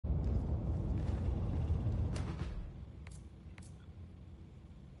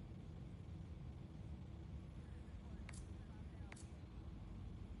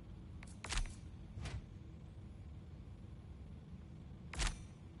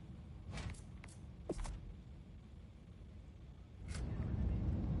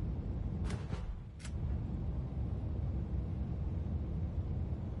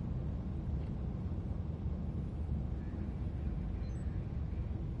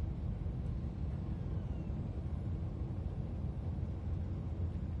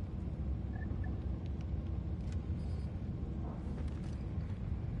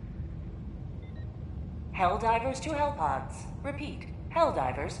Helldivers to Hellpods. Repeat,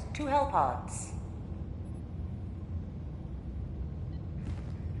 Helldivers to Hellpods.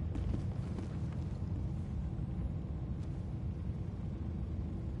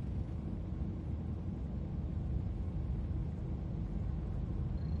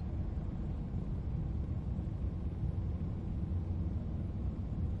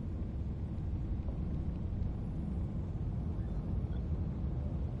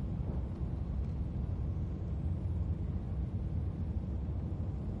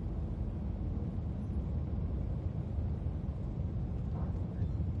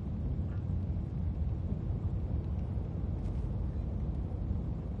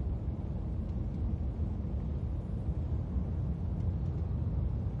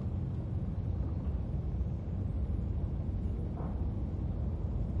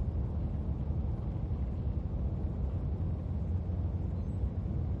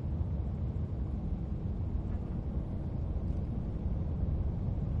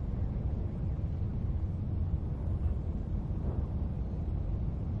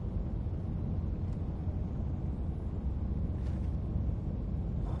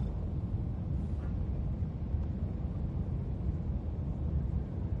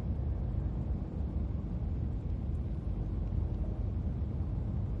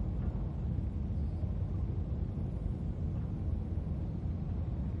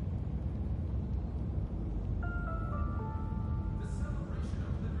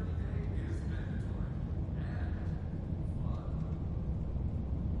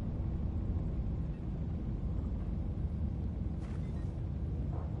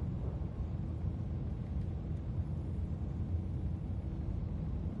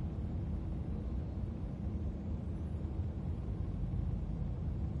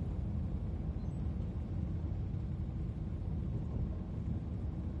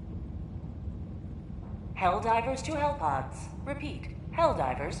 Helldivers to Hellpods. Repeat,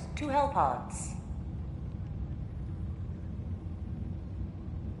 Helldivers to Hellpods.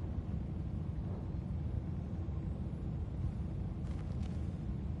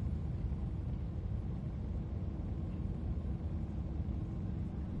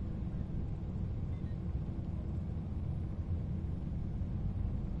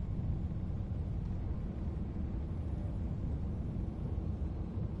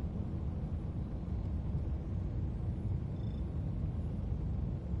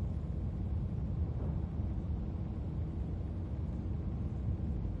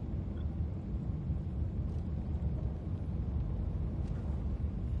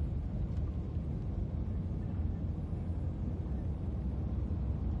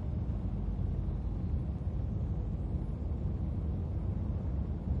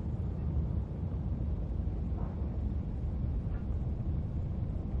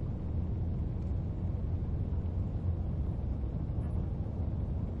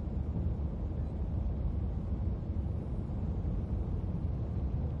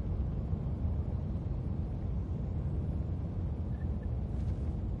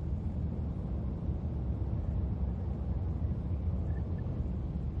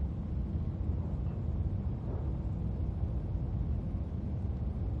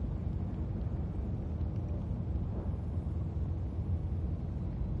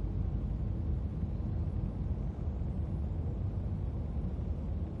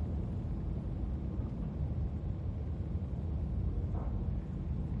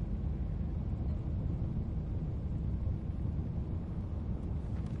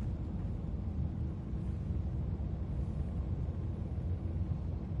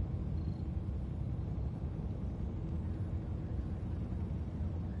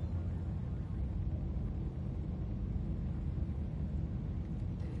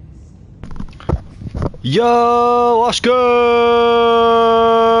 Yo, what's good?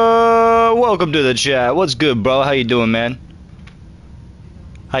 Welcome to the chat. What's good, bro? How you doing, man?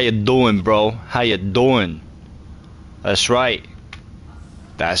 How you doing, bro? How you doing? That's right.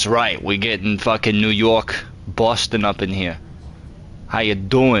 That's right. We getting fucking New York, Boston up in here. How you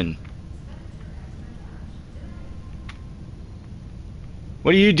doing?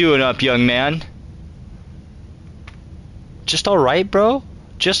 What are you doing up, young man? Just alright, bro?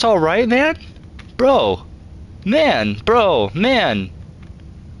 Just alright, man? Bro, man, bro, man,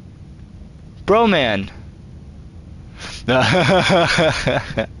 bro, man.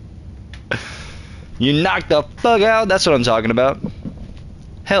 You knocked the fuck out. That's what I'm talking about.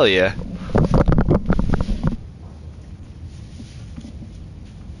 Hell yeah.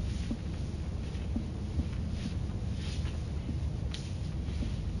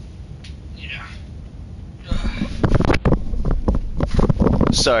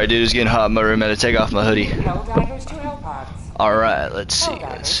 Sorry, dude, it's getting hot in my room. I had to take off my hoodie. Helldivers to Hellpods. Alright, let's see.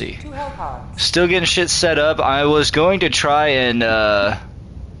 Helldivers to Hellpods. Still getting shit set up. I was going to try and,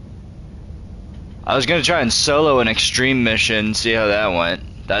 solo an extreme mission, see how that went.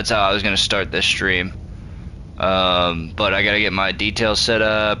 That's how I was gonna start this stream. But I gotta get my details set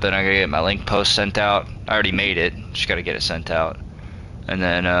up, and I gotta get my link post sent out. I already made it, just gotta get it sent out. And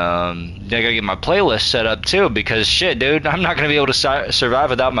then, I gotta get my playlist set up too, because shit, dude, I'm not gonna be able to survive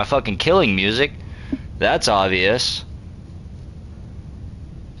without my fucking killing music. That's obvious.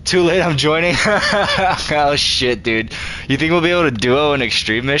 Too late, I'm joining? Oh shit, dude. You think we'll be able to duo an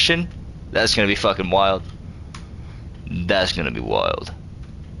extreme mission? That's gonna be fucking wild. That's gonna be wild.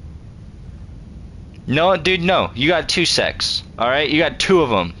 No, dude, no. You got 2 secs. Alright? You got 2 of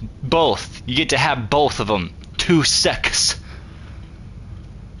them. Both. You get to have both of them. 2 secs.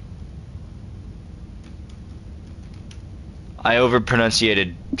 I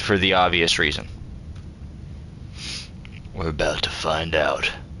overpronunciated for the obvious reason. We're about to find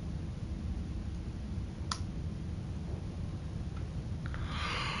out.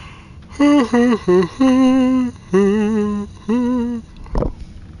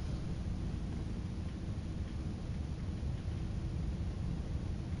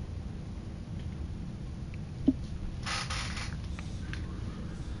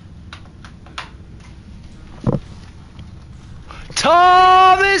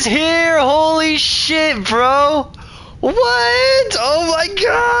 Tom is here! Holy shit, bro! What? Oh my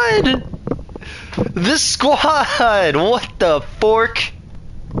god! The squad! What the fork?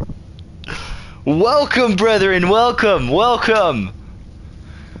 Welcome, brethren, welcome, welcome!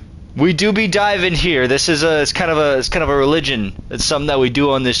 We do be diving here. This is it's kind of a religion. It's something that we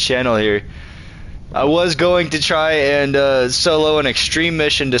do on this channel here. I was going to try and solo an extreme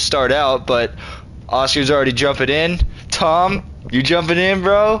mission to start out, but Oscar's already jumping in. Tom, you jumping in,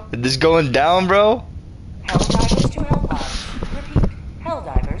 bro? Is this going down, bro? Helldivers to Hellpods. Repeat.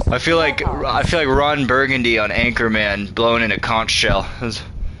 Helldivers. I feel like Ron Burgundy on Anchorman blowing in a conch shell.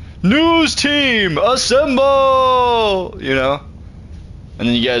 News team, assemble! You know? And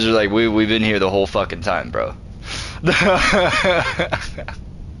then you guys are like, we've been here the whole fucking time, bro.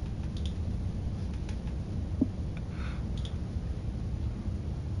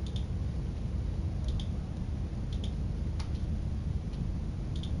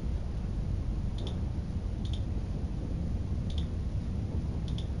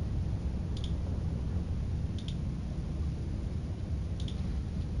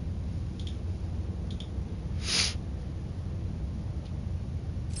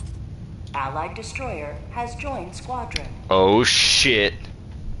 Allied destroyer has joined squadron. Oh shit.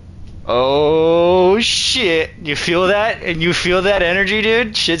 Oh shit. You feel that? And you feel that energy,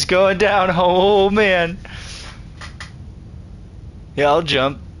 dude? Shit's going down. Oh man. Yeah, I'll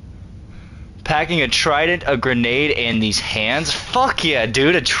jump. Packing a trident, a grenade, and these hands? Fuck yeah,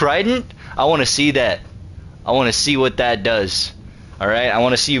 dude. A trident? I want to see that. I want to see what that does. Alright? I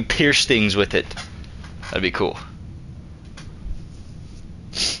want to see you pierce things with it. That'd be cool.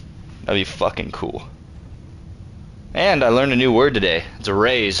 That'd be fucking cool. And I learned a new word today. It's a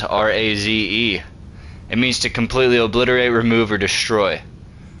raze, R-A-Z-E. It means to completely obliterate, remove, or destroy.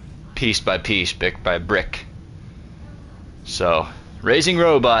 Piece by piece, brick by brick. So, raising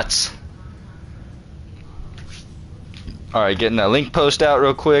robots. Alright, getting that link post out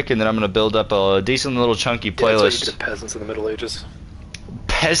real quick, and then I'm gonna build up a decent little chunky playlist. Yeah, that's what you did peasants in the Middle Ages.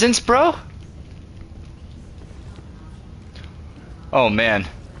 Peasants, bro? Oh man.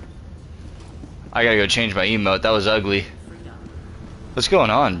 I gotta go change my emote. That was ugly. What's going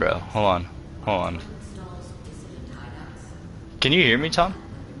on, bro? Hold on. Hold on. Can you hear me, Tom?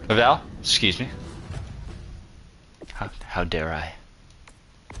 Val? Excuse me. How dare I?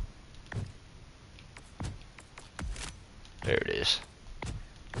 There it is.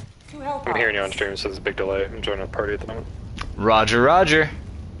 I'm hearing you on stream, so there's a big delay. I'm joining a party at the moment. Roger, roger.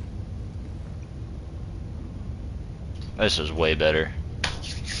 This is way better.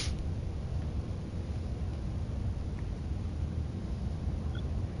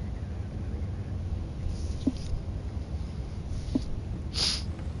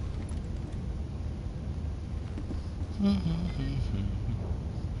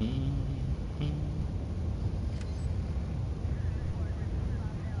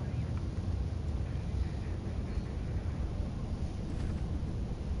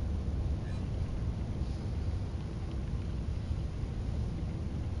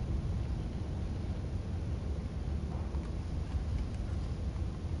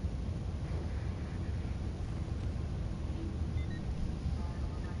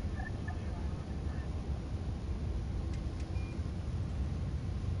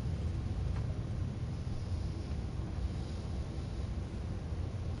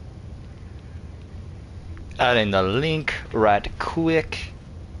 adding the link right quick.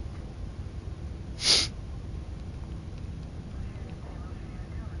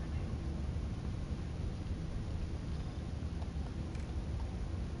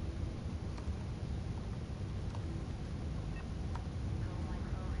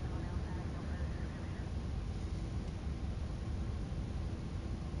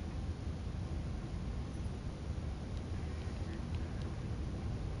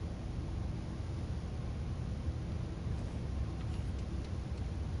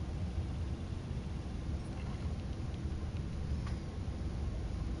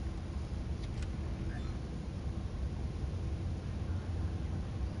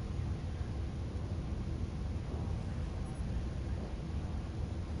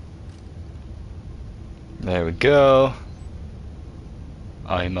 There we go.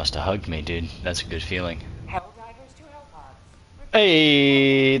 Oh, he must have hugged me, dude. That's a good feeling. Helldivers to Hellpods.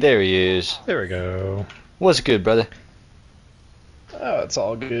 Hey, there he is. There we go. What's good, brother? Oh, it's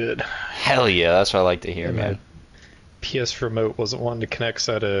all good. Hell yeah, that's what I like to hear, man. PS remote wasn't wanting to connect,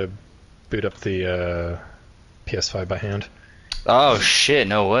 so I had to boot up the PS5 by hand. Oh shit,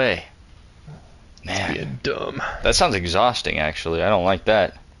 no way. Man, Being dumb. that sounds exhausting, actually. I don't like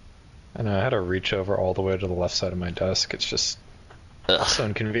that. And I had to reach over all the way to the left side of my desk. It's just so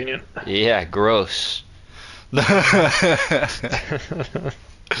inconvenient. Yeah, gross.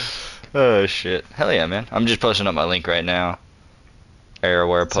 Oh shit. Hell yeah, man. I'm just posting up my link right now.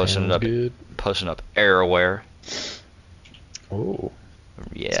 Airware, posting it up. Good. Posting up Airware. Oh.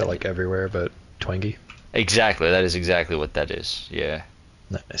 Yeah. So like everywhere but twangy? Exactly, that is exactly what that is. Yeah.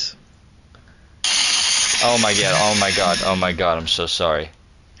 Nice. Oh my god, oh my god, oh my god, I'm so sorry.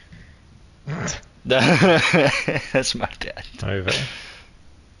 That's my dad. I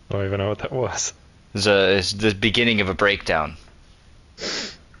don't even know what that was. It's the beginning of a breakdown.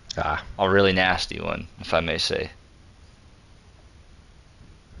 Ah. A really nasty one, if I may say.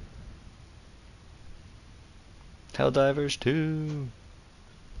 Helldivers 2.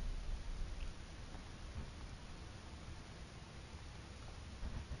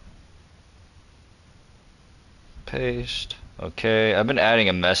 Paste. Okay, I've been adding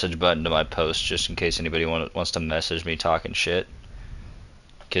a message button to my post just in case anybody wants to message me talking shit.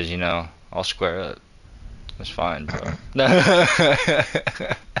 Because, you know, I'll square up. That's fine, bro.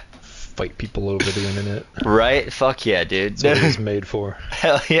 Fight people over the internet. Right? Fuck yeah, dude. That's what it was made for.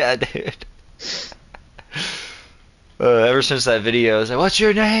 Hell yeah, dude. Ever since that video, I was like, what's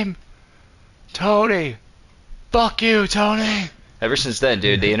your name? Tony. Fuck you, Tony. Ever since then,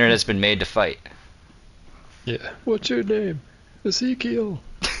 dude, the internet's been made to fight. Yeah. What's your name? Ezekiel.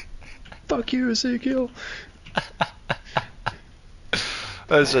 Fuck you, Ezekiel.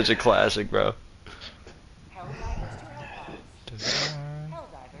 That's such a classic, bro.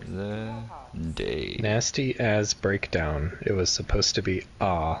 The day. Nasty as breakdown. It was supposed to be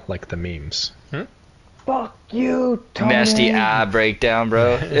like the memes. Hmm? Fuck you, Tony. Nasty breakdown,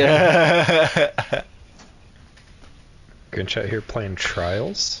 bro. Grinch out here playing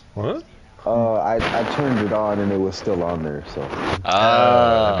Trials? What? I turned it on and it was still on there, so.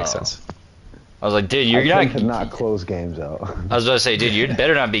 That makes sense. I was like, dude, you're I not. tend to not close games out. I was about to say, dude, you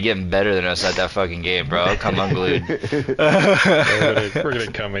better not be getting better than us at that fucking game, bro. I'll come unglued. We're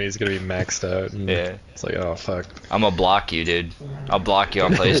gonna come and he's gonna be maxed out. And Yeah. It's like, oh fuck. I'm gonna block you, dude. I'll block you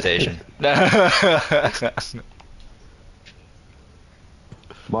on PlayStation.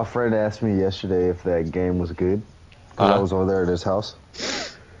 My friend asked me yesterday if that game was good, because I was over there at his house.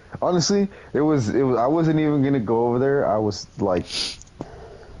 Honestly, it was. I wasn't even gonna go over there. I was like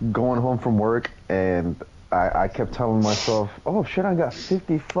going home from work, and I kept telling myself, "Oh shit, I got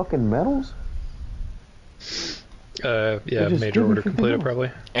 50 fucking medals." Yeah, just major give me order 50 completed more.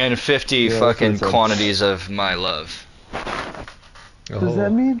 probably. And 50 Yeah, fucking that's what it said. quantities of my love. Does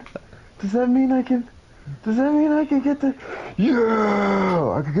that mean? Does that mean I can? Does that mean I can get the?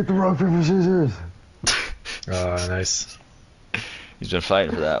 Yeah, I can get the rock paper scissors. Oh, nice. He's been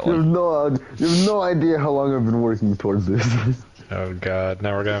fighting for that You have one. no idea how long I've been working towards this. Oh god,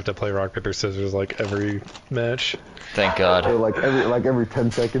 now we're gonna have to play rock paper scissors like every match. Thank God. Or like every 10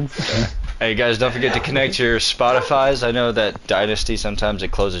 seconds. Hey guys, don't forget to connect your Spotify's. I know that Dynasty sometimes it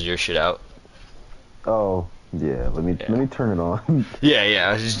closes your shit out. Oh yeah, let me turn it on.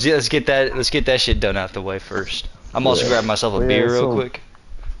 Yeah. Let's get that shit done out the way first. I'm also grabbing myself a Well, yeah, beer real so- quick.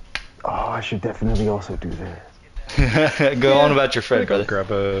 Oh, I should definitely also do that. Go on about your friend,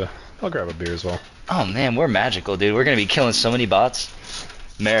 brother. I'll grab a beer as well. Oh man, we're magical, dude. We're gonna be killing so many bots,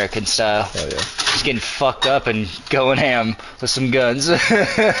 American style. Oh yeah. Just getting fucked up and going ham with some guns.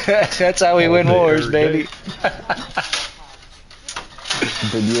 That's how we All win day, wars, every baby. day.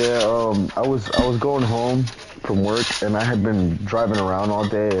 But yeah, I was going home from work, and I had been driving around all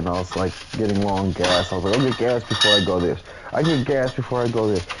day, and I was like getting low on gas. I was like, I'll get gas before I go this. I get gas before I go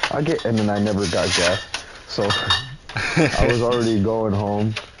this. And then I never got gas, so I was already going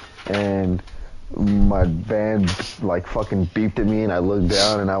home, and my van like fucking beeped at me, and I looked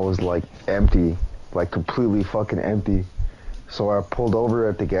down, and I was like empty, like completely fucking empty. So I pulled over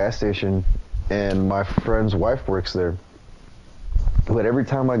at the gas station, and my friend's wife works there. But every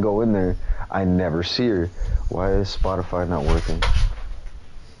time I go in there, I never see her. Why is Spotify not working?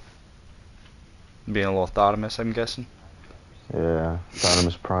 Being a little thoughtous, I'm guessing. Yeah,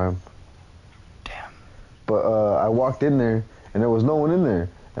 Thottimus Prime. Damn. But I walked in there, and there was no one in there.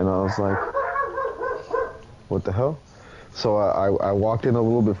 And I was like, what the hell? So I walked in a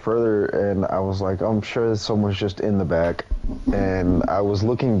little bit further, and I was like, I'm sure someone's just in the back. And I was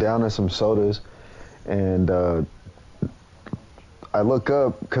looking down at some sodas, and I look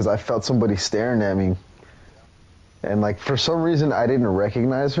up because I felt somebody staring at me. And like for some reason I didn't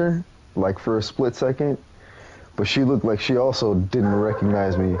recognize her, like for a split second. But she looked like she also didn't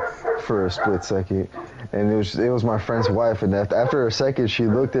recognize me for a split second. And it was my friend's wife, and after a second she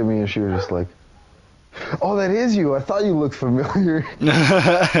looked at me and she was just like, "Oh, that is you. I thought you looked familiar."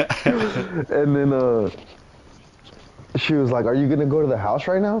 And then she was like, "Are you gonna go to the house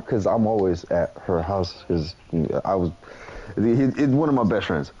right now?" Because I'm always at her house, because I was one of my best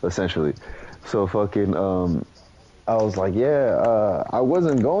friends, essentially. So fucking, I was like, yeah, I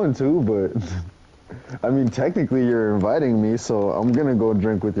wasn't going to, but I mean, technically you're inviting me, so I'm gonna go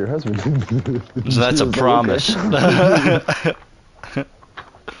drink with your husband. So that's a promise. Okay.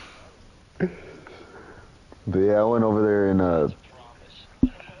 But yeah, I went over there, and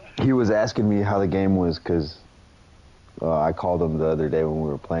he was asking me how the game was, because I called him the other day when we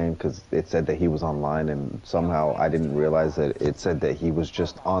were playing, because it said that he was online, and somehow I didn't realize that it said that he was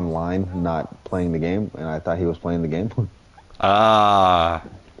just online, not playing the game, and I thought he was playing the game. Ah.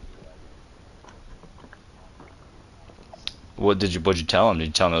 What'd you tell him? Did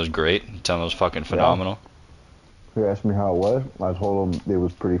you tell him it was great? Did you tell him it was fucking phenomenal? Yeah. He asked me how it was. I told him it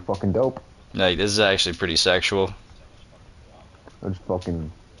was pretty fucking dope. Like, this is actually pretty sexual. It's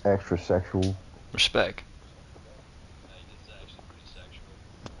fucking extra sexual. Respect.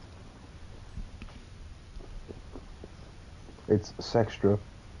 It's sextra.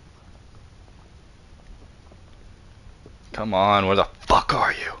 Come on, where the fuck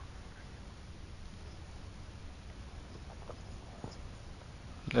are you?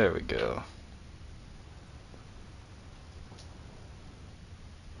 There we go.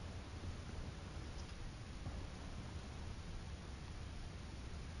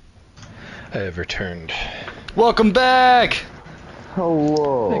 I have returned. Welcome back!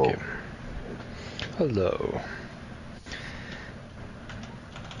 Hello. Thank you. Hello.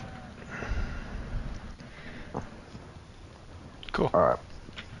 Cool. Alright.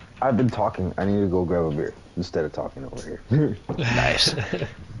 I've been talking. I need to go grab a beer instead of talking over here. Nice.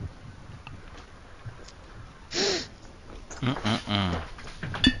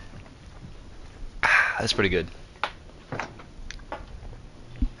 That's pretty good.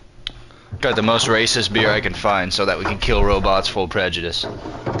 Got the most racist beer I can find so that we can kill robots full prejudice.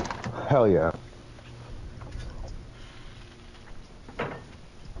 Hell yeah.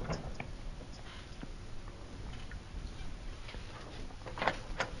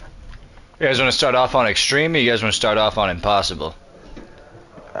 You guys want to start off on extreme, or you guys want to start off on impossible?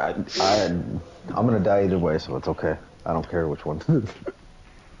 I'm gonna die either way, so it's okay. I don't care which one.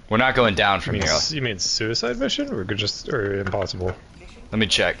 We're not going down from here. You mean suicide mission, or impossible? Let me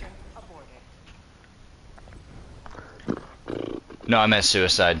check. No, I meant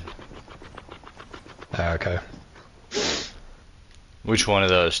suicide. Okay. Which one of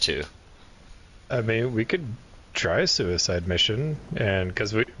those two? I mean, we could try a suicide mission, and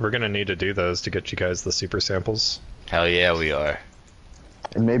because we're gonna need to do those to get you guys the super samples. Hell yeah, we are.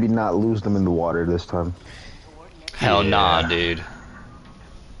 And maybe not lose them in the water this time. Hell nah, dude.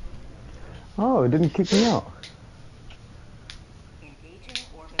 Oh, it didn't kick me out.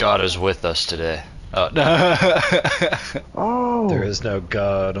 God is with us today. Oh. Oh. There is no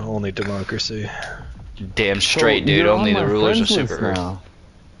God, only democracy. Damn straight, So dude. you're Only on the my rulers of friends Super list Earth. now.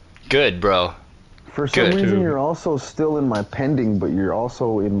 Good, bro. For some Good. reason, you're also still in my pending, but you're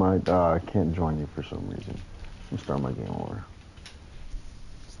also in my. I can't join you for some reason. I'm starting my game over.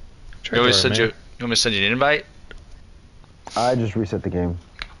 You want me to send you an invite? I just reset the game.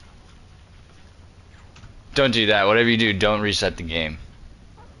 Don't do that. Whatever you do, don't reset the game.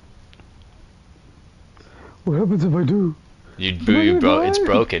 What happens if I do? It's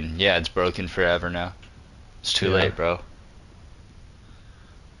broken. Yeah, it's broken forever now. It's too late, bro.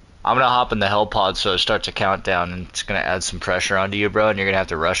 I'm gonna hop in the hell pod so it starts a countdown, and it's gonna add some pressure onto you, bro, and you're gonna have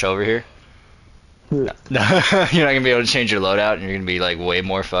to rush over here. No. You're not gonna be able to change your loadout, and you're gonna be like way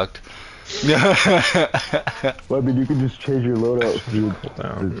more fucked. Well, I mean, you can just change your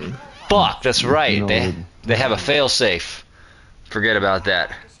loadout. Fuck, that's right. No. They have a failsafe. Forget about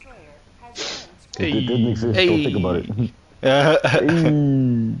that. It didn't exist. Hey. Don't think about it.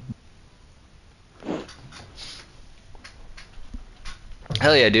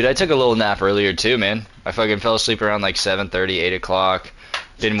 Hell yeah, dude. I took a little nap earlier too, man. I fucking fell asleep around like 7:30, 8 o'clock.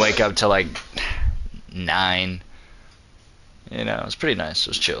 Didn't wake up till like 9. You know, it was pretty nice. It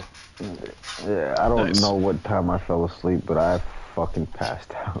was chill. Yeah, I don't know what time I fell asleep, but I fucking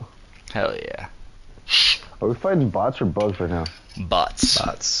passed out. Hell yeah. Are we fighting bots or bugs right now?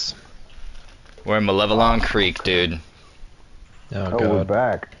 Bots. We're in Malevelon Creek, dude. Oh, Oh, God. we're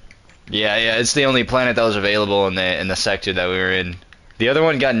back. Yeah, it's the only planet that was available in the sector that we were in. The other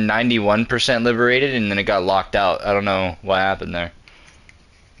one got 91% liberated, and then it got locked out. I don't know what happened there.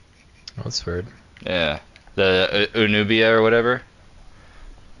 Oh, that's weird. Yeah. The Unubia or whatever.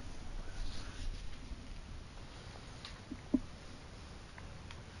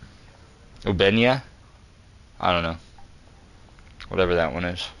 Ubenia? I don't know. Whatever that one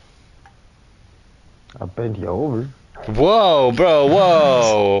is. I'll bend you over. Whoa, bro,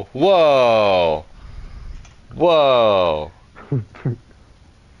 whoa! Whoa! Whoa!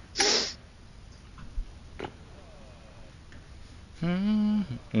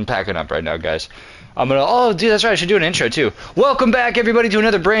 I'm packing up right now, guys. I'm gonna. Oh, dude, that's right. I should do an intro too. Welcome back, everybody, to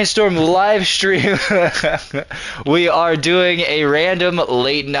another Brainstorm live stream. We are doing a random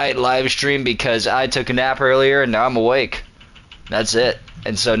late night live stream because I took a nap earlier and now I'm awake. That's it.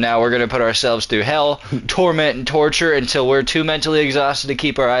 And so now we're gonna put ourselves through hell, torment, and torture until we're too mentally exhausted to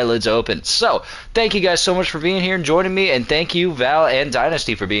keep our eyelids open. So, thank you guys so much for being here and joining me, and thank you, Val and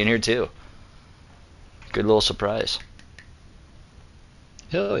Dynasty, for being here too. Good little surprise.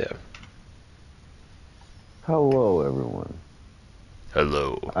 Hell yeah. Hello, everyone.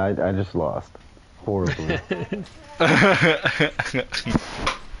 Hello. I just lost. Horribly.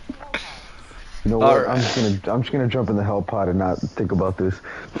 You know what? Alright. I'm just gonna jump in the hell pod and not think about this.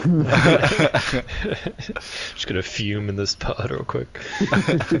 Just gonna fume in this pod real quick.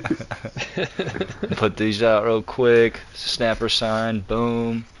 Put these out real quick. Snapper sign.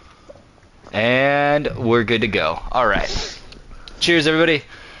 Boom. And we're good to go. Alright. Cheers, everybody.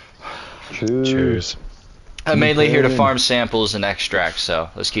 Cheers. I'm mainly here to farm samples and extracts,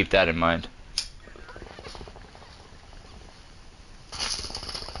 so let's keep that in mind.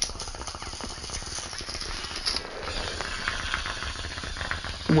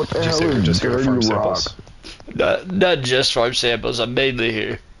 What the Did you hell say we're is just here to farm dirty rock? samples? Not just farm samples, I'm mainly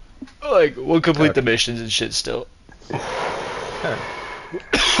here. Like, we'll complete the missions and shit still.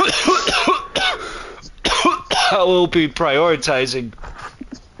 I will be prioritizing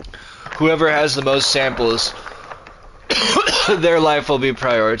whoever has the most samples. Their life will be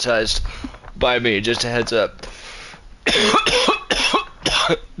prioritized by me, just a heads up.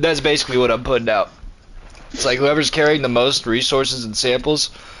 That's basically what I'm putting out. It's like whoever's carrying the most resources and samples,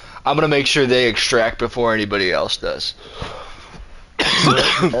 I'm gonna make sure they extract before anybody else does.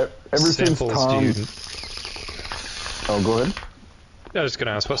 Ever since Samples Tom... do you... Oh, go ahead. I was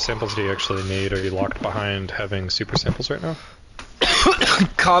gonna ask, what samples do you actually need? Are you locked behind having super samples right now?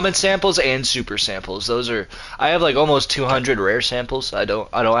 Common samples and super samples. Those are. I have like almost 200 rare samples. I don't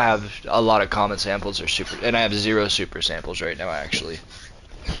have a lot of common samples or super, and I have 0 super samples right now actually.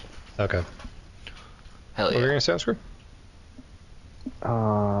 Okay. Hell What were you yeah. gonna say, Oscar?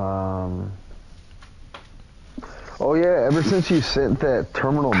 Oh yeah, ever since you sent that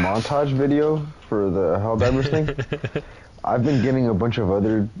terminal montage video for the Helldivers thing, I've been getting a bunch of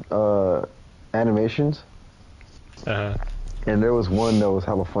other animations. And there was one that was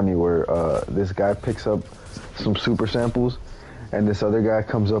hella funny where this guy picks up some super samples, and this other guy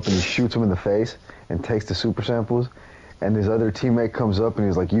comes up and he shoots him in the face and takes the super samples, and his other teammate comes up and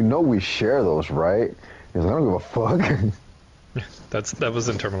he's like, "You know we share those, right?" He's like, "I don't give a fuck." That was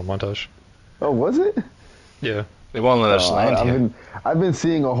in terminal montage. Oh, was it? Yeah. They won't let us land here. I've been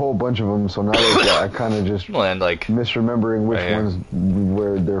seeing a whole bunch of them, so now that I kind of just Land like. misremembering which right here. ones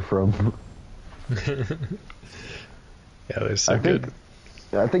where they're from. Yeah, they're so good.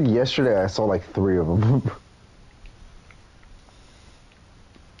 I think yesterday I saw like 3 of them.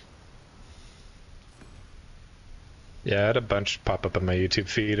 Yeah, I had a bunch pop up on my YouTube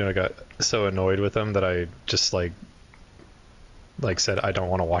feed, and I got so annoyed with them that I just like said I don't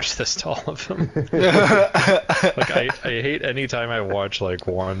want to watch this to all of them. Like I hate any time I watch like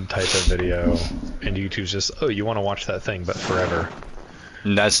one type of video and YouTube's just, oh, you want to watch that thing but forever.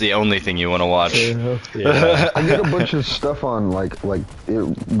 And that's the only thing you want to watch. Yeah. I get a bunch of stuff on like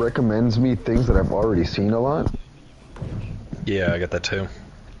it recommends me things that I've already seen a lot. Yeah, I get that too.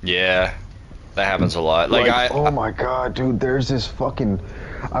 Yeah, that happens a lot. Oh my god, dude, there's this fucking.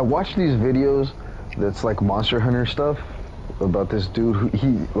 I watch these videos that's like Monster Hunter stuff about this dude who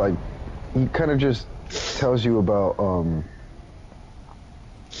he kind of just tells you about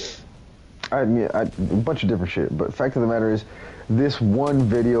a bunch of different shit. But fact of the matter is, this one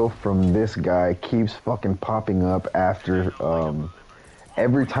video from this guy keeps fucking popping up after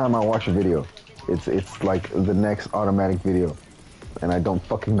every time I watch a video. It's like the next automatic video, and I don't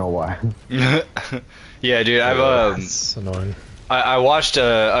fucking know why. Yeah, dude, That's annoying. I watched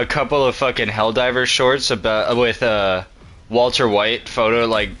a couple of fucking Helldivers shorts with Walter White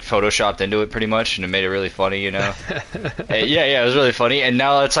photoshopped into it pretty much, and it made it really funny, you know. Yeah, it was really funny, and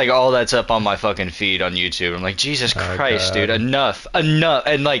now it's like all that's up on my fucking feed on YouTube. I'm like, Jesus Christ, dude, enough,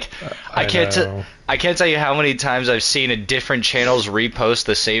 and like, I can't tell you how many times I've seen a different channels repost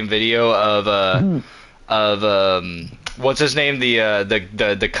the same video of what's his name,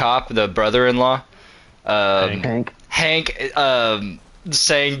 the cop, the brother-in-law, Hank,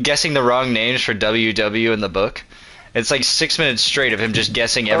 guessing the wrong names for WW in the book. It's like 6 minutes straight of him just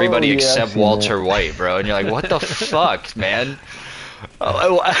guessing everybody except Walter White, bro. And you're like, what the fuck, man?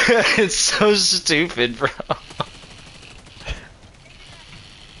 It's so stupid, bro.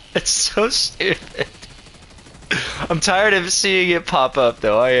 It's so stupid. I'm tired of seeing it pop up,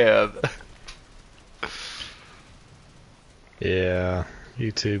 though. I am. Yeah,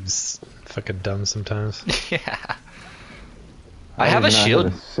 YouTube's fucking dumb sometimes. Yeah. I have a shield.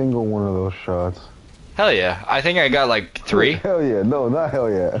 Hit a single one of those shots. Hell yeah. I think I got like 3. Hell yeah. No, not hell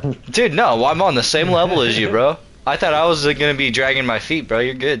yeah. Dude, no, I'm on the same level as you, bro. I thought I was gonna be dragging my feet, bro.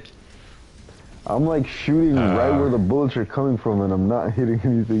 You're good. I'm like shooting right where the bullets are coming from, and I'm not hitting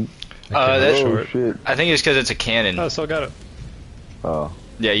anything. That's shit. I think it's because it's a cannon. Oh, still got it. Oh.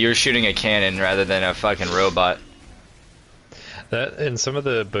 Yeah, you're shooting a cannon rather than a fucking robot. That and some of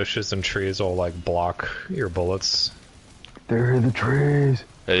the bushes and trees will like block your bullets. There are the trees.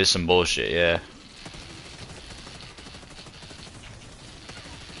 That is some bullshit, yeah.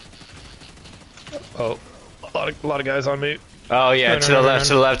 Oh, a lot of guys on me. Oh yeah, Run, to the run, left, run.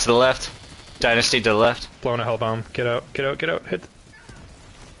 to the left, to the left. Dynasty to the left. Blowing a hell bomb. Get out, get out, get out. Hit.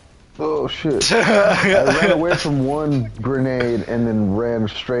 Oh shit. I ran away from one grenade and then ran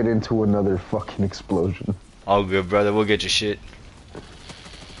straight into another fucking explosion. All good, brother. We'll get your shit.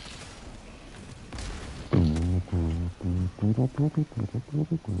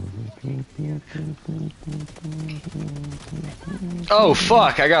 Oh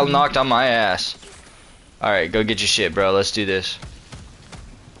fuck, I got knocked on my ass. Alright, go get your shit, bro. Let's do this.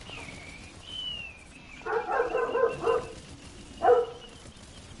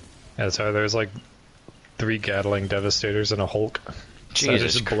 Yeah, so there's like 3 Gatling Devastators and a Hulk. So I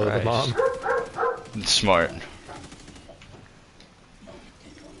Jesus just blow them Christ. up. Smart.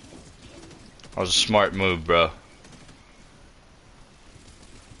 That was a smart move, bro.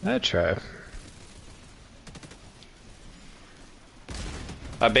 I try.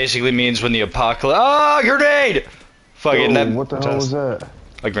 That basically means when the apocalypse. Ah, grenade! Fucking that. What the hell was that?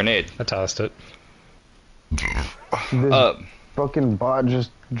 A grenade. I tossed it. This fucking bot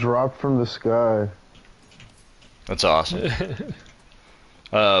just dropped from the sky. That's awesome.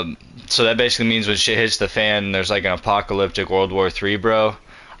 So that basically means when shit hits the fan and there's like an apocalyptic World War III, bro,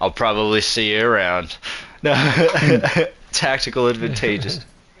 I'll probably see you around. Tactical advantageous.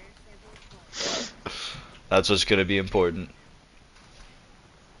 That's what's gonna be important.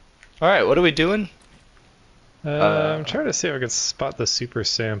 Alright, what are we doing? I'm trying to see if I can spot the super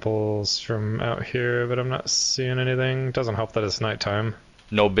samples from out here, but I'm not seeing anything. Doesn't help that it's nighttime.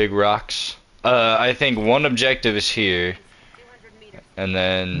 No big rocks. I think one objective is here, and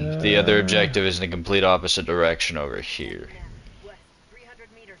then the other objective is in the complete opposite direction over here.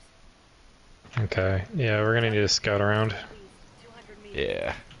 Okay, yeah, we're gonna need to scout around.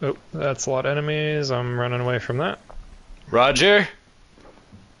 Yeah. Oh, that's a lot of enemies. I'm running away from that. Roger.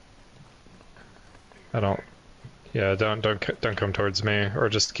 I don't. Yeah, don't come towards me, or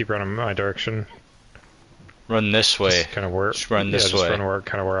just keep running my direction. Run this way. Just kind of where. Just run this just way. run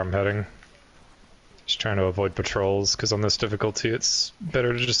where I'm heading. Just trying to avoid patrols, because on this difficulty, it's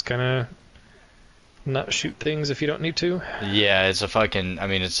better to just kind of not shoot things if you don't need to. Yeah, it's a fucking. I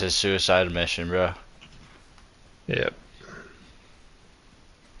mean, it's a suicide mission, bro. Yep.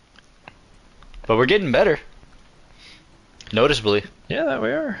 But we're getting better. Noticeably. Yeah, that we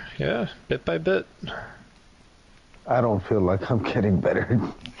are. Yeah, bit by bit. I don't feel like I'm getting better.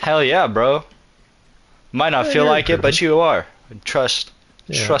 Hell yeah, bro. Might not feel like it, but you are. Trust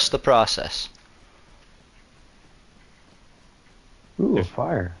Yeah. Trust the process. Ooh, a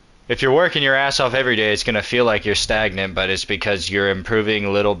fire. If you're working your ass off every day, it's going to feel like you're stagnant, but it's because you're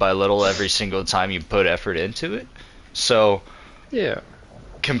improving little by little every single time you put effort into it. So, Yeah.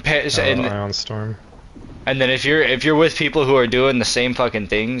 Ion Storm. And then if you're with people who are doing the same fucking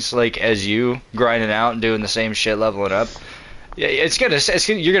things like as you, grinding out and doing the same shit, leveling up, you're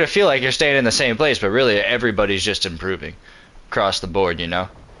gonna feel like you're staying in the same place, but really everybody's just improving across the board, you know.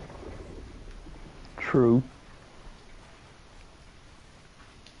 True.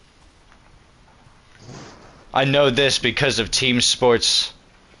 I know this because of team sports.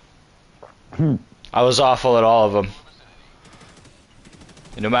 I was awful at all of them.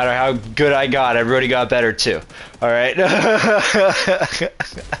 And no matter how good I got, everybody got better too. All right.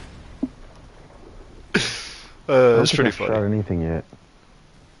 That's pretty funny. I haven't shot anything yet.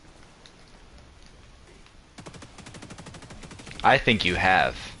 I think you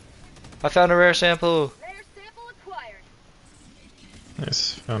have. I found a rare sample. Rare sample acquired.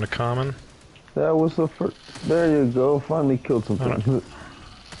 Nice. Found a common. That was the first. There you go. Finally killed something.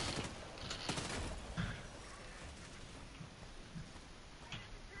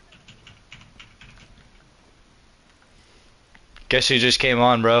 Guess who just came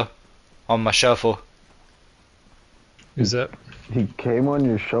on, bro? On my shuffle. Who's that? He came on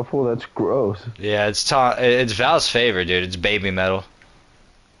your shuffle? That's gross. Yeah, it's Val's favorite, dude. It's baby metal.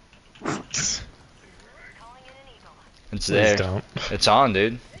 It's there. Please don't. It's on,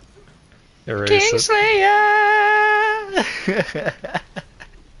 dude. Erase it. Kingslayer!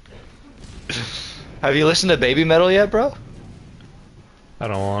 Have you listened to baby metal yet, bro? I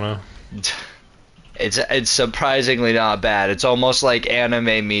don't wanna. It's surprisingly not bad. It's almost like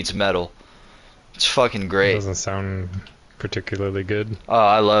anime meets metal. It's fucking It great. doesn't sound particularly good. Oh,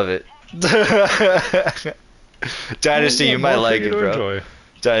 I love it. Dynasty, you might like it, bro. Enjoy.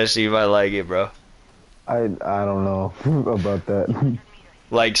 Dynasty, you might like it, bro. I don't know about that.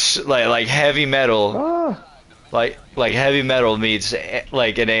 Like heavy metal, Ah, like heavy metal meets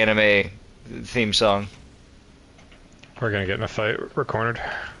like an anime theme song. We're gonna get in a fight. We're cornered.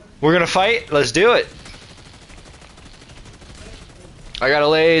 We're gonna fight. Let's do it. I got a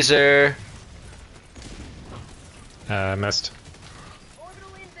laser. Missed. Orbital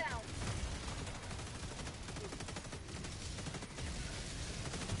inbound.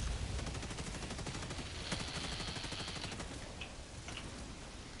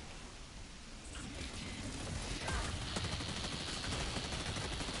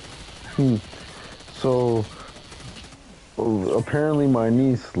 so apparently my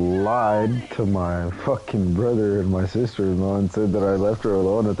niece lied to my fucking brother and my sister-in-law and said that I left her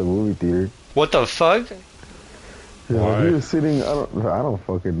alone at the movie theater. What the fuck? Yeah, Why? he was sitting. I don't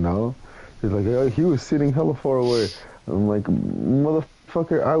fucking know. He's like, oh, he was sitting hella far away. I'm like,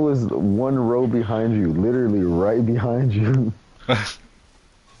 motherfucker, I was one row behind you, literally right behind you.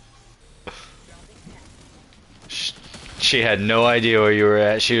 She had no idea where you were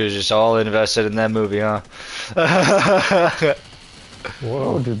at. She was just all invested in that movie, huh?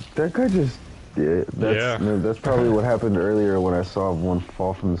 Whoa. Oh, did that guy just? Yeah, that's probably what happened earlier when I saw one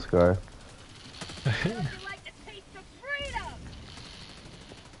fall from the sky. Like the taste of freedom.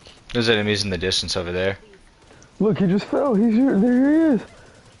 There's enemies in the distance over there. Look, he just fell. He's here. There he is.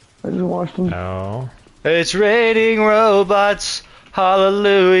 I just watched him. No. It's raining robots.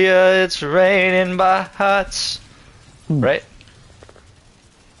 Hallelujah. It's raining bots. Right?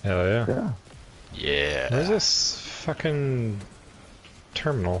 Hell yeah. Yeah. Yeah. Where's this fucking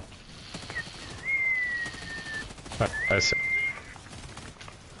terminal? I see.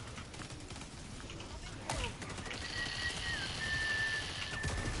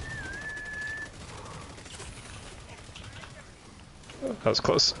 That was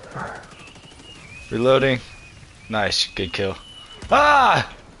close. Reloading. Nice. Good kill.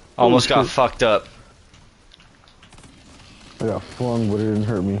 Ah! Almost got shit. fucked up. I got flung, but it didn't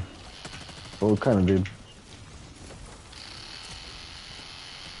hurt me. Well, it kind of did.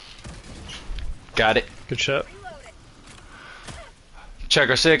 Got it. Good shot.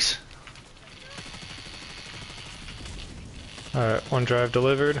 Checker 6. Alright, one drive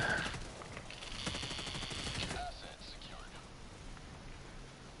delivered.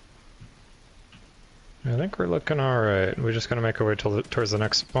 I think we're looking alright. We just gotta make our way towards the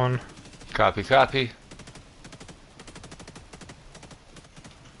next one. Copy, copy.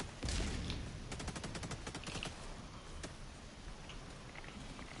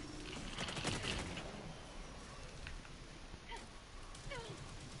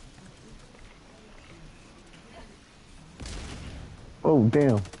 Oh,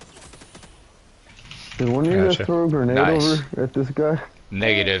 damn. Did one of you guys Gotcha. throw a grenade Nice. over at this guy?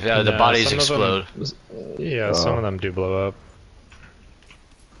 Negative. The No, bodies some of explode. Yeah, some of them do blow up.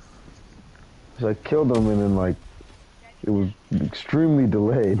 So I killed them and then like it was extremely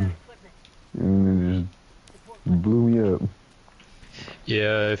delayed, and it just blew me up.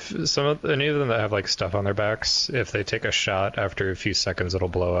 Yeah, if any of them that have like stuff on their backs, if they take a shot after a few seconds, it'll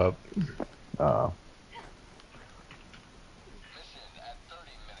blow up.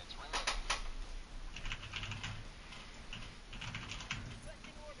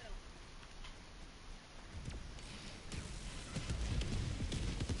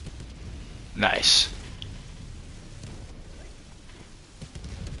 Nice.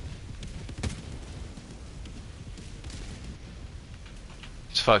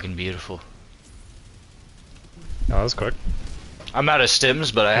 It's fucking beautiful. Oh, that was quick. I'm out of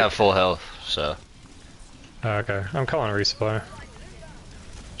stims, but I have full health, so. Okay, I'm calling a resupply.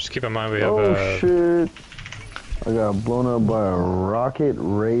 Just keep in mind we have Oh shit! I got blown up by a rocket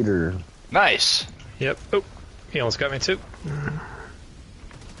raider. Nice. Yep. Oh, he almost got me too.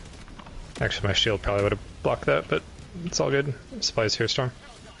 Actually, my shield probably would have blocked that, but it's all good. Supplies here, Storm.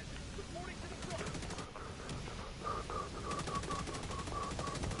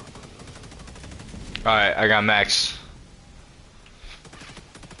 Alright, I got max.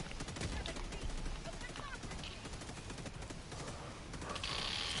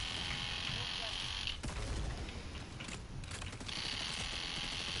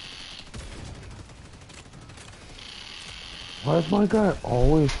 Why is my guy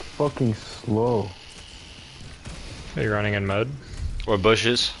always fucking slow? Are you running in mud? Or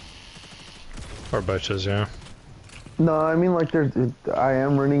bushes. Or bushes, yeah. No, I mean like I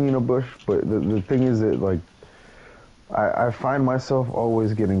am running in a bush, but the thing is that like I find myself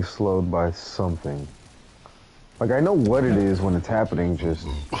always getting slowed by something. Like I know what it is when it's happening, just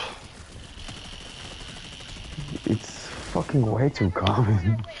it's fucking way too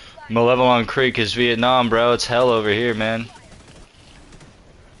common. Malevelon Creek is Vietnam, bro. It's hell over here, man.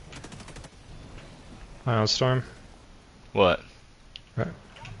 I know, Storm. What? Right.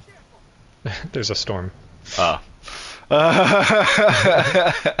 There's a storm. Oh.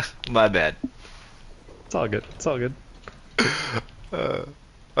 My bad. It's all good. It's all good. I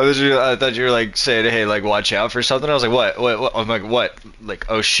thought you were like saying, hey, like watch out for something. I was like, what? I'm like, what? Like,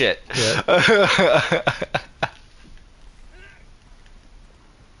 oh shit. Yeah.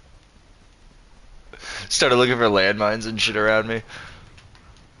 Started looking for landmines and shit around me.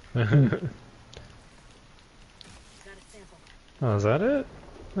 Oh, is that it?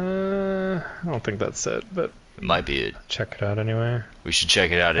 I don't think that's it, but It might be it. check it out anyway. We should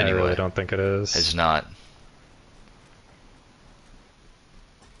check it out anyway. I really don't think it is. It's not.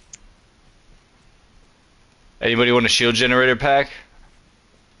 Anybody want a shield generator pack?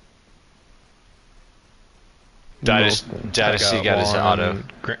 Dynasty got his auto.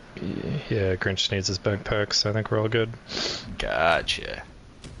 Yeah, Grinch needs his backpack, so I think we're all good. Gotcha.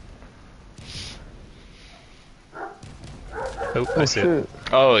 Oh, I see it.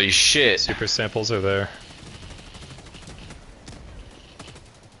 Holy shit. Super samples are there.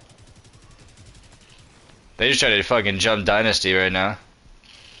 They just tried to fucking jump Dynasty right now.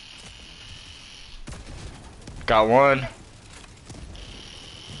 Got one.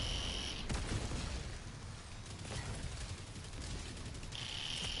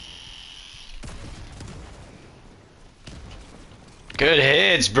 Good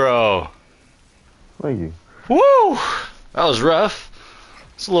hits, bro. Thank you. Woo! That was rough.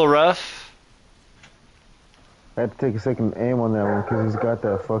 It's a little rough. I had to take a second aim on that one because he's got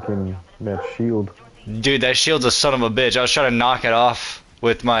that shield. Dude, that shield's a son of a bitch. I was trying to knock it off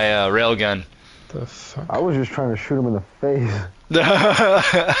with my railgun. The fuck? I was just trying to shoot him in the face.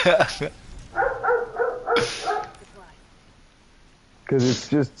 Because it's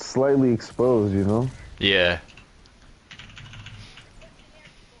just slightly exposed, you know? Yeah.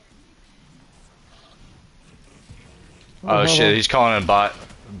 Oh shit, he's calling a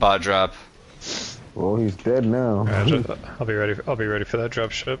bot drop. Well, he's dead now. I'll be ready for that drop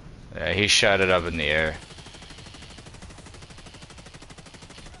ship. Yeah, he shot it up in the air.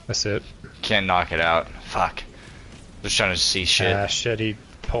 That's it. Can't knock it out. Fuck. Just trying to see shit. Ah, shit, he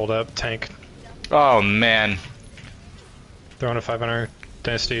pulled up, tank. Oh man. Throwing a 500.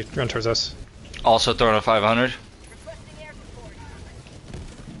 Dynasty, run towards us. Also throwing a 500.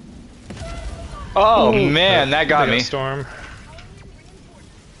 Oh man, that got me. Storm.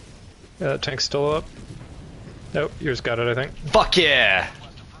 Yeah, that tank's still up. Nope, yours got it, I think. Fuck yeah!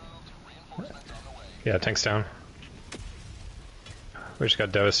 Yeah, tank's down. We just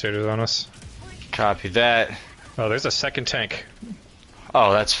got devastators on us. Copy that. Oh, there's a second tank.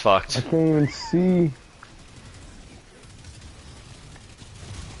 Oh, that's fucked. I can't even see.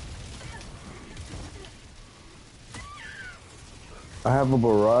 I have a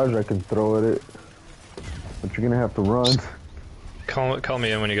barrage I can throw at it, but you're gonna have to run. Call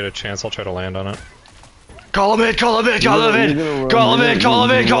me in when you get a chance. I'll try to land on it. Call him in, call him in, call him in! Call him in, call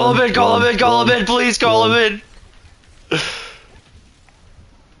him in, call him in, call him in, call him in, please call him in!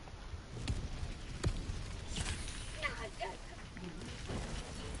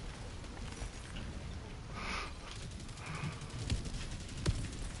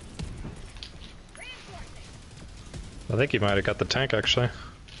 I think you might have got the tank actually.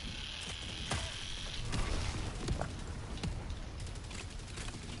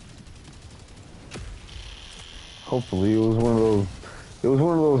 Hopefully, it was one of those. It was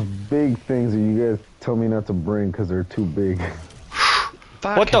one of those big things that you guys tell me not to bring because they're too big.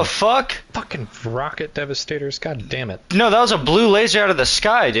 What the fuck? Fucking rocket devastators, god damn it. No, that was a blue laser out of the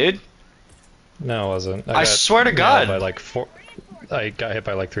sky, dude. No, it wasn't. I swear to God. By like I got hit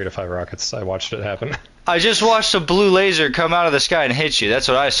by like 3 to 5 rockets. I watched it happen. I just watched a blue laser come out of the sky and hit you. That's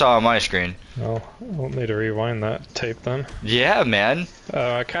what I saw on my screen. Well, we'll need to rewind that tape then. Yeah, man.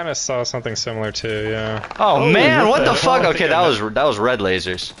 I kind of saw something similar too, yeah. Oh man, what the fuck? hell? Okay, that was red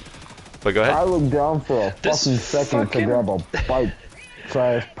lasers. But go I ahead. looked down for a This fucking second fucking- to grab a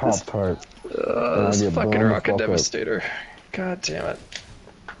bite-sized Pop-Tart. This get fucking blown the rocket fuck up. devastator. God damn it.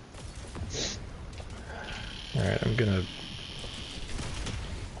 Alright, I'm gonna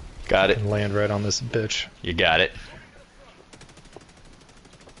Got it. land right on this bitch. You got it.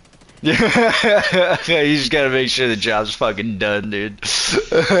 You just gotta make sure the job's fucking done, dude.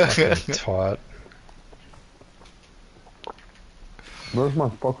 Fucking twat. Where's my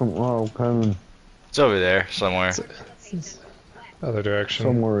fucking... Oh, coming It's over there somewhere. Other direction.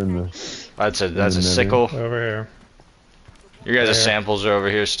 somewhere in the... That's a netting. sickle. Over here. Your guys' There. samples are over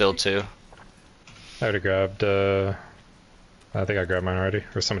here still too. I already grabbed, I think I grabbed mine already,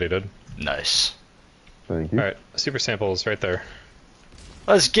 or somebody did. Nice. Thank you. Alright, super samples right there.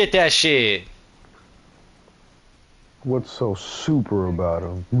 Let's get that shit. What's so super about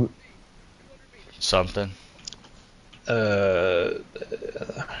him? Something. Cool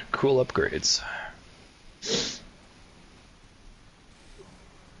upgrades.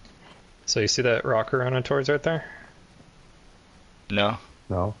 So you see that rocker running towards right there? No?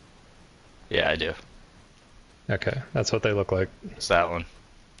 No. Yeah, I do. Okay, that's what they look like. It's that one.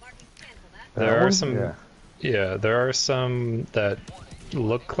 There That are one? some, yeah, there are some that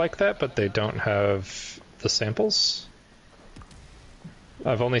look like that, but they don't have the samples.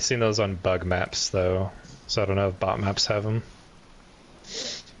 I've only seen those on bug maps though, so I don't know if bot maps have them.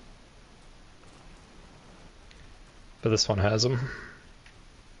 But this one has them.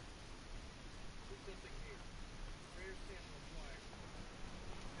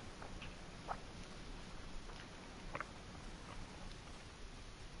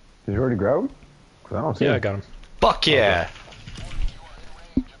 Did you already grab him? 'Cause I don't see Yeah, I him. got them. Fuck yeah!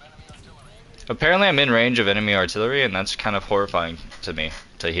 Apparently I'm in range of enemy artillery, and that's kind of horrifying to me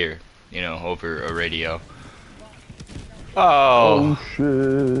to hear, you know, over a radio. Oh, Oh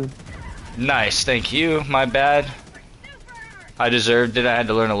shit. nice, thank you, my bad. I deserved it, I had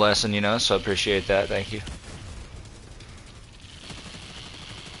to learn a lesson, you know, so I appreciate that, thank you.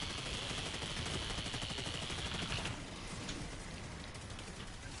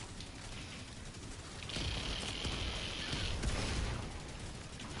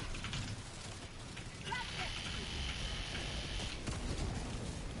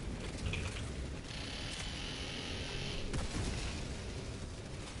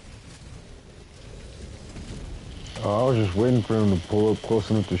 Oh, I was just waiting for him to pull up close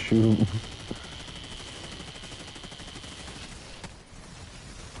enough to shoot him.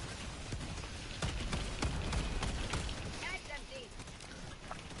 Mag's empty.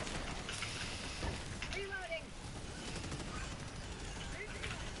 Reloading.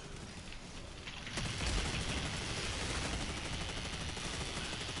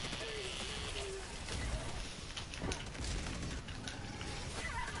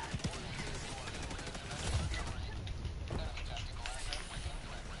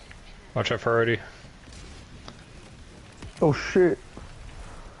 Watch out for already. Oh shit.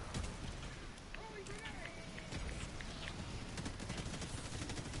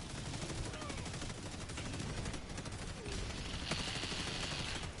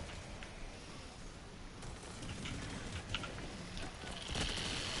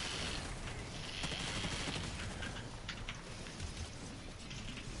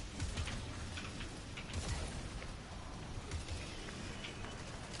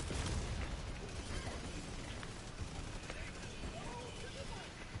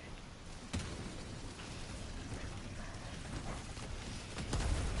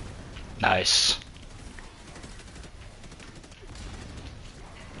 Nice.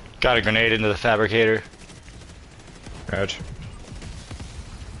 Got a grenade into the fabricator. Raj.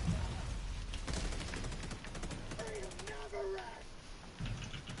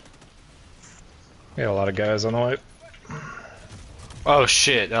 We got a lot of guys on the way. Oh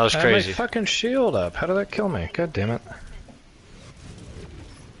shit, that was I had my crazy. fucking shield up. How did that kill me? God damn it.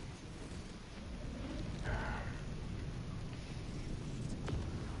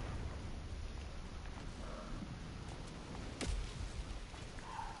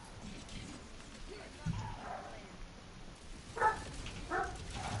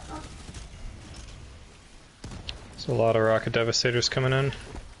 There's a lot of rocket devastators coming in.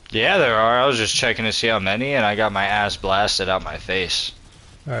 Yeah, there are. I was just checking to see how many, and I got my ass blasted out my face.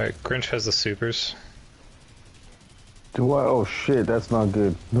 Alright, Grinch has the supers. Do I? Oh shit, that's not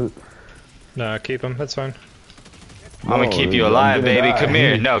good. No, keep them. That's fine. I'm gonna No, keep you I'm alive, gonna baby. die. Come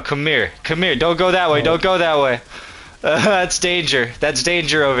here. No, come here. Come here. Don't go that way. Don't go that way. That's danger. That's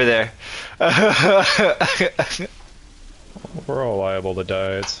danger over there. We're all liable to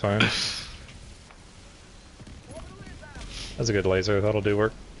die. It's fine. That's a good laser. That'll do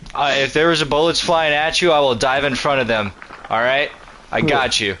work. If there was a bullets flying at you, I will dive in front of them. Alright? I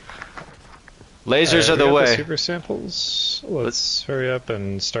got you. Lasers are We the got way. The super samples. Let's hurry up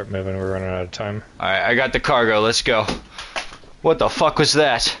and start moving. We're running out of time. Alright, I got the cargo. Let's go. What the fuck was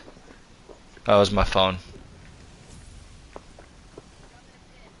that? Oh, it was my phone.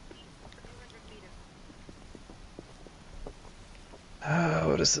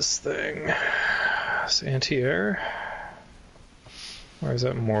 What is this thing? It's anti-air? Or is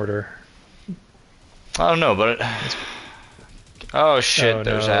that mortar? I don't know, but oh shit, Oh,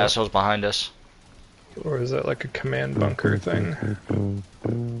 there's no. assholes behind us. Or is that like a command bunker thing?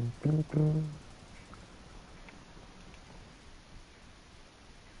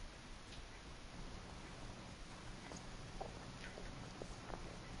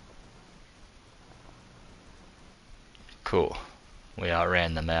 Cool. We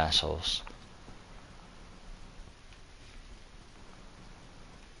outran them assholes.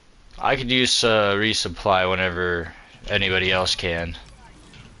 I could use resupply whenever anybody else can.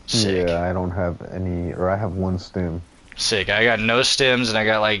 Sick. Yeah, I don't have any, or I have one stem. Sick. I got no stims and I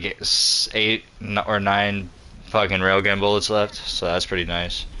got like 8 or 9 fucking railgun bullets left, so that's pretty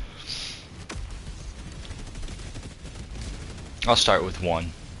nice. I'll start with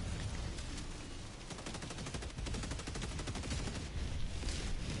 1.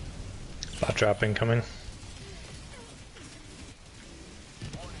 Bot drop incoming.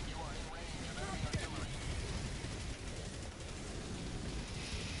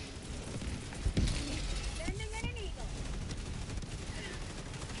 Landing an eagle.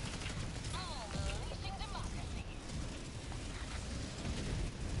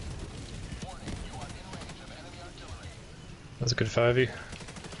 That's a good 5e.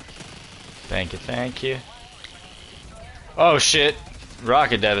 Thank you, thank you. Oh shit.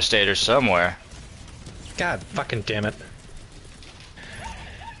 Rocket Devastator somewhere. God fucking damn it.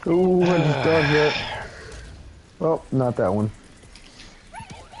 Ooh, I just dodged it. Oh, not that one.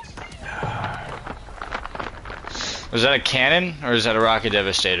 Was that a cannon or is that a rocket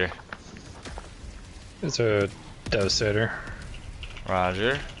devastator? It's a devastator.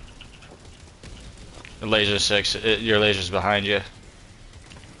 Roger. The laser 6, your laser's behind you.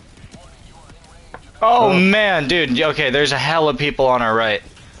 Oh man, dude. Okay, there's a hell of people on our right.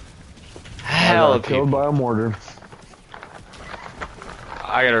 Hell I of got killed people. by a mortar.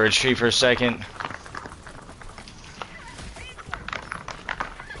 I gotta retreat for a second.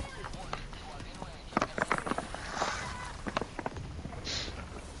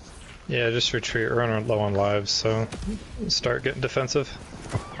 Yeah, just retreat. We're running low on lives, so start getting defensive.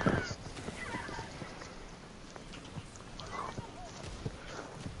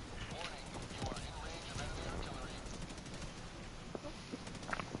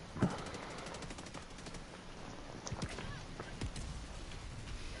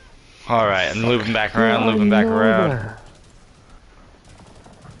 Alright, I'm looping back around, looping back around.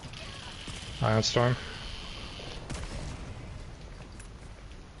 Ion Storm.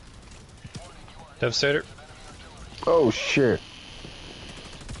 Devastator. Oh shit.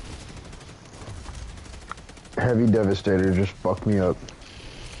 Heavy Devastator just fucked me up.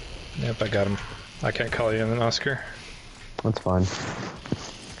 Yep, I got him. I can't call you in an Oscar. That's fine.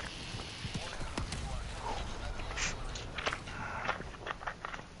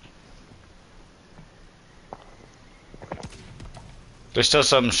 There's still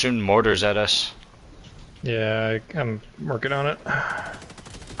some shooting mortars at us. Yeah, I'm working on it. I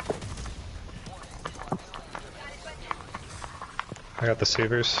got the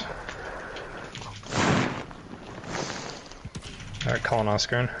Seavers. Alright, calling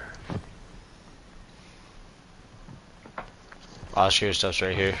Oscar in. Oscar stuff's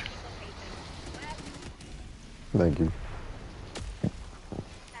right here. Thank you.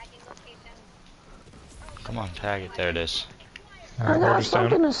 Come on, tag it. There it is. I got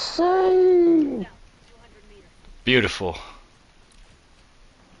something to say. Beautiful.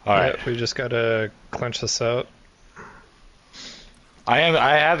 Alright. Yep, we just gotta clench this out. I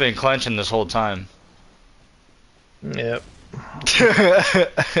have been clenching this whole time. Yep.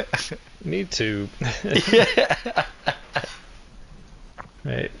 Need to.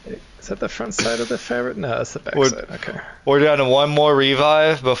 Wait, is that the front side of the fabric? No, that's the back side. Okay. We're down to one more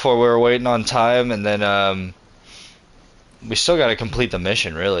revive before we're waiting on time, and then we still gotta complete the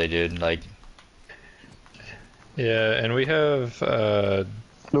mission, really, dude. Like. Yeah, and we have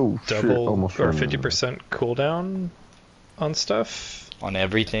double almost or ran 50% cooldown on stuff. On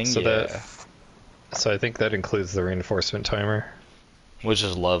everything, So yeah. So I think that includes the reinforcement timer. Which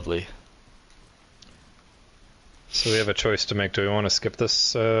is lovely. So we have a choice to make. Do we want to skip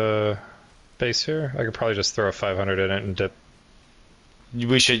this base here? I could probably just throw a 500 in it and dip.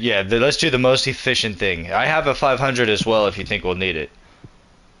 We should, yeah. Let's do the most efficient thing. I have a 500 as well if you think we'll need it.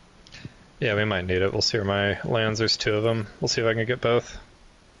 Yeah, we might need it. We'll see where my lands. There's 2 of them. We'll see if I can get both.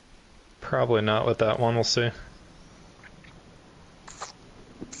 Probably not with that one. We'll see.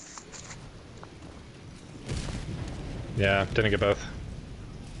 Yeah, didn't get both.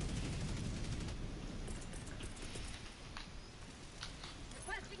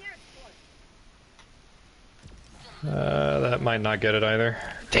 That might not get it either.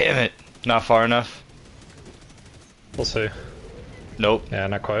 Damn it. Not far enough. We'll see. Nope. Yeah,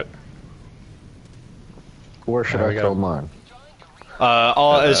 not quite. Where should I throw mine?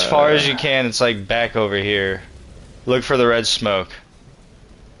 As far as you can, it's like back over here. Look for the red smoke.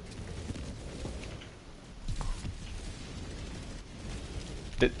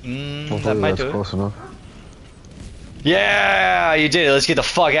 That might do it. Close enough. Yeah, you did it. Let's get the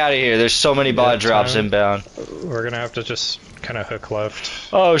fuck out of here. There's so many bot drops inbound. We're gonna have to just kind of hook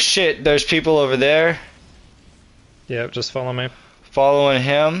left. Oh shit, there's people over there. Yep, just follow me. Following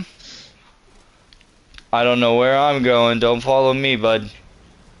him. I don't know where I'm going. Don't follow me, bud.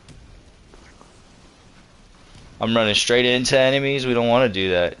 I'm running straight into enemies. We don't want to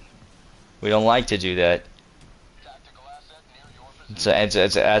do that. We don't like to do that. It's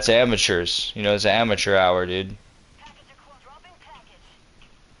amateurs. You know, it's an amateur hour, dude.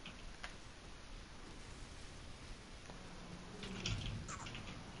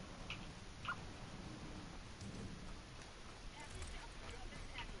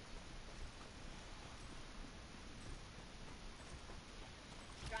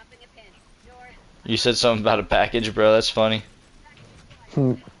 You said something about a package, bro. That's funny.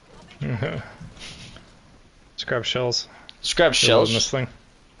 Scrap shells. Scrap shells. This thing.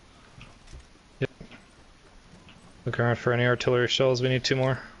 Yep. Look around for any artillery shells. We need 2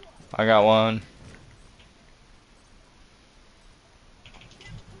 more. I got one.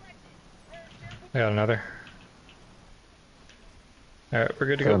 I got another. Alright, we're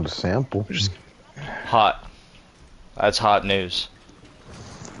good to go. Got a sample. Just... Hot. That's hot news.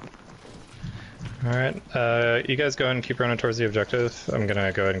 Alright, you guys go ahead and keep running towards the objective. I'm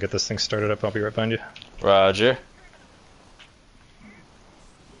gonna go ahead and get this thing started up. I'll be right behind you. Roger.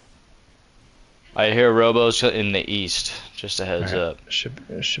 I hear robos in the east. Just a heads up.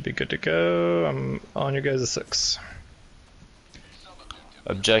 Should be good to go. I'm on your guys' 6.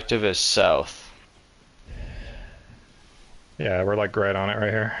 Objective is south. Yeah, we're like right on it right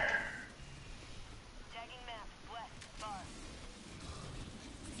here.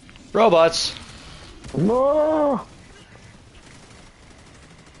 Robots. No.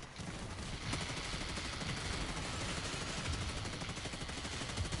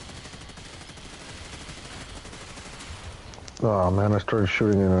 Oh man, I started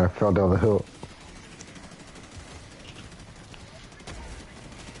shooting and I fell down the hill.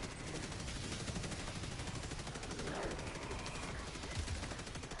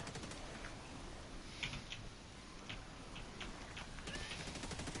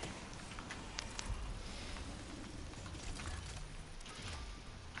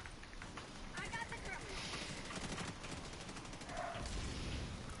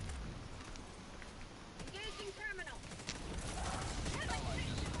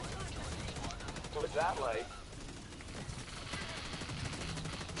 What's that like?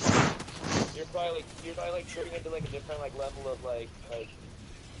 You're probably like tripping into like a different like level of like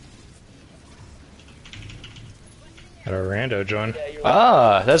Got a rando join.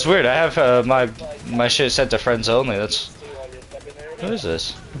 Ah, that's weird. I have my shit set to friends only. That's what is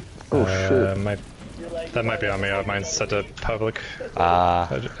this? Oh shit! That might be on me. Mine's set to public.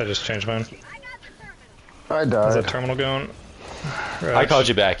 Ah, I just changed mine. I Is died. that terminal going? I called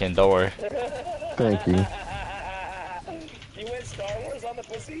you back in, don't worry. Thank you. You went Star Wars on the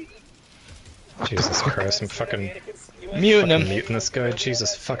pussy? Jesus Christ, I'm fucking Muting him. muting this guy.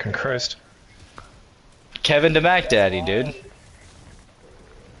 Jesus fucking Christ. Kevin to Mac Daddy, dude.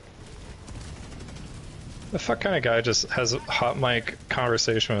 The fuck kind of guy just has a hot mic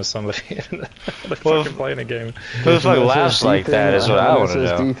conversation with somebody and they're Well, fucking playing a game? Who the fuck laughs SSD like thing, that is what I have an want to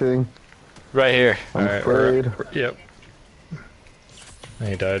SSD know. thing. Right here. I'm Alright, afraid. yep.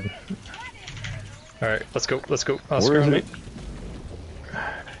 He died. Alright, let's go, Oscar Where on is me. it?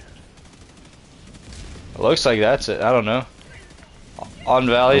 It looks like that's it. I don't know. On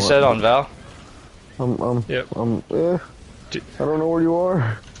Val, he said? On Val? Yep. I don't know where you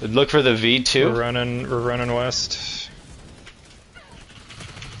are. Look for the V2. We're running west.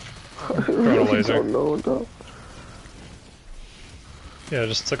 I a really laser. don't know. No. Yeah,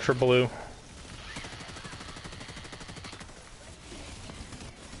 just look for blue.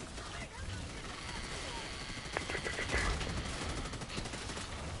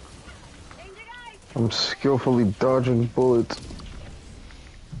 I'm skillfully dodging bullets.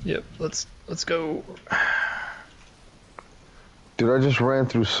 Yep, let's go. Dude, I just ran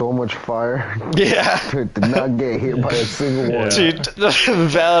through so much fire. Yeah. Did not get hit by a single one. Dude,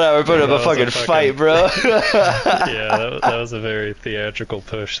 Val and I were putting up a fucking fight, bro. Yeah, that was a very theatrical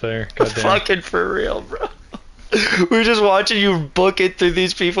push there. Goddamn. Fucking for real, bro. We're just watching you book it through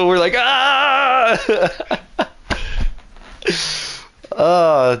these people. We're like, ah!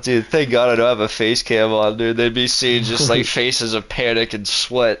 Oh, dude, thank God I don't have a face cam on, dude. They'd be seeing just like faces of panic and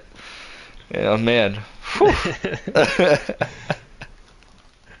sweat. Yeah, man. Whew.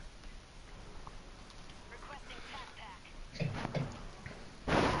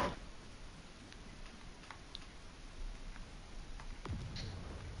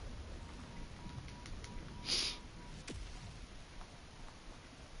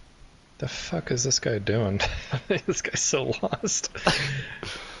 The fuck is this guy doing? This guy's so lost.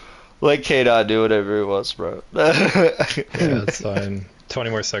 Let K-Dot do whatever he wants, bro. Yeah, that's fine. 20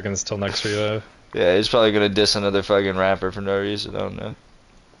 more seconds till next revive. Yeah, he's probably gonna diss another fucking rapper for no reason. I don't know.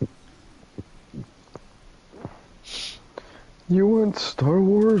 You went Star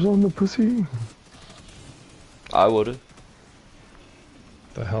Wars on the pussy? I would've.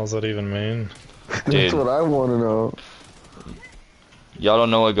 The hell's that even mean? That's Dude. what I want to know. Y'all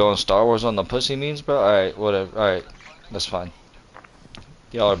don't know what going Star Wars on the pussy means, bro? Alright, whatever. Alright, that's fine.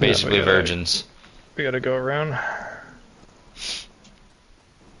 Y'all are basically we gotta- virgins. We gotta go around.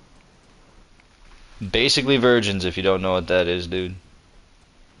 Basically virgins, if you don't know what that is, dude.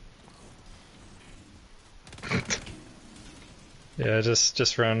 Yeah,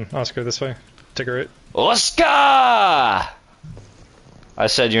 just run. Oscar, this way. Take a right. Oscar! I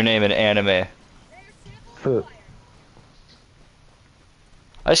said your name in anime.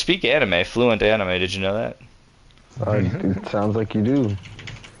 I speak anime, fluent anime. Did you know that? It sounds like you do.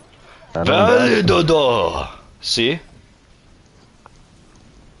 I don't doubt it. Validodo. See?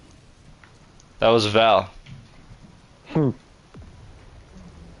 That was Val.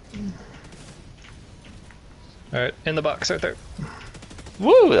 Alright, in the box right there.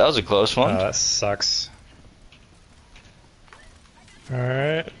 Woo, that was a close Oh, one. that sucks.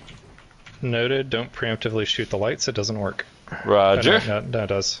 Alright. Noted, don't preemptively shoot the lights, it doesn't work. Roger. No, it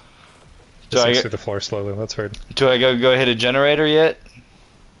does. Do Just I sinks get- through the floor slowly, that's weird. Do I go hit a generator yet?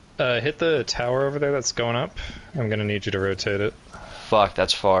 Hit the tower over there that's going up. I'm gonna need you to rotate it. Fuck,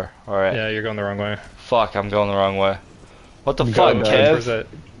 that's far. Alright. Yeah, you're going the wrong way. Fuck, I'm going the wrong way. What the Go fuck, towards Kev?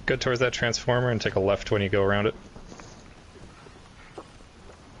 Go towards that transformer and take a left when you go around it.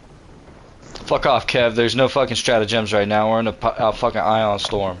 Fuck off, Kev. There's no fucking stratagems right now. We're in a fucking ion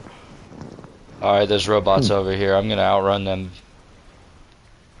storm. Alright, there's robots over here. I'm gonna outrun them.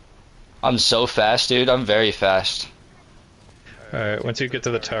 I'm so fast, dude. I'm very fast. Alright, once you get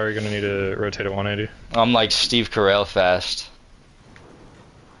to the tower, you're gonna need to rotate at 180. I'm like Steve Carell fast.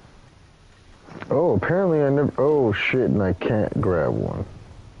 Oh, apparently I never. Oh shit, and I can't grab one.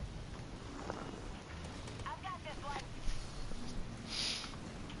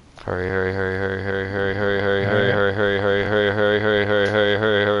 Hurry, hurry, hurry, hurry, hurry, hurry, hurry, hurry, hurry, hurry, hurry, hurry, hurry, hurry, hurry, hurry,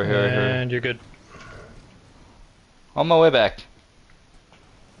 hurry, hurry, hurry, hurry. And you're good. On my way back.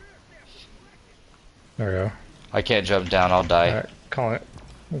 There we go. I can't jump down, I'll die. Alright,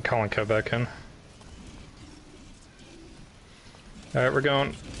 calling Kev back in. Alright, we're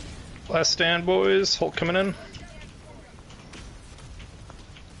going. Last stand, boys. Hulk coming in.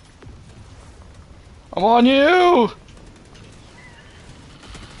 I'm on you!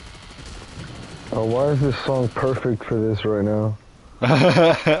 Oh, why is this song perfect for this right now?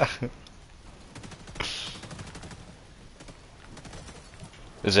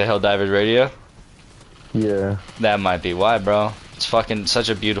 Is it Helldivers radio? Yeah. That might be why, bro. It's fucking such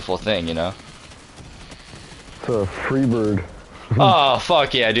a beautiful thing, you know? It's a free bird. Oh,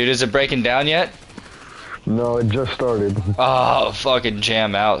 fuck yeah, dude. Is it breaking down yet? No, it just started. Oh, fucking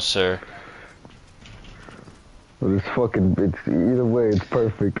jam out, sir. But it's fucking, it's, either way, it's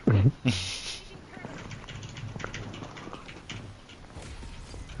perfect.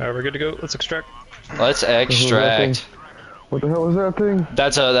 Alright, we're good to go. Let's extract. Let's extract. What the hell is that thing?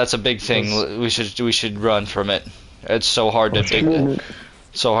 That's a big thing. We should run from it. It's so hard to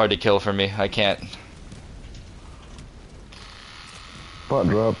so hard to kill for me. I can't. Spot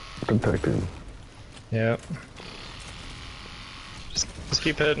drop detected. Yeah. Just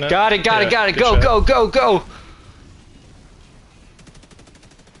keep hitting it. Got it. Go, shot. go.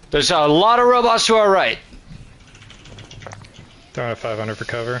 There's a lot of robots to our right. Throwing a 500 for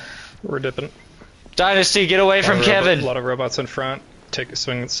cover. We're dipping. Dynasty, get away from Kevin. A lot of robots in front. Take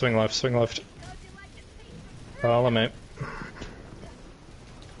swing left. Follow me.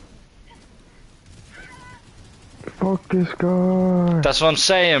 Fuck this guy. That's what I'm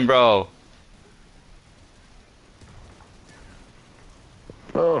saying, bro.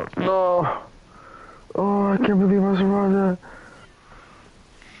 Oh, no. Oh, I can't believe I survived that.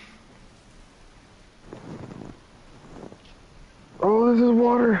 Oh, this is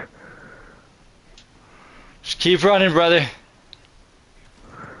water. Just keep running, brother.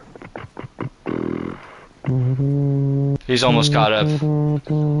 He's almost caught up.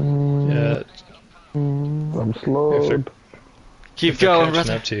 Yeah. I'm slowed. Keep If they're going, catching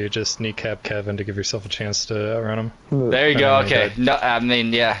brother. up to you, just kneecap Kevin to give yourself a chance to outrun him. There you go. I mean, Okay. No, I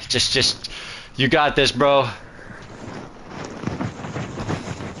mean, yeah. Just, you got this, bro.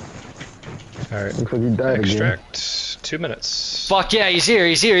 Alright. Looks like he died Extract. 2 minutes. Fuck yeah, he's here.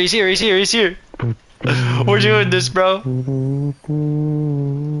 We're doing this, bro.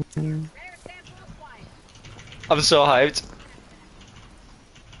 I'm so hyped.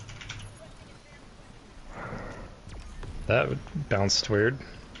 That bounced weird.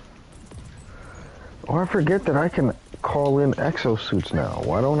 Oh, I forget that I can call in exosuits now.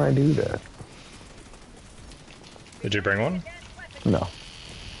 Why don't I do that? Did you bring one? No.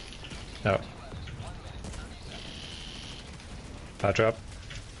 No. Hot drop.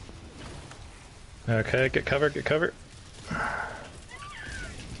 Okay, get cover.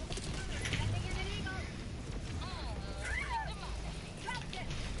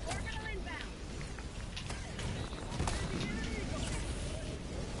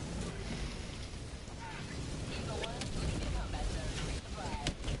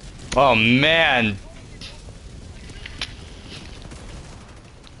 Oh man.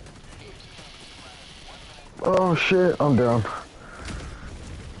 Oh shit, I'm down.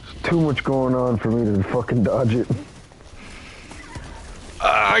 There's too much going on for me to fucking dodge it.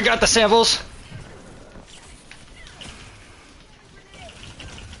 I got the samples.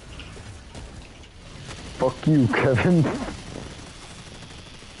 Fuck you, Kevin.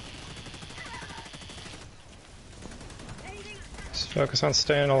 Just focus on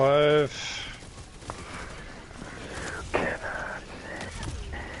staying alive.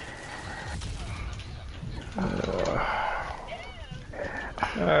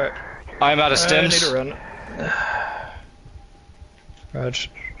 Alright. I'm out of I stims. need to run. Raj.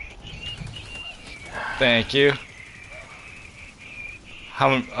 Thank you.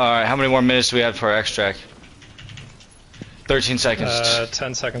 Alright, how many more minutes do we have for our extract? 13 seconds.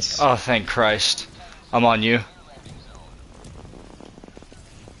 10 seconds. Oh, thank Christ. I'm on you.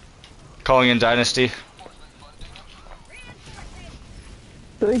 Calling in Dynasty.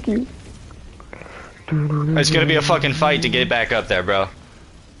 Thank you. It's gonna be a fucking fight to get back up there, bro.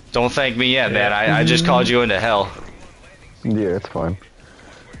 Don't thank me yet, man. I just called you into hell. Yeah, it's fine.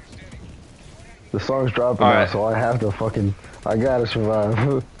 The song's dropping All now, right. so I have to fucking... I gotta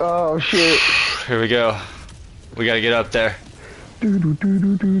survive. Oh, shit. Here we go. We gotta get up there.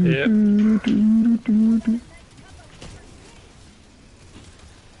 Yep.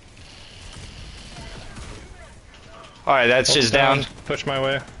 Alright, that's just down. Push my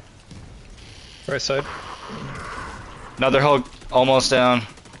way. Right side. Another Hulk almost down.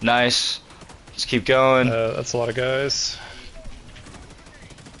 Nice. Let's keep going. That's a lot of guys.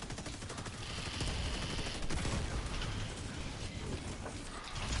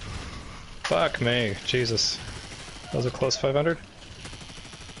 Fuck me. Jesus. That was a close 500.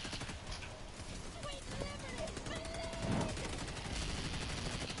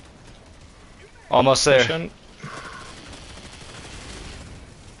 Almost there. Pushing.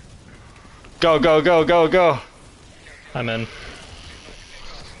 Go, go, go, go, go. I'm in.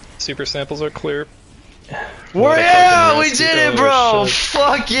 Super samples are clear. We're if I yeah, can we rescue- did it, oh, bro. shit.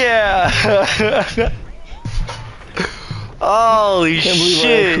 Fuck yeah. Holy Can't believe I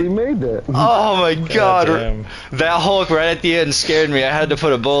shit. actually made that. Oh my god. damn. That Hulk right at the end scared me. I had to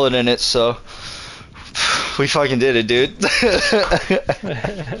put a bullet in it, so we fucking did it, dude.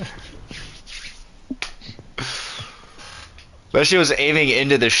 That shit was aiming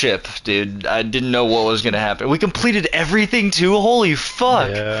into the ship, dude. I didn't know what was gonna happen. We completed everything too? Holy fuck.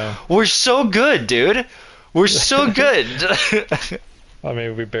 Yeah. We're so good, dude. We're so good. I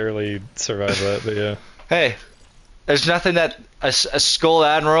mean, we barely survived that, but yeah. Hey, there's nothing that a Skull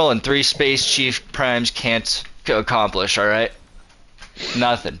Admiral and 3 Space Chief Primes can't accomplish, alright?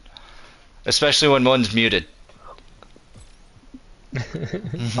 Nothing. Especially when one's muted.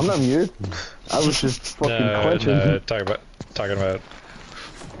 I'm not muted. I was just fucking clenching. No, talking about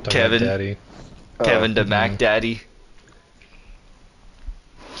Kevin. Daddy. Kevin the Mac Daddy.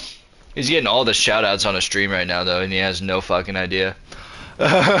 He's getting all the shoutouts on a stream right now, though, and he has no fucking idea.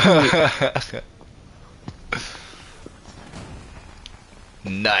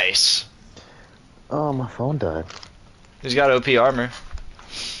 Nice. Oh, my phone died. He's got OP armor.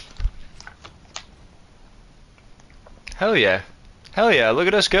 Hell yeah. Hell yeah, look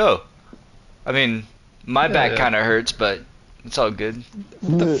at us go. I mean, my back yeah. kind of hurts, but it's all good.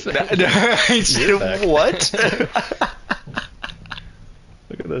 Your back. What?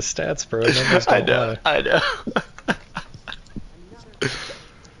 Look at the stats, bro. Numbers I don't know, lie. I know.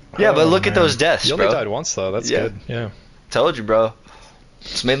 Yeah, but look at those deaths, You bro. only died once, though. That's Yeah. good. Yeah. Told you, bro.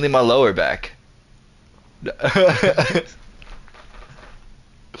 It's mainly my lower back.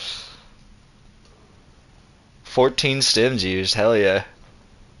 14 stims used, hell yeah.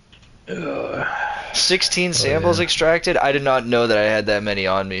 16 samples yeah. extracted? I did not know that I had that many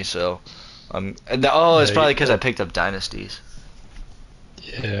on me, so... it's Yeah, probably because I picked up Dynasties.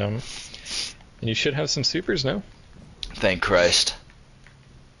 Yeah. And you should have some supers now. Thank Christ.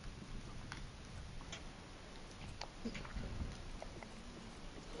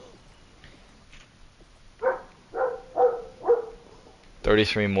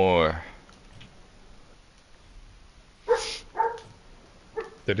 $33 more.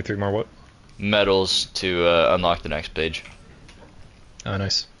 33 more what? Medals to unlock the next page. Oh,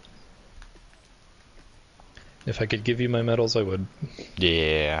 nice. If I could give you my medals, I would.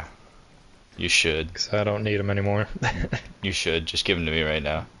 Yeah. You should. Because I don't need them anymore. You should. Just give them to me right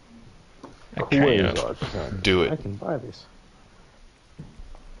now. I Wait, can't. God, God. Do I it. can buy this.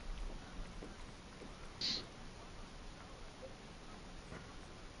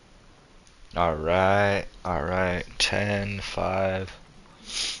 Alright. Alright. 10, 5.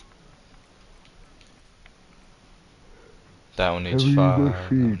 That one needs 5. That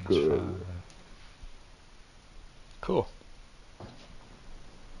one needs 5. Cool.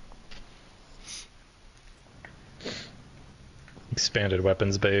 Expanded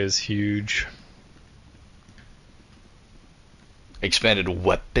weapons bay is huge. Expanded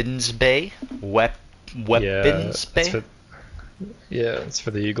weapons bay? Weapons bay? It's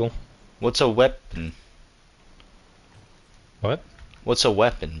for the Eagle. What's a weapon? What? What's a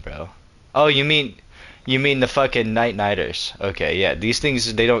weapon, bro? Oh, you mean the fucking night-nighters. Okay, yeah. These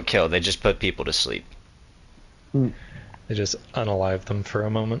things, they don't kill. They just put people to sleep. They just unalive them for a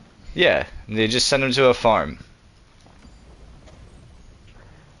moment. Yeah. They just send them to a farm.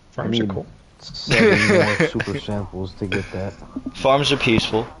 Farms are cool. 7 more super samples to get that. Farms are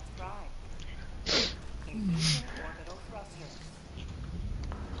peaceful.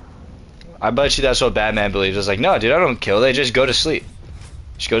 I bet you that's what Batman believes. It's like, no, dude, I don't kill. They just go to sleep.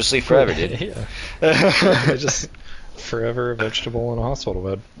 Just go to sleep forever, dude. Yeah. They're just forever a vegetable in a hospital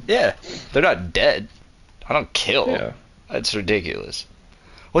bed. Yeah. They're not dead. I don't kill. Yeah. That's ridiculous.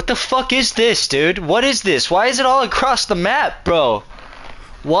 What the fuck is this, dude? What is this? Why is it all across the map, bro?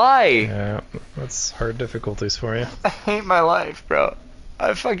 Why? Yeah, that's hard difficulties for you. I hate my life, bro.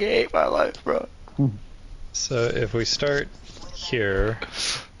 I fucking hate my life, bro. So if we start here,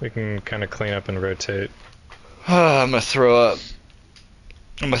 we can kind of clean up and rotate. I'm gonna throw up.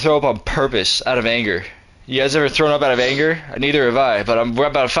 I'm gonna throw up on purpose, out of anger. You guys ever thrown up out of anger? Neither have I, but we're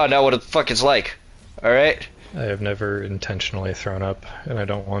about to find out what the fuck it's like. Alright? I have never intentionally thrown up, and I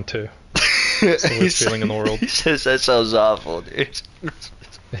don't want to. It's the worst feeling in the world. He says that sounds awful, dude.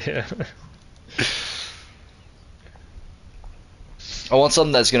 Yeah. I want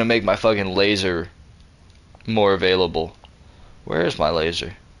something that's gonna make my fucking laser more available. Where is my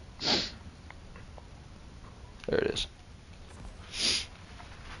laser? There it is.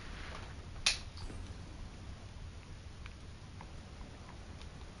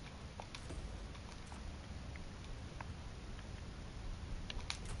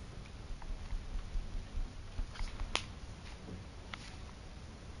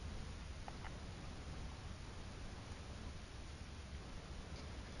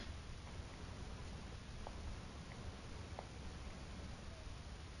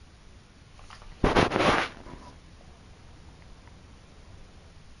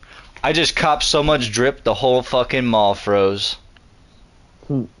 I just copped so much drip, the whole fucking mall froze.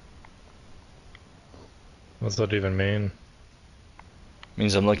 What's that even mean?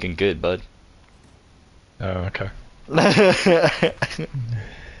 Means I'm looking good, bud. Oh, okay.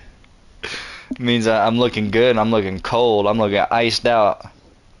 Means I'm looking good, I'm looking cold, I'm looking iced out.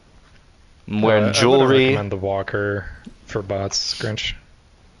 I'm wearing I would jewelry. recommend the walker for bots, Grinch.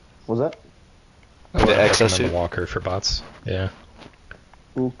 What's that? I would The recommend exosuit? the walker for bots. Yeah.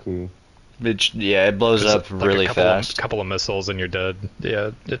 Okay. It blows There's up like really a fast. couple of missiles and you're dead.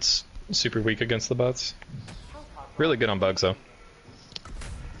 Yeah, it's super weak against the bots. Really good on bugs though.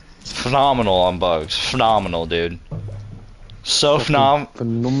 Phenomenal on bugs. Phenomenal, dude. So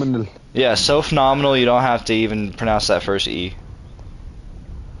Phenomenal. Yeah, so phenomenal you don't have to even pronounce that first E.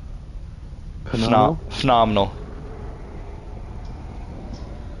 Phenomenal? Phenomenal.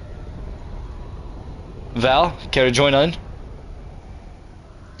 Val, care to join in?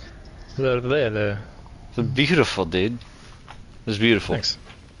 It's beautiful, dude. It's beautiful. Thanks.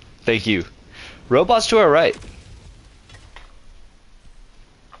 Thank you. Robots to our right.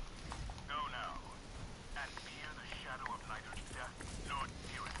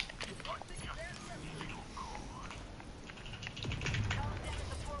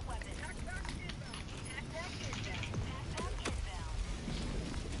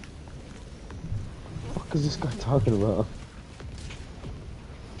 What is this guy talking about?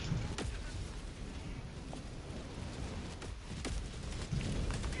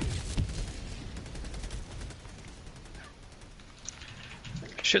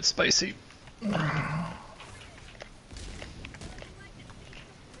 Shit spicy.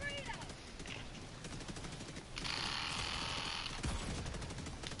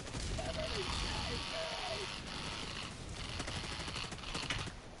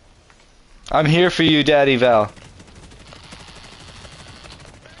 I'm here for you, Daddy Val.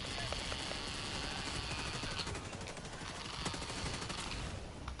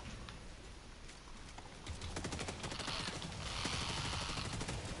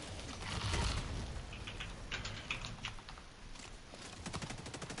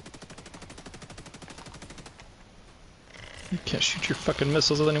 You can't shoot your fucking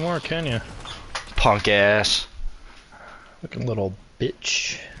missiles anymore, can you? Punk ass. Fucking little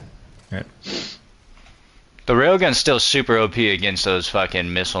bitch. Alright. The railgun's still super OP against those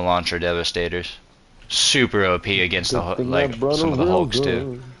fucking missile launcher devastators. Super OP against the like some of the Hulks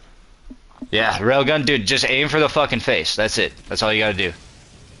too. Yeah, railgun, dude, just aim for the fucking face. That's it. That's all you gotta do.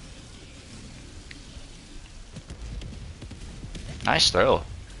 Nice throw.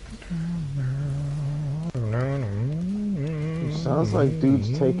 Sounds like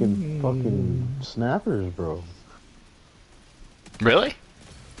dude's taking fucking snappers, bro. Really?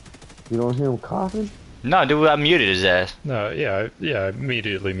 You don't hear him coughing? No, dude, I muted his ass. No, yeah, I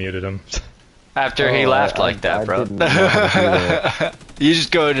immediately muted him. After he laughed like that, bro. didn't know how to do that. You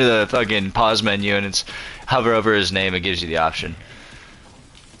just go to the fucking pause menu and it's hover over his name, it gives you the option.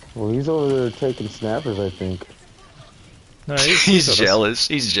 Well, he's over there taking snappers, I think. No, He's with us. jealous.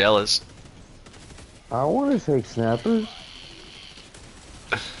 He's jealous. I want to take snappers.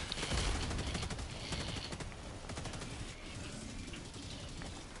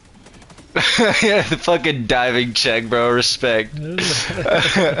 Yeah, the fucking diving check, bro. Respect. I'm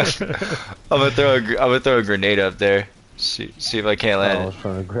gonna throw a grenade up there. See if I can't land I it. was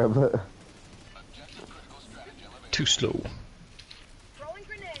trying to grab that. Too slow. Throwing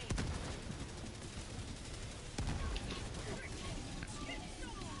grenade.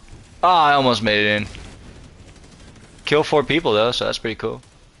 Ah, I almost made it in. Kill 4 people though, so that's pretty cool.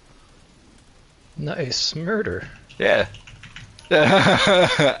 Nice murder. Yeah.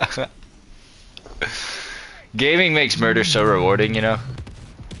 Gaming makes murder so rewarding, you know?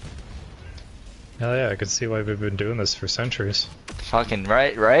 Hell yeah, I can see why we've been doing this for centuries. Fucking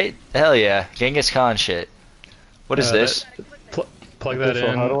right? Hell yeah. Genghis Khan shit. What is this? Plug that So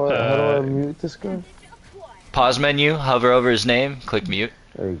in. how do I mute this guy? Pause menu, hover over his name, click mute.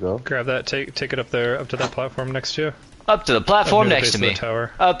 There you go. Grab that, take it up there, up to that platform next to you. Up to the platform Near the next to base of me. the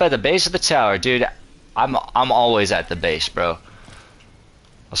tower. Up at the base of the tower, dude. I'm always at the base, bro.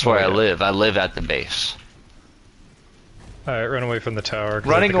 That's where Oh, I yeah. live. I live at the base. Alright, run away from the tower. 'Cause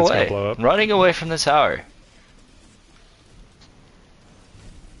I Running think it's gonna away. blow up. Running away from the tower.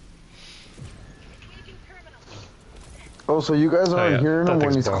 Oh, so you guys aren't yeah, hearing that him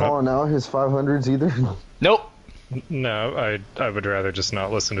when thing's he's blown up. calling out his 500s either? Nope. No, I would rather just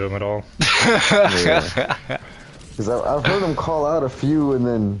not listen to him at all. Because I've heard him call out a few, and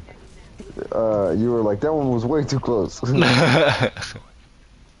then you were like, that one was way too close.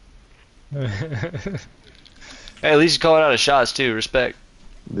 Hey, at least he's calling out his shots too. Respect.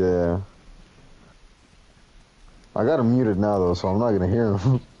 Yeah. I got him muted now though, so I'm not gonna hear him.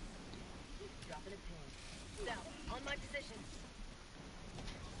 Dropping a pin. South, on my position.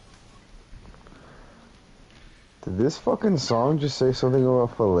 Did this fucking song just say something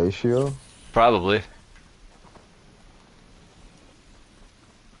about fellatio? Probably.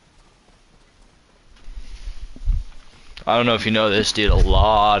 I don't know if you know this, dude. A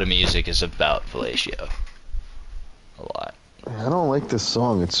lot of music is about fellatio. A lot. I don't like this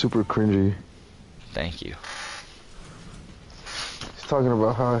song. It's super cringy. Thank you. He's talking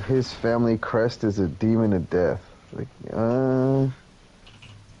about how his family crest is a demon of death. Like,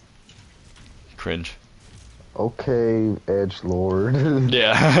 Cringe. okay, edgelord.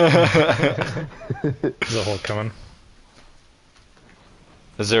 Yeah. There's a hole coming.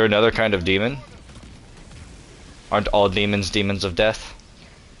 Is there another kind of demon? Aren't all demons demons of death?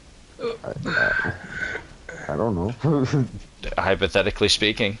 I don't know. Hypothetically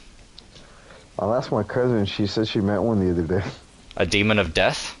speaking. I'll ask my cousin. She said she met one the other day. A demon of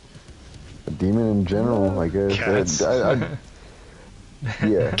death? A demon in general, I guess. Cats.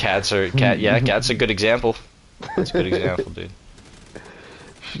 Yeah. Cat's a good example. That's a good example, dude.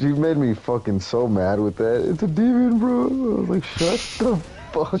 She made me fucking so mad with that. It's a demon, bro. I was like, shut the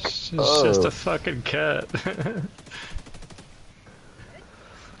fuck It's up. just a fucking cat.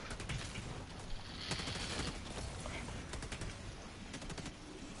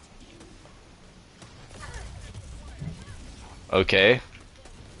 Okay.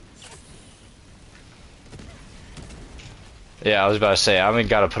 Yeah, I was about to say, I haven't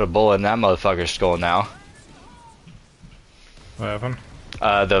got to put a bullet in that motherfucker's skull now. What happened?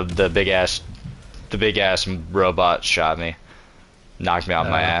 The big ass robot shot me, knocked me out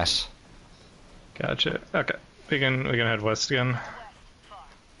my ass. Gotcha. Okay, we can head west again.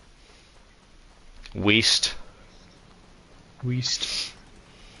 Weast. West.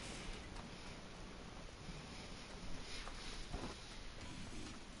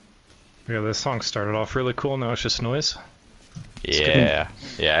 Yeah, this song started off really cool. Now it's just noise. Yeah,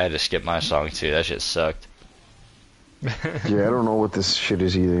 yeah, I had to skip my song too. That shit sucked. Yeah, I don't know what this shit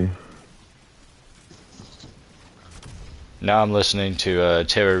is either. Now I'm listening to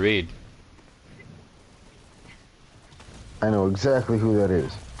Tara Reid. I know exactly who that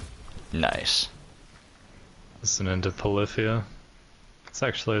is. Nice. Listening to Polyphia. It's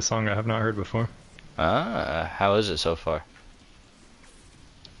actually a song I have not heard before. Ah, how is it so far?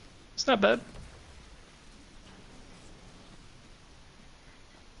 It's not bad.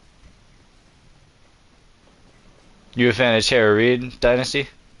 You a fan of Tara Reid, Dynasty?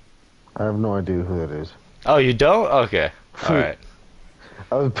 I have no idea who that is. Oh, you don't? Okay. All right.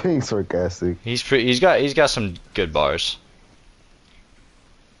 I was being sarcastic. He's got some good bars.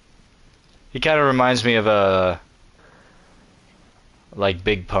 He kind of reminds me of like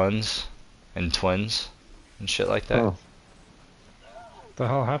Big Puns and Twins and shit like that. Oh, What the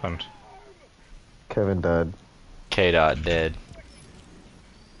hell happened? Kevin died. K. Dot dead.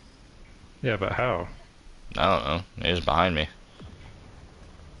 Yeah, but how? I don't know. He was behind me.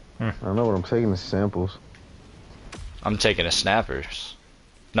 I don't know, but I'm taking the samples. I'm taking a snappers.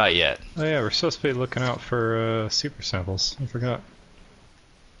 Not yet. Oh yeah, we're supposed to be looking out for super samples. I forgot.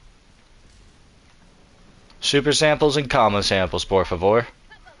 Super samples and comma samples, por favor.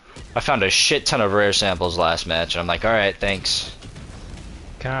 I found a shit ton of rare samples last match, and I'm like, alright, thanks.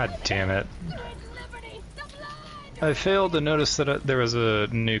 God damn it. I failed to notice that there was a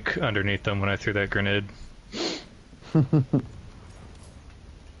nuke underneath them when I threw that grenade.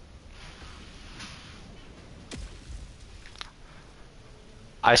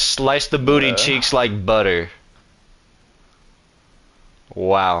 I sliced the booty cheeks like butter.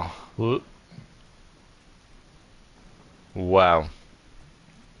 Wow. Whoop. Wow.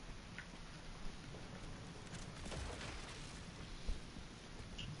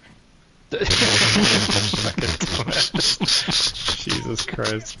 Jesus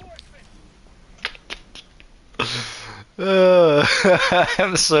Christ.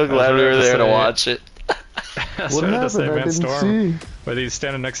 I'm so glad we were there to watch it. I What started to say, happened? I man, didn't Storm. see. But he's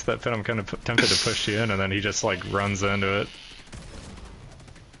standing next to that pit, I'm kind of tempted to push you in, and then he just like runs into it.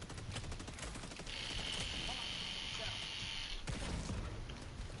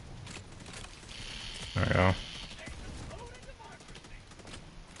 There we go.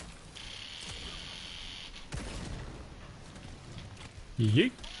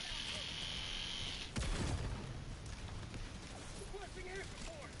 Yeet.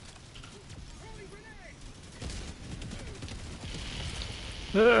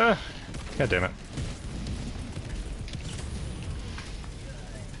 God damn it.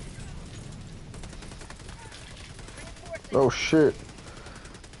 Oh shit.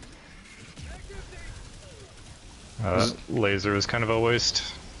 Laser was kind of a waste,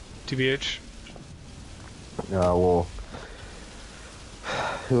 TBH. Yeah, well,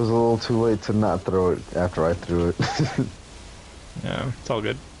 it was a little too late to not throw it after I threw it. Yeah, it's all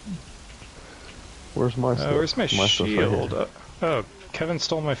good. Where's my stuff? Where's my stuff's right here. shield? Oh, Kevin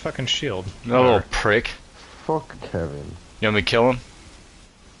stole my fucking shield. No little prick. Fuck Kevin. You want me to kill him?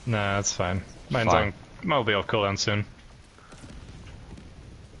 Nah, that's fine. Mine's Fine. on. Mine will be off cooldown soon.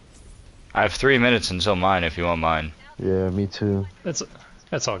 I have 3 minutes until mine if you want mine. Yeah, me too. That's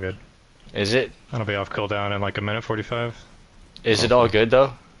all good. Is it? That'll be off cooldown in like a minute 45. Is it all good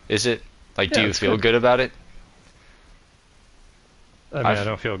though? Is it? Like, do Yeah, you it's feel good. good about it? I mean, I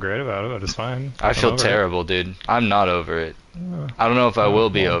don't feel great about it, but it's fine. I I'm feel over it. terrible, dude. I'm not over it. I don't know if I will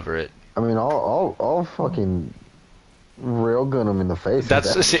be over it. I mean, I'll fucking railgun him in the face.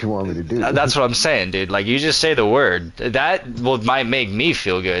 That's What you want me to do. That's what I'm saying, dude. Like, you just say the word. That might make me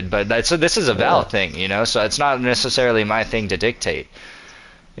feel good, but this is a Val thing, you know. So it's not necessarily my thing to dictate,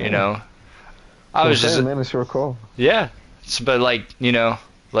 you know. I was just man, it's your call. yeah, but like, you know,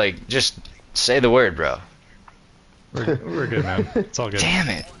 like, just say the word, bro. We're good, man. It's all good. Damn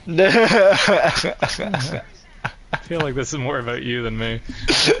it. I feel like this is more about you than me.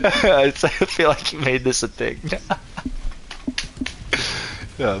 I feel like you made this a thing.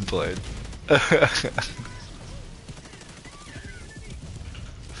 Yeah, I'm playing.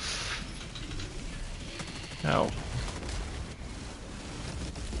 No.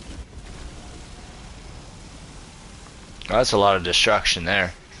 That's a lot of destruction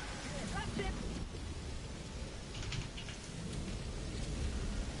there.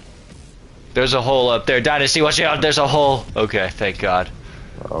 There's a hole up there. Dynasty, watch out, there's a hole. Okay, thank God.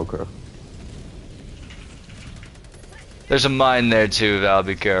 Okay. There's a mine there too, Val,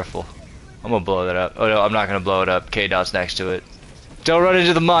 be careful. I'm gonna blow that up. Oh no, I'm not gonna blow it up. K-Dot's next to it. Don't run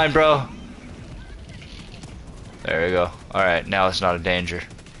into the mine, bro. There we go. Alright, now it's not a danger.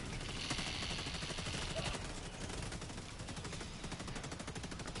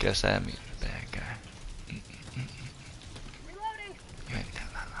 Guess that means a bad guy. Reloading. You ain't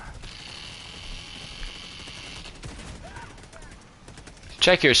got that line.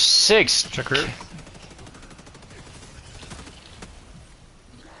 Check your 6. Check her.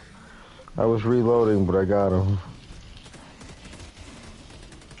 I was reloading, but I got him.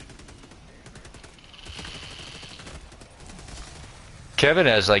 Kevin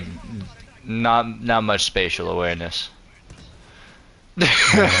has like not much spatial awareness.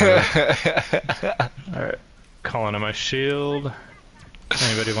 Alright. Calling on my shield.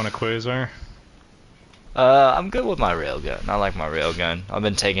 Anybody want a Quasar? I'm good with my railgun. I like my railgun. I've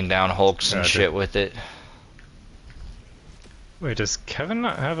been taking down Hulks and Gotcha. shit with it. Wait, does Kevin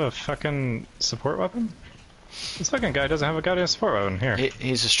not have a fucking support weapon? This fucking guy doesn't have a goddamn support weapon. Here.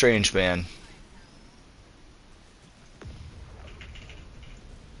 He's a strange man.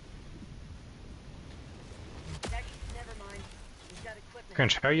 Never mind. We've got equipment.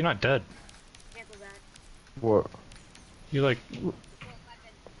 Grinch, how are you not dead? Cancel that. What? You like...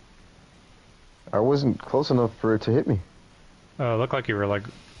 I wasn't close enough for it to hit me. looked like you were like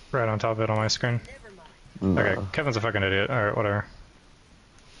right on top of it on my screen. Never mind. Nah. Okay, Kevin's a fucking idiot. Alright, whatever.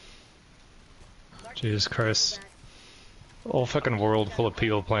 Jesus Christ. Whole fucking world full of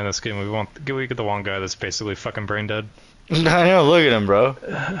people playing this game. We get the one guy that's basically fucking brain dead. I know, look at him, bro.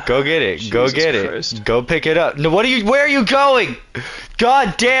 Go get it. Go Jesus get Christ. it. Go pick it up. No, where are you going?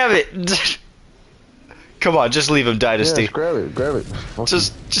 God damn it. Come on, just leave him, Dynasty. Yeah, just grab it, grab it. Fucking-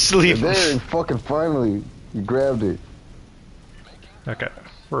 Just leave him. There, fucking finally, you grabbed it. Okay,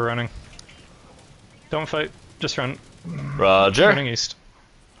 we're running. Don't fight, just run. Roger. Running east.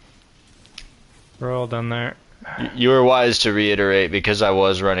 We're all done there. You were wise to reiterate because I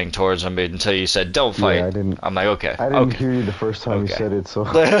was running towards him until you said, don't fight. Yeah, I didn't. I'm like, okay. I didn't okay. hear you the first time Okay. you said it, so.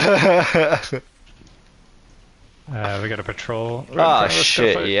 We got a patrol. Oh, Let's go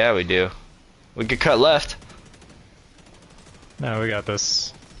shit. fight. Yeah, we do. We could cut left. No, we got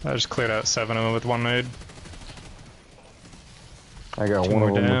this. I just cleared out 7 of them with one nade. I got Two one of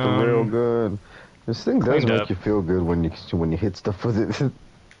more them with the real down. good. This thing does Cleaned make up. you feel good when you hit stuff with it.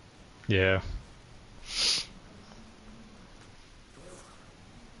 Yeah.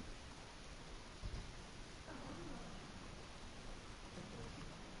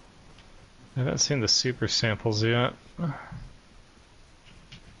 I haven't seen the super samples yet. Oh,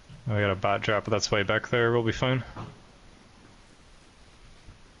 we got a bot drop, but that's way back there. We'll be fine.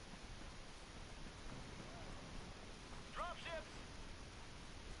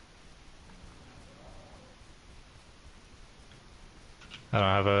 I don't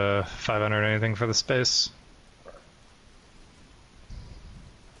have a 500 or anything for the space.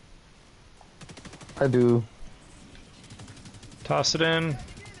 I do. Toss it in.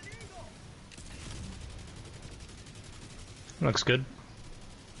 Looks good.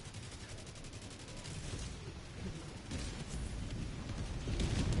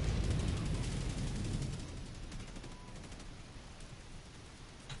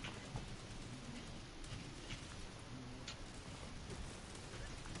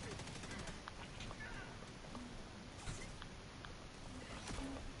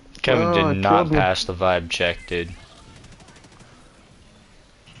 Kevin did not killed me. pass the vibe check, dude.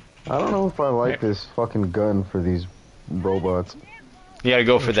 I don't know if I like this fucking gun for these robots. You gotta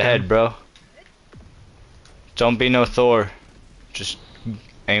go for the head, bro. Don't be no Thor. Just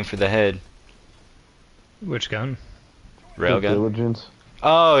aim for the head. Which gun? Railgun. Diligence.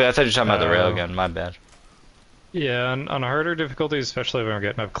 Oh, I thought you were talking about the railgun. My bad. Yeah, on harder difficulties, especially when we're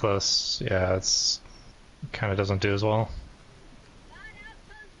getting up close, yeah, it's kind of doesn't do as well.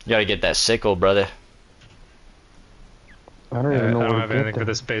 You gotta get that sickle, brother. I don't even know I don't where have to get anything for that.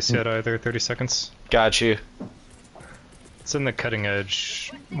 this base yet either. 30 seconds. Got you. It's in the cutting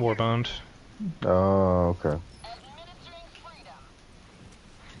edge warbond. Oh, okay.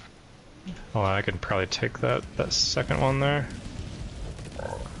 Hold on, I can probably take that second one there.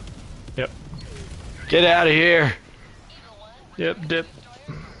 Yep. Get out of here. Yep, dip.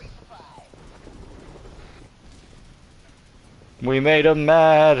 We made him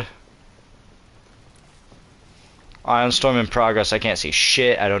mad. Ion storm in progress. I can't see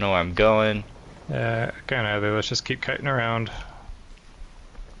shit. I don't know where I'm going. Can't either. Let's just keep kiting around.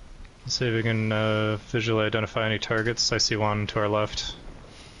 See if we can visually identify any targets. I see one to our left.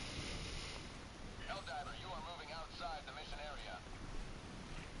 Helldiver, you are moving outside the mission area.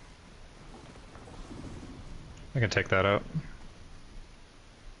 I can take that out.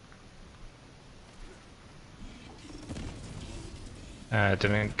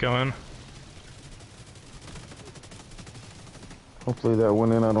 Didn't go in. Hopefully that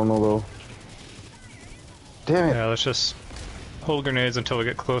went in. I don't know though. Damn it! Yeah, let's just hold grenades until we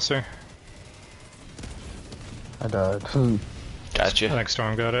get closer. I died. I Gotcha. think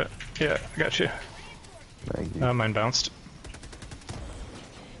Storm got it. Yeah, I got you. Thank you. Mine bounced.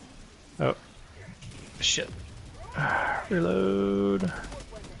 Oh. Shit. Reload.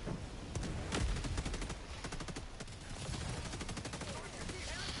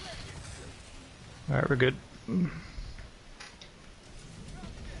 Alright, we're good.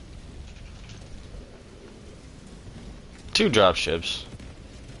 Two dropships.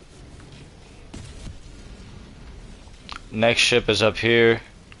 Next ship is up here.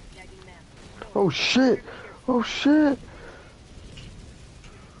 Oh shit! Oh shit!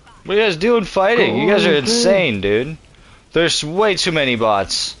 What are you guys doing fighting? You guys are Holy insane, dude. There's way too many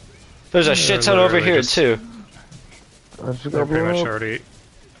bots. There's a shit ton over literally here, just- too. I just They're got pretty blown much up. already.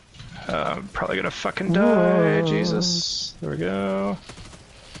 Probably gonna fucking die. Jesus. There we go.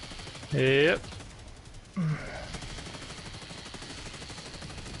 Yep.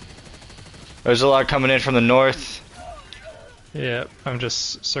 There's a lot coming in from the north. Yep. I'm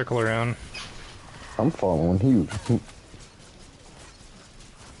just circle around. I'm following you.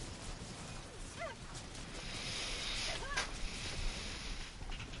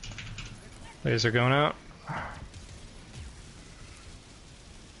 Laser going out.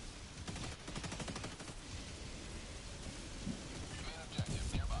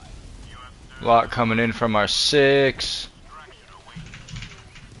 A lot coming in from our 6.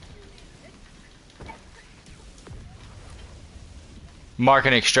 Mark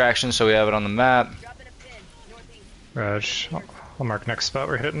an extraction so we have it on the map. Raj. I'll mark next spot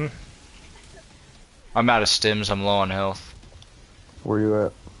we're hitting. I'm out of stims. I'm low on health. Where you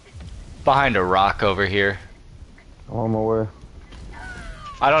at? Behind a rock over here. I'm on my way.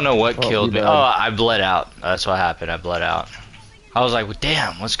 I don't know what Oh, killed you me. died. Oh, I bled out. That's what happened. I bled out. I was like, well,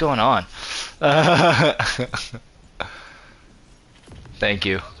 damn, what's going on? Thank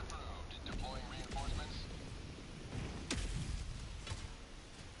you.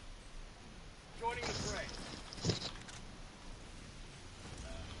 Joining the fray.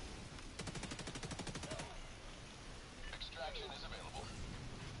 Extraction is available.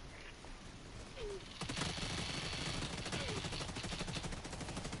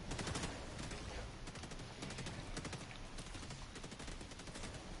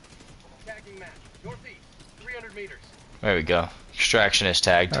 Tagging map. Northeast. 300 meters. There we go. Extraction is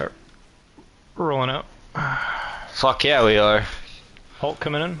tagged. Alright. Rolling out. Fuck yeah, we are. Halt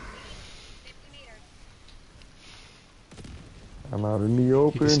coming in. I'm out in the He's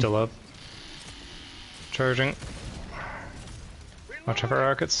open. still up. Charging. Watch out for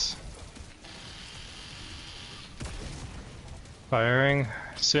rockets. Firing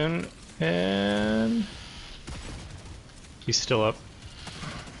soon. And He's still up.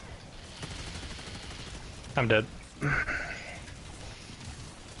 I'm dead.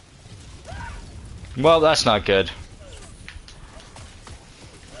 Well, that's not good.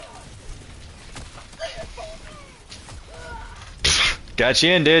 Got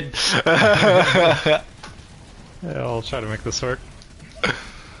you in, dude. Yeah, I'll try to make this work.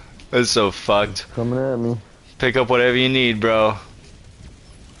 That's so fucked. Coming at me. Pick up whatever you need, bro.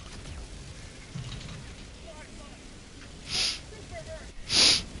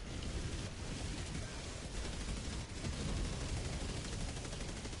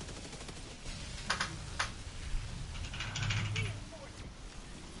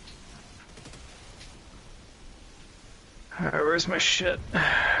 Alright, where's my shit?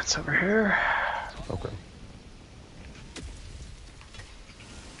 It's over here. Okay.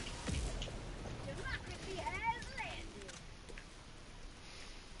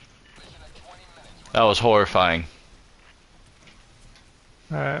 That was horrifying.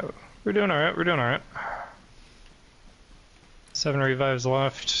 Alright, we're doing alright, we're doing alright. 7 revives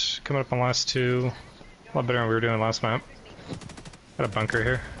left, coming up on last 2. A lot better than we were doing last map. Got a bunker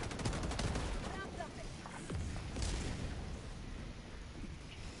here.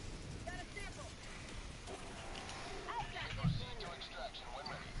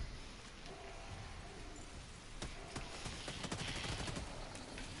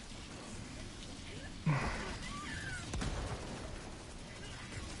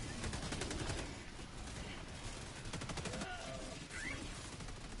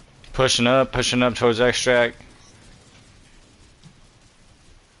 Pushing up towards extract.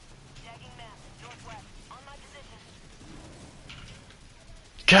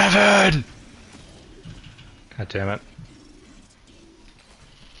 Kevin! God damn it.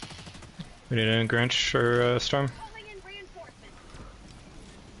 We need an Grinch or Storm?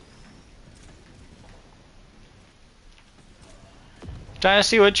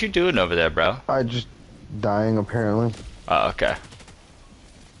 Dynasty, what you doing over there, bro? I just dying apparently. Oh, okay.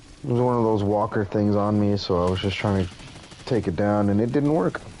 There was one of those walker things on me, so I was just trying to take it down, and it didn't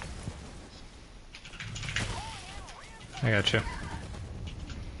work. I got you.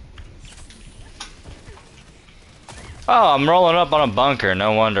 Oh, I'm rolling up on a bunker.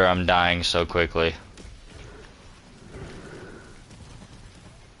 No wonder I'm dying so quickly.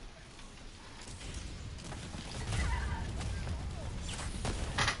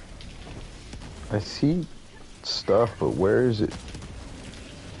 I see stuff, but where is it?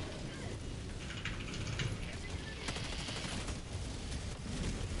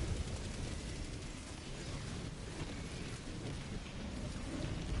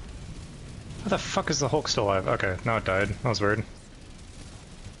 How the fuck is the Hulk still alive? Okay, now it died. That was weird.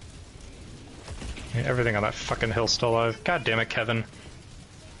 Yeah, everything on that fucking hill's still alive. God damn it, Kevin.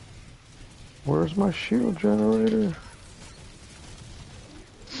 Where's my shield generator?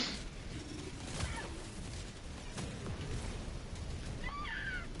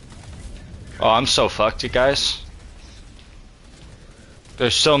 Oh, I'm so fucked, you guys.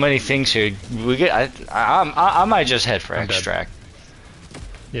 There's so many things here. We get. I might just head for I'm dead. extract.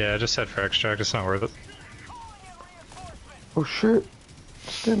 Yeah, just head for extract. It's not worth it. Oh shit!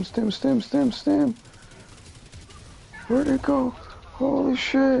 Stem. Where'd it go? Holy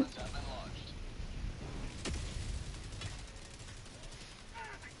shit!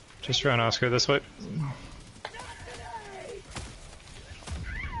 Just run Oscar this way.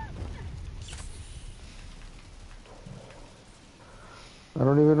 I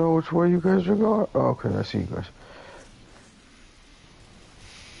don't even know which way you guys are going. Oh, okay, I see you guys.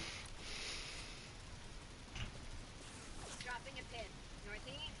 Dropping a pin.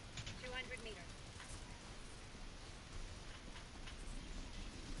 Northeast, 200 meters.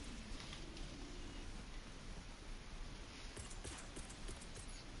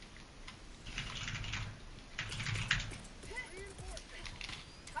 Reinforcement.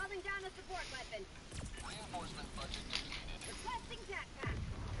 Calling down a support weapon. Reinforcement budget depleted. Requesting jetpack.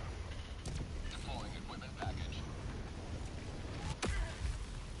 Deploying equipment package.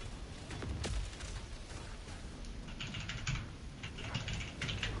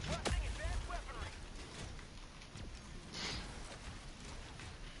 Requesting advanced weaponry.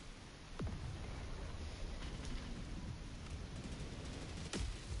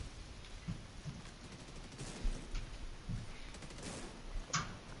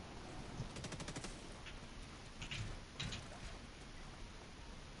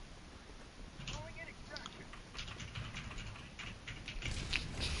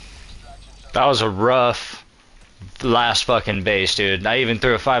 That was a rough last fucking base, dude. I even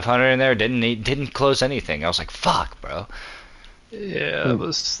threw a 500 in there. Didn't close anything. I was like, fuck, bro. Yeah, that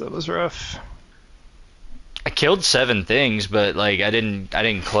was rough. I killed 7 things, but like I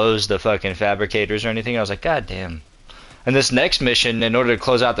didn't close the fucking fabricators or anything. I was like, God damn. And this next mission, in order to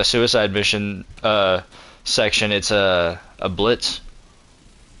close out the suicide mission section, it's a blitz.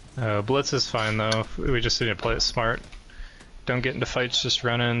 Blitz is fine though. We just need to play it smart. Don't get into fights, just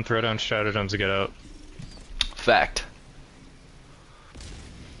run in, throw down stratagems, and get out. Fact.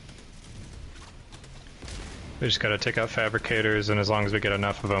 We just gotta take out fabricators, and as long as we get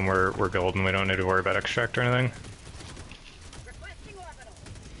enough of them, we're golden. We don't need to worry about extract or anything. Requesting orbital.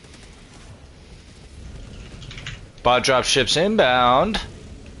 Bot drop ships inbound.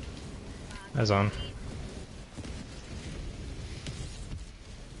 As on.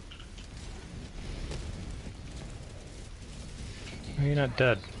 You're not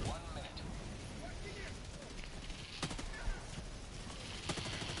dead.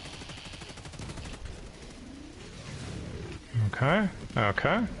 Okay,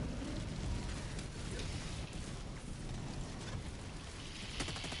 okay.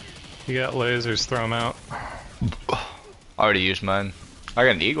 You got lasers, throw them out. Already used mine. I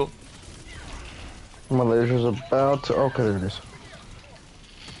got an eagle. My laser's about to... Okay, there it is.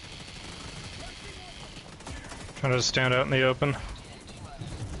 Trying to stand out in the open.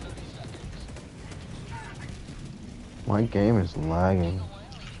 My game is lagging.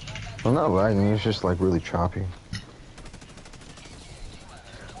 Well, not lagging, it's just like really choppy.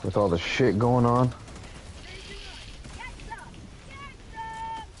 With all the shit going on. Get some! Get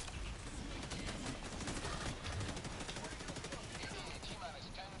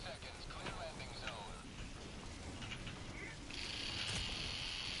some!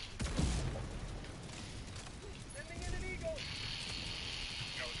 Sending in an eagle!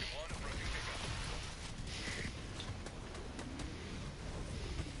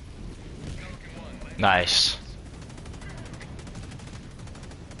 Nice.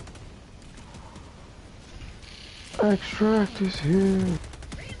 Extract is here.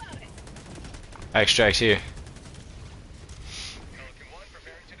 Extract's here.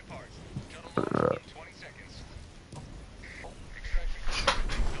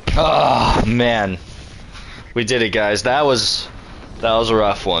 Oh man, we did it, guys. That was a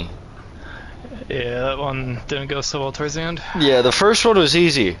rough one. Yeah, that one didn't go so well towards the end. Yeah, the first one was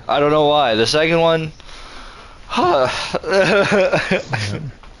easy. I don't know why. The second one,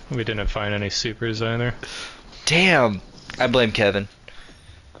 We didn't find any supers either. damn. I blame Kevin.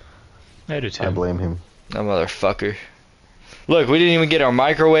 I do too. I blame him. That motherfucker. Look, we didn't even get our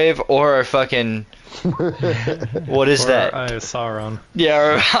microwave or our fucking. What is that? I Sauron.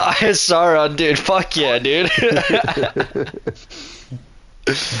 Yeah, our Sauron, dude. Fuck yeah, dude.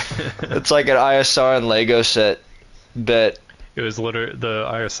 It's like an ISR Lego set. Bet. It was literally the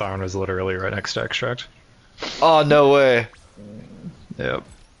Sauron was literally right next to extract. Oh no way. Yep.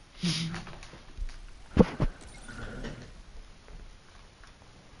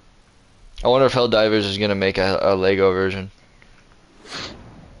 I wonder if Helldivers is gonna make a Lego version.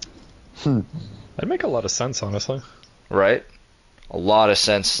 That'd make a lot of sense, honestly. Right? A lot of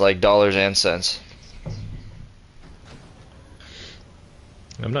sense, like dollars and cents.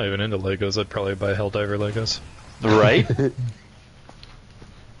 I'm not even into Legos. I'd probably buy Helldiver Legos. Right?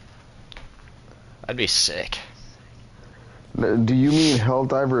 I'd be sick. Do you mean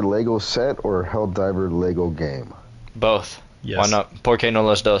Helldiver Lego set or Helldiver Lego game? Both. Yes. Why not? ¿Por qué no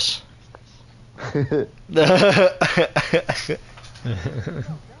los dos?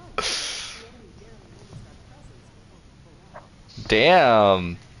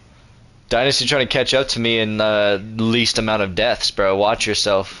 Damn. Dynasty trying to catch up to me in least amount of deaths, bro. Watch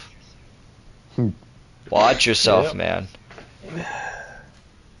yourself. Watch yourself, Yep. man.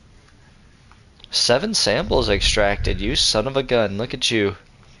 7 samples extracted. You son of a gun. Look at you.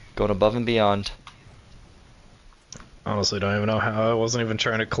 Going above and beyond. Honestly, don't even know how. I wasn't even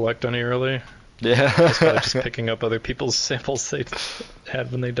trying to collect any early. Yeah. I was probably just picking up other people's samples they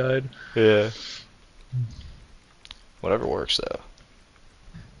had when they died. Yeah. Whatever works, though.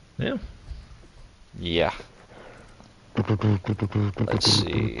 Yeah. Yeah. Let's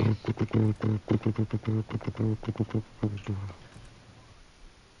see.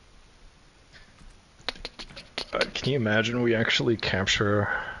 Can you imagine we actually capture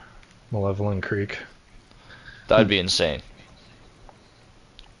Malevolent Creek? That'd be insane.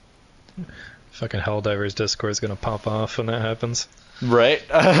 Fucking Helldivers Discord is gonna pop off when that happens. Right?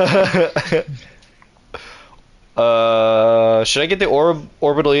 Should I get the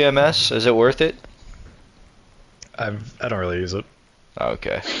orbital EMS? Is it worth it? I don't really use it.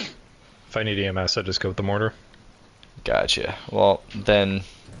 Okay. If I need EMS, I just go with the mortar. Gotcha. Well, then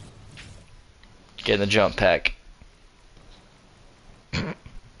get in the jump pack.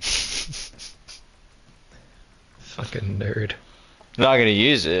 Fucking nerd. I'm not gonna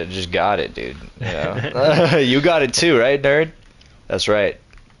use it. I just got it, dude. You know? You got it too, right, nerd? That's right,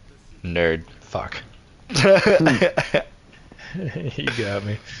 nerd. Fuck. You got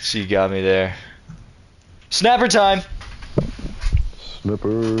me. She got me there. Snapper time.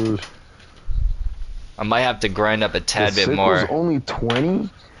 Snippers. I might have to grind up a tad The bit more. was only 20?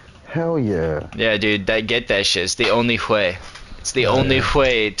 Hell yeah. Yeah, dude, get that shit. It's the only way. It's the only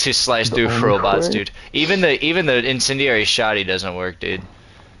way to slice through robots, way? dude. Even the incendiary shotty doesn't work, dude. 1,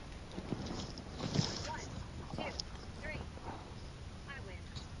 2, 3. I win.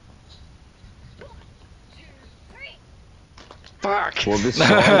 1, 2, 3. Fuck. Well, this song,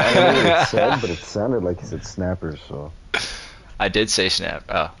 I don't know what it said, but it sounded like he said snappers, so. I did say snap.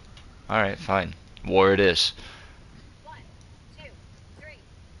 Oh. Alright, fine. War it is. 1, 2, 3.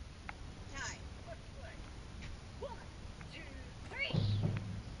 Tie. Foot. 1, 2, 3.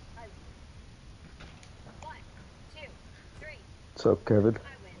 I win. 1, 2, 3. What's up, Kevin? I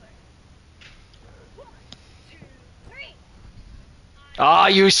win. 1, 2, 3. Ah,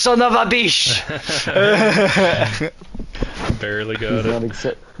 you son of a bitch! Barely got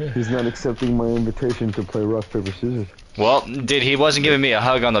He's not accepting my invitation to play rock, paper, scissors. Well, dude, he wasn't giving me a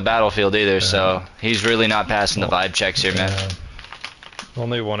hug on the battlefield either, so he's really not passing the vibe checks here, man.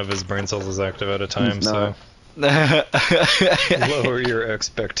 Only one of his brain cells is active at a time, so That lower your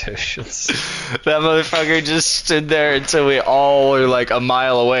expectations. motherfucker just stood there until we all were like a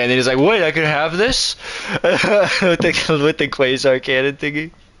mile away, and then he's like, "Wait, I can have this?" with the quasar cannon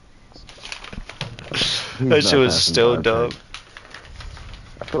thingy. That shit was still dope.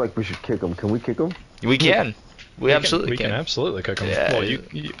 I feel like we should kick him. Can we kick him? We can. We absolutely We can absolutely kick him. Yeah. Well, you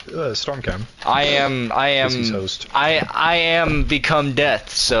Storm can. I am. He's host. I am become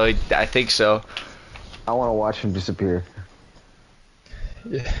death, so I think so. I want to watch him disappear.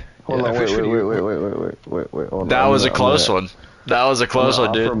 Yeah. Hold on, wait. Hold on. That was a close one. That was a close one,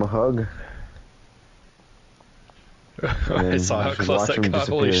 Offer dude. him a hug. I saw how should close watch that him got.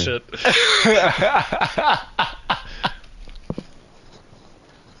 Holy shit. disappear.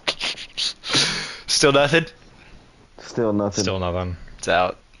 Still nothing. Still nothing. Still nothing. It's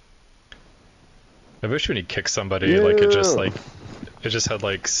out. I wish when you kick somebody, like it just had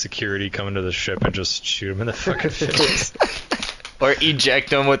like security come into the ship and just shoot him in the fucking face. Or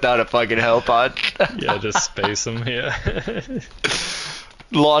eject them without a fucking hell pod. Yeah, just space them. Yeah.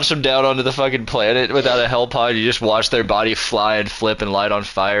 Launch them down onto the fucking planet without a hell pod. You just watch their body fly and flip and light on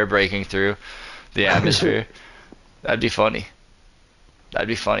fire, breaking through the atmosphere. That'd be funny. That'd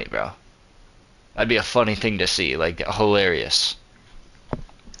be funny, bro. That'd be a funny thing to see, like hilarious.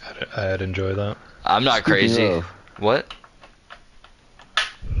 I'd enjoy that. I'm not crazy. of. What?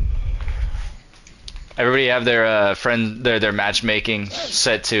 Everybody have their their matchmaking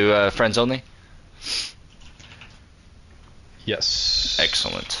set to friends only? Yes.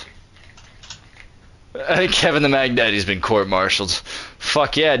 Excellent. Kevin the Magneti's been court-martialed.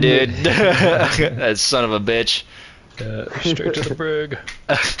 Fuck yeah, dude. That son of a bitch. Straight to the brig.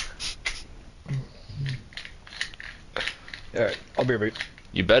 Alright, I'll be right.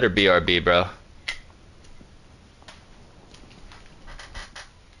 You better BRB, bro.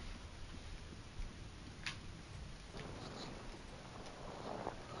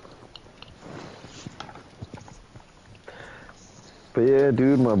 But yeah,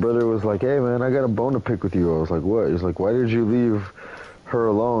 dude, my brother was like, "Hey, man, I got a bone to pick with you." I was like, "What?" He's like, "Why did you leave her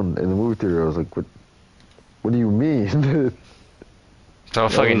alone in the movie theater?" I was like, "What? What do you mean?" Don't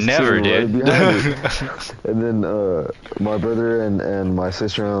fucking never, dude. And then my brother and my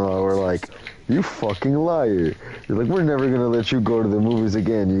sister-in-law were like, "You fucking liar!" He's like, "We're never gonna let you go to the movies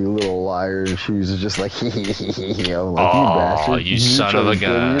again, you little liar." And she was just like, I'm like, "You bastard! You son of a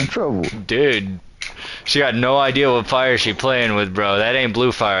gun, in trouble, dude." She got no idea what fire she playing with, bro. That ain't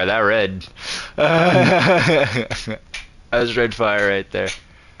blue fire, that red. That's red fire right there.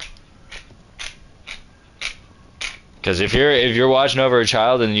 Because if you're watching over a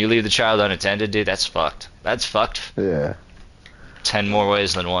child and you leave the child unattended, dude, that's fucked. That's fucked. Yeah. 10 more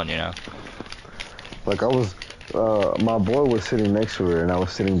ways than one, you know. Like I was, my boy was sitting next to her and I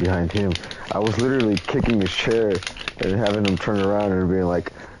was sitting behind him. I was literally kicking his chair and having him turn around and being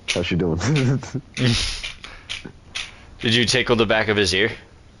like, "How's she doing?" Did you tickle the back of his ear?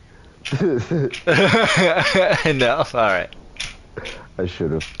 No? Alright. I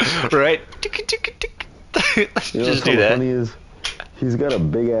should have. Right? You know Just what's do that. funny is, he's got a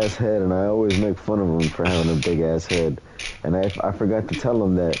big ass head, and I always make fun of him for having a big ass head. And I forgot to tell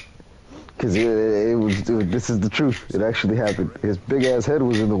him that, because this is the truth. It actually happened. His big ass head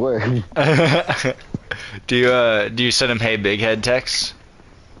was in the way. Do you send him "Hey big head" texts?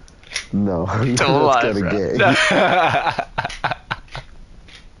 No, Don't that's lie, kind of bro.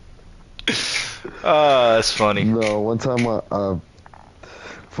 gay. Oh, that's funny. No, one time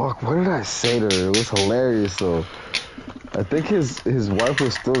fuck, what did I say to her? It was hilarious though. I think his wife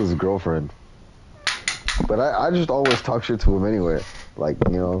was still his girlfriend. But I just always talk shit to him anyway. Like,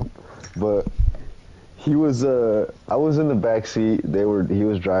 you know. But he was I was in the back seat, he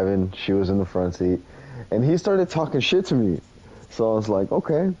was driving, she was in the front seat, and he started talking shit to me. So I was like,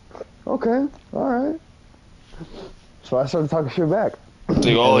 okay, alright. So I started talking shit back. Like,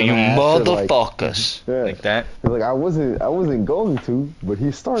 oh, And you then I asked her, like, motherfuckers. yeah. Like that. Like I wasn't going to, but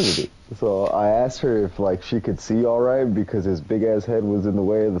he started it. So I asked her if like she could see all right because his big ass head was in the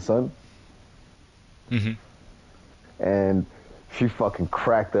way of the sun. Mm-hmm. And she fucking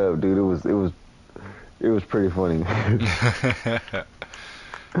cracked up, dude. It was pretty funny.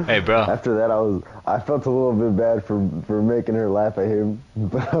 Hey, bro. After that, I felt a little bit bad for making her laugh at him,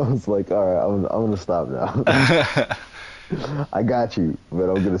 but I was like, all right, I'm gonna stop now. I got you, but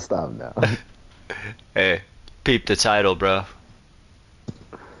I'm gonna stop now. Hey, peep the title, bro.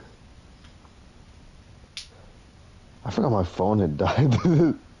 I forgot my phone had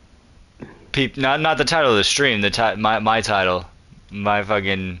died. Peep, not the title of the stream. My title, my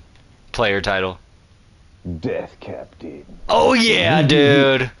fucking player title. Death Captain. Oh yeah,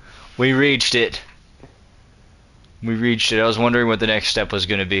 dude. We reached it. We reached it. I was wondering what the next step was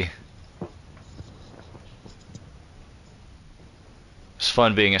gonna be. It's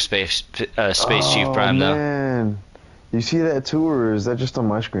fun being a space chief prime though. Oh man, you see that too, or is that just on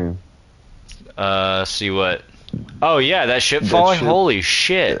my screen? See what? Oh yeah, that ship falling. ship. Holy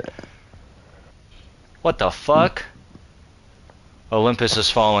shit! What the fuck? Olympus has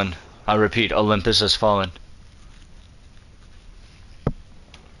fallen. I repeat, Olympus has fallen.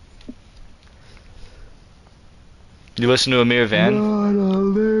 You listen to Amir Van? Not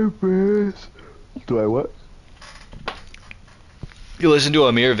Olympus. Do I what? You listen to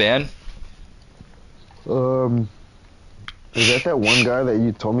Amir Van? Is that one guy that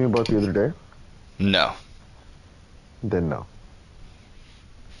you told me about the other day? No. Then no.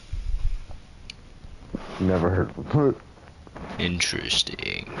 Never heard of him.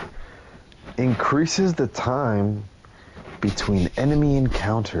 Interesting. Increases the time between enemy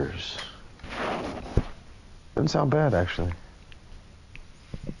encounters. Doesn't sound bad, actually.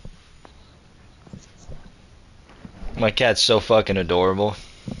 My cat's so fucking adorable.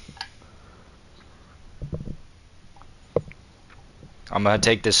 I'm gonna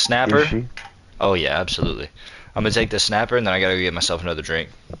take this snapper. Is she? Oh yeah, absolutely. I'm gonna take this snapper and then I gotta go get myself another drink.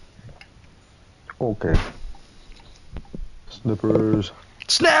 Okay. Snippers.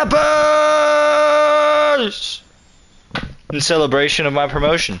 Snappers! In celebration of my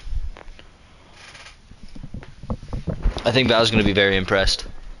promotion. I think Val's gonna be very impressed.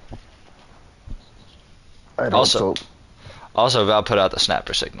 I'd Also- also, Also, Val put out the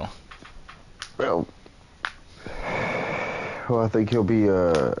snapper signal. well, I think he'll be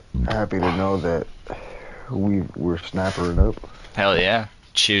happy to know that we're snappering up. Hell yeah.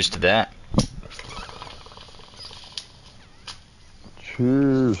 Cheers to that.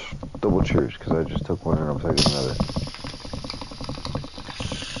 Cheers. Double cheers, because I just took one and I'm taking another.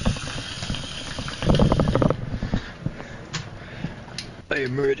 I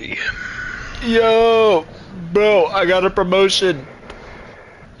am ready. Yo! Bro, I got a promotion.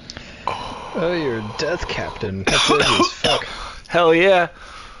 Oh, you're a death captain. That's edgy as fuck. Hell yeah.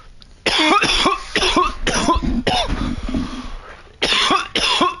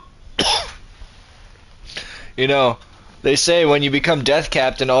 You know, they say when you become death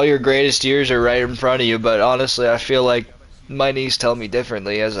captain, all your greatest years are right in front of you, but honestly, I feel like my knees tell me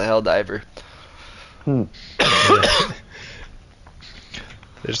differently as a Helldiver. They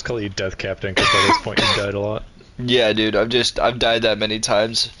just call you death captain because by this point you died a lot. Yeah, dude, I've died that many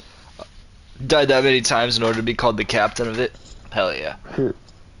times. Died that many times in order to be called the captain of it. Hell yeah.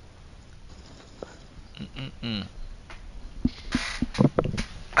 I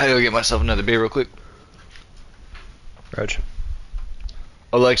gotta go get myself another beer real quick. Reg.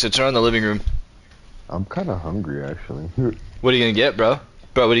 Alexa, turn on the living room. I'm kind of hungry, actually. What are you gonna get, bro?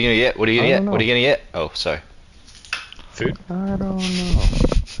 Bro, what are you gonna get? What are you gonna I get? don't know. What are you gonna get? Oh, sorry. Food? I don't know.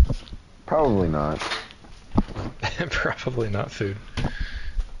 Probably not. Probably not food.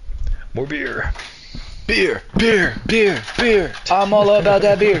 More beer. Beer, beer, beer, beer. I'm all about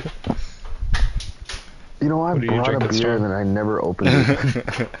that beer. You know, I What are you brought a drinking, beer Storm? and I never opened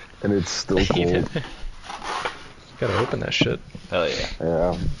it. And it's still cold. Gotta open that shit. Hell yeah.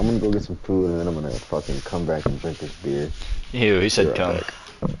 Yeah, I'm gonna go get some food and then I'm gonna fucking come back and drink this beer. Ew, he said Be right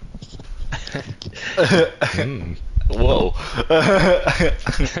come. back. Whoa.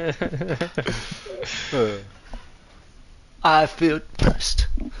 I feel blessed.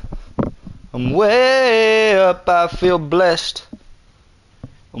 I'm way up, I feel blessed.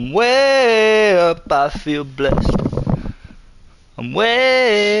 I'm way up, I feel blessed. I'm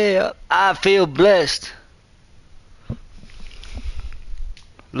way up, I feel blessed.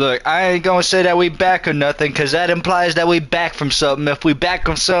 Look, I ain't gonna say that we back or nothing, cause that implies that we back from something. If we back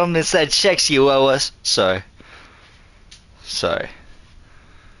from something, it's that checks you owe us. Sorry.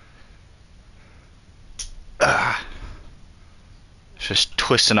 Just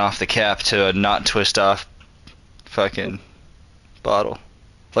twisting off the cap to a not twist off fucking bottle.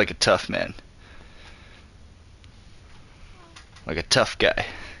 Like a tough man. Like a tough guy,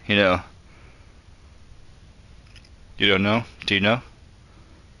 you know. You don't know? Do you know?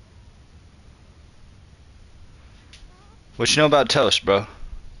 What you know about toast, bro?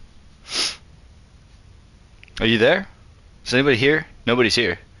 Are you there? Is anybody here? Nobody's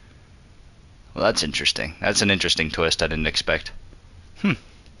here. Well, that's interesting. That's an interesting twist I didn't expect.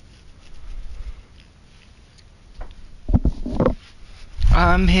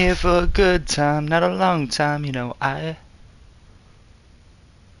 I'm here for a good time, not a long time, you know,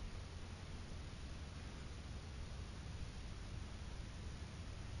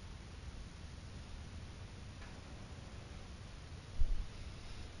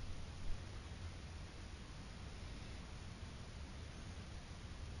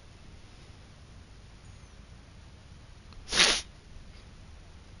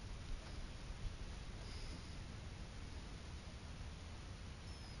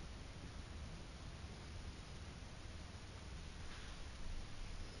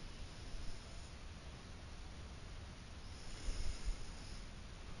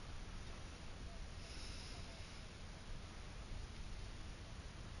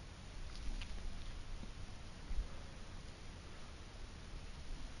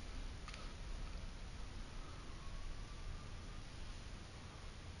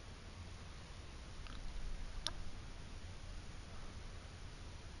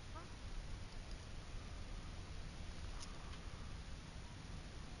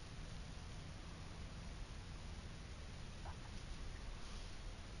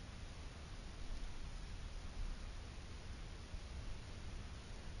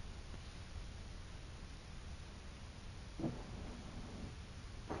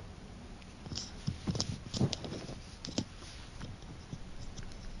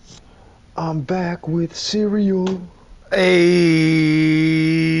 I'm back with cereal. Hey,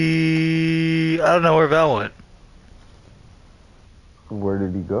 I don't know where Val went. Where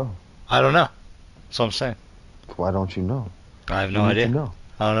did he go? I don't know. That's what I'm saying. Why don't you know? I have no You need idea. to know.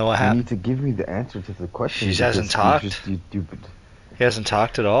 I don't know what You happened. need to give me the answer to the question. He hasn't because talked. You He hasn't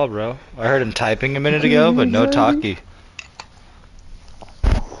talked at all, bro. I heard him typing a minute ago, but no talkie.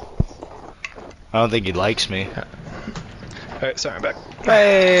 I don't think he likes me. Alright, sorry, I'm back.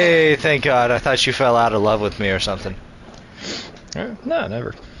 Hey, thank God. I thought you fell out of love with me or something. No,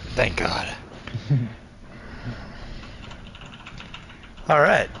 never. Thank God.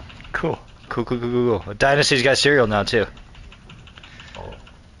 Alright. Cool. Cool. Dynasty's got cereal now, too.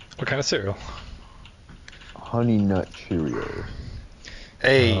 What kind of cereal? Honey Nut Cheerios.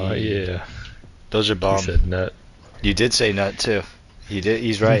 Hey. Oh, yeah. Those are bomb. You said nut. You did say nut, too. You did.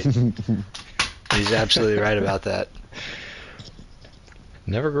 He's right. He's absolutely right about that.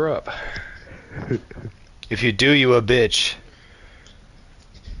 Never grew up. If you do, you a bitch.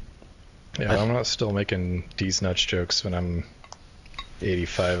 Yeah, I'm not still making these nuts jokes when I'm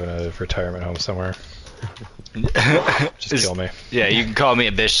 85 in a retirement home somewhere. Just kill me. Yeah, you can call me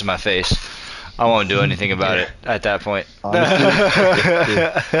a bitch to my face. I won't do anything about it at that point. Honestly,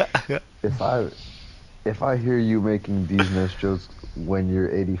 if I hear you making these nuts jokes when you're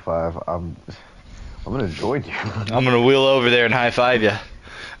 85, I'm gonna join you. I'm gonna wheel over there and high five you.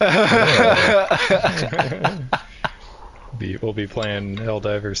 We'll be playing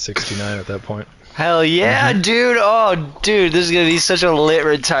Helldivers 69 at that point. Hell yeah, dude! Oh, dude, this is gonna be such a lit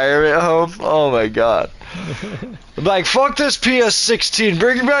retirement home. Oh my God. I'm like, fuck this PS16,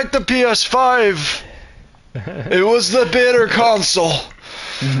 bring back the PS5. It was the better console.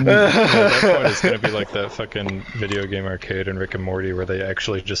 At that point, it's gonna be like that fucking video game arcade in Rick and Morty where they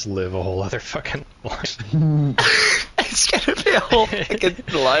actually just live a whole other fucking life. It's gonna be a whole fucking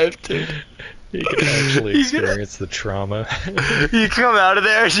life, dude. You can actually experience the trauma. You come out of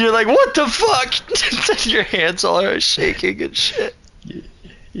there and you're like, what the fuck? Your hands all are shaking and shit.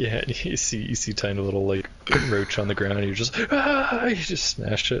 Yeah, you see tiny little like roach on the ground and you just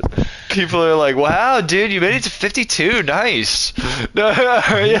smash it. People are like, wow, dude, you made it to 52, nice. You're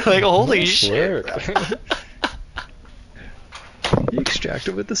like, holy shit.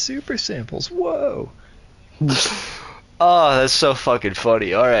 reacted with the super samples. Whoa. Oh, that's so fucking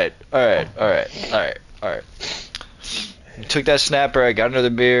funny. Alright. Took that snapper, I got another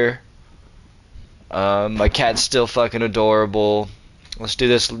beer. My cat's still fucking adorable. Let's do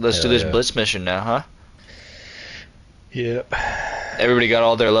this blitz mission now, huh? Yep. Everybody got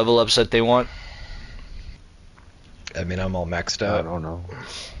all their level ups that they want? I mean, I'm all maxed I out. don't know.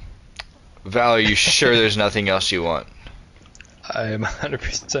 Val, are you sure there's nothing else you want? I'm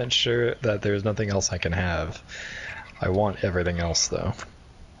 100% sure that there's nothing else I can have. I want everything else, though.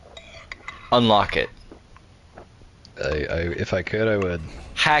 Unlock it. If I could, I would.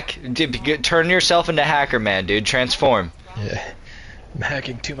 Hack. Turn yourself into Hacker Man, dude. Transform. Yeah. I'm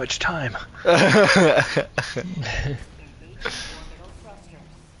hacking too much time.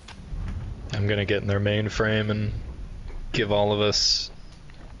 I'm gonna get in their mainframe and give all of us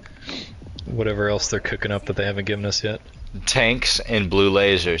whatever else they're cooking up that they haven't given us yet. Tanks and blue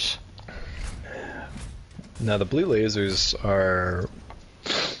lasers. Now the blue lasers are,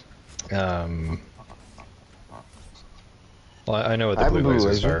 well, I know what the blue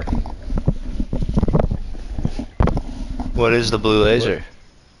lasers are. What is the blue laser?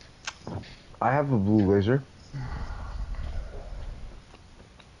 I have a blue laser.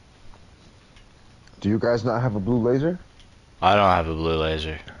 Do you guys not have a blue laser? I don't have a blue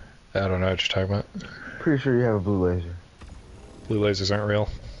laser. I don't know what you're talking about. Pretty sure you have a blue laser. Blue lasers aren't real.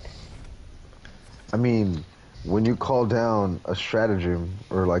 I mean, when you call down a stratagem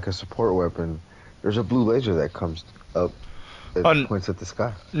or like a support weapon, there's a blue laser that comes up. It points at the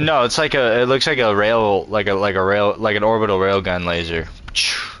sky. No, it's like it looks like a rail, like an orbital railgun laser.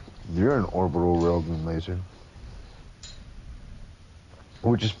 You're an orbital railgun laser,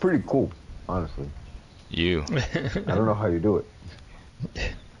 which is pretty cool, honestly. You. I don't know how you do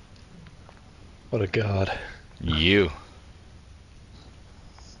it. What a god. You.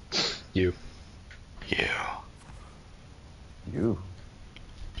 You. You. You.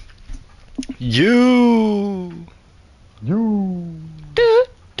 You. You. Do,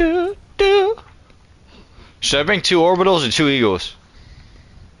 do, do. Should I bring 2 orbitals or 2 eagles?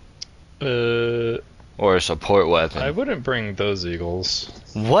 Or a support weapon? I wouldn't bring those eagles.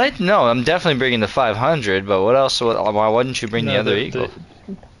 What? No, I'm definitely bringing the 500, but what else? Why wouldn't you bring the other eagle?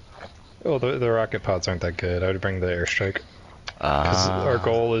 The rocket pods aren't that good. I would bring the airstrike. Because our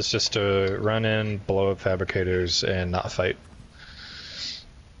goal is just to run in, blow up fabricators, and not fight.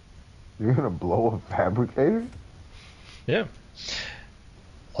 You're gonna blow up fabricators? Yeah.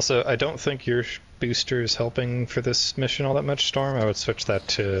 Also, I don't think your booster is helping for this mission all that much, Storm. I would switch that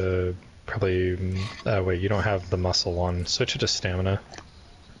to probably... wait, you don't have the muscle one. Switch it to stamina.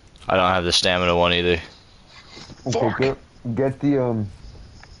 I don't have the stamina one either. Okay, get the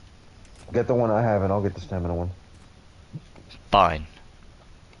one I have and I'll get the stamina one. Fine.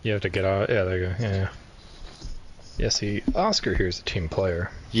 You have to get out. Yeah, there you go. Yeah. Yeah, see, Oscar here is a team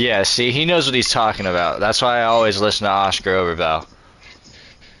player. Yeah, see, he knows what he's talking about. That's why I always listen to Oscar over Val.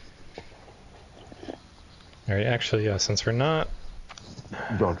 Alright, actually, yeah, since we're not...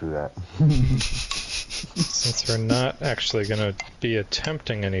 Don't do that. Since we're not actually going to be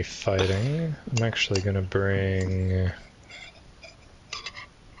attempting any fighting, I'm actually going to bring...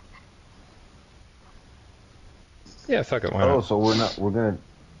 Yeah, fuck it, why not? Oh, so we're gonna...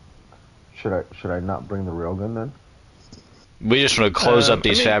 Should I not bring the railgun then? We just want to close up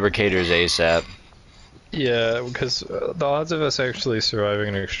these fabricators ASAP. Yeah, because the odds of us actually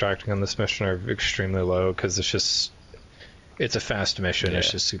surviving and extracting on this mission are extremely low, because it's a fast mission,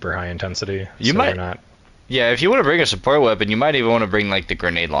 it's just super high intensity. You so might... we're not... Yeah, if you want to bring a support weapon, you might even want to bring, like, the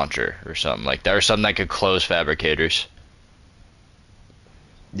grenade launcher or something like that, or something that could close fabricators.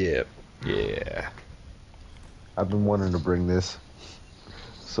 Yeah. Yeah. I've been wanting to bring this,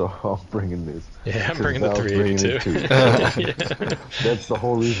 so I'm bringing this. Yeah, I'm bringing the 382. Yeah. That's the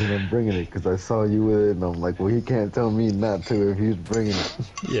whole reason I'm bringing it, because I saw you with it, and I'm like, well, he can't tell me not to if he's bringing it.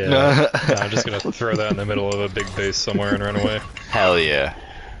 Yeah, no, I'm just going to throw that in the middle of a big base somewhere and run away. Hell yeah.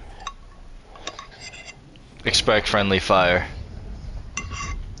 Expect friendly fire.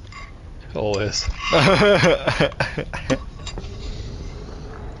 Always.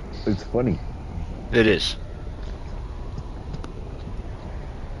 It's funny. It is.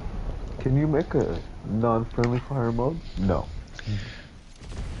 Can you make a non-friendly fire mode? No.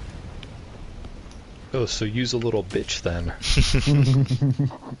 Oh, so use a little bitch then.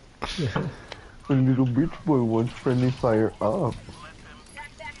 A little bitch boy wants friendly fire up.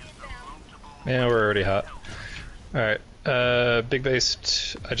 Yeah, we're already hot. Alright, big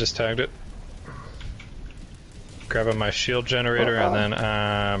base, I just tagged it. Grabbing my shield generator and then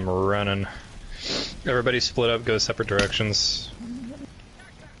I'm running. Everybody split up, go separate directions.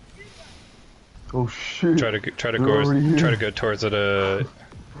 Oh shit. Try to go towards it.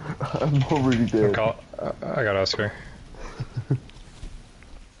 I'm already dead. I got Oscar.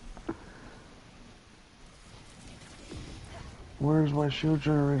 Where's my shield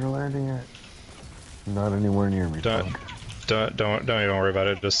generator landing at? Not anywhere near me. Don't even worry about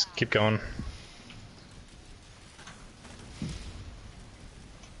it. Just keep going.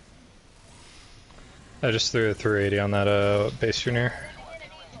 I just threw a 380 on that base junior.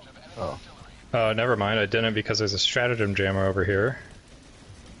 Oh. Never mind. I didn't because there's a stratagem jammer over here,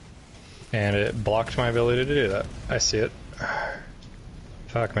 and it blocked my ability to do that. I see it.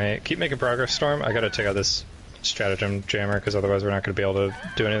 Fuck me. Keep making progress, Storm. I gotta take out this stratagem jammer because otherwise we're not gonna be able to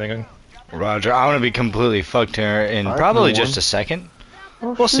do anything. Roger, I'm gonna be completely fucked here in probably just a second.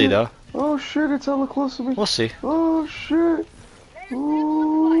 Oh, we'll see though. Oh shit, it's hella close to me. We'll see. Oh shit.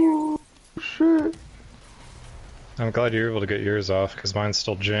 Oh shit. I'm glad you're able to get yours off because mine's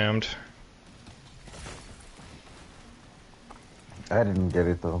still jammed. I didn't get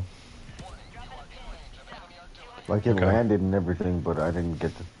it though. Like it landed and everything, but I didn't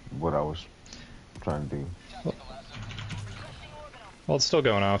get what I was trying to do. Well, it's still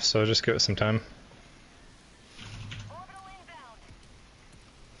going off, so just give it some time.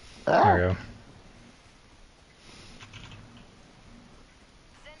 There we go.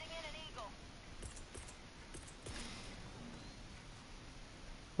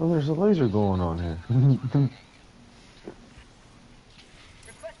 Oh, there's a laser going on here.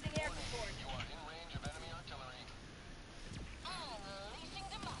 Requesting air support.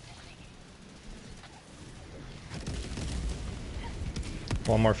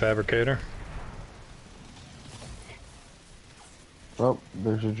 One more fabricator. Oh,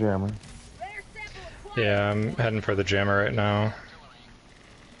 there's a jammer. Yeah, I'm heading for the jammer right now.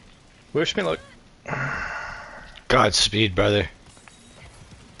 Wish me luck. Godspeed, brother.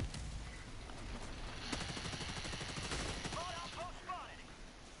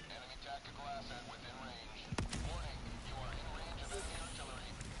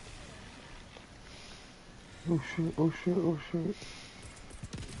 Oh shit, oh shit, oh shit.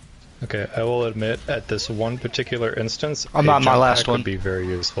 Okay, I will admit, at this one particular instance, I'm on my last one. Would be very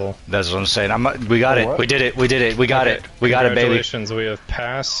useful. That's what I'm saying. We got it. We did it. We did it. We got it. We got it, baby. Congratulations, we have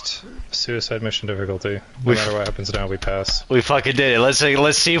passed suicide mission difficulty. No matter what happens now, we pass. We fucking did it. Let's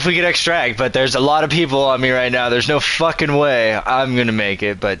see if we can extract. But there's a lot of people on me right now. There's no fucking way I'm gonna make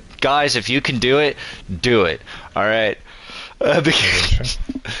it. But guys, if you can do it, do it. All right. Because,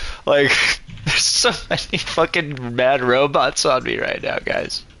 like, there's so many fucking mad robots on me right now,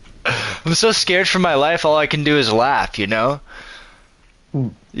 guys. I'm so scared for my life. All I can do is laugh. You know.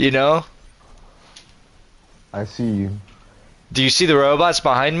 You know. I see you. Do you see the robots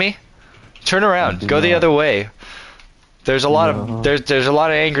behind me? Turn around. Go the other way. There's a lot of there's a lot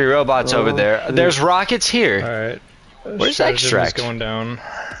of angry robots over there. Shit. There's rockets here. All right. Where's extract? Going down.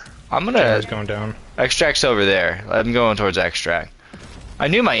 I'm gonna. Going down. Extract's over there. I'm going towards extract. I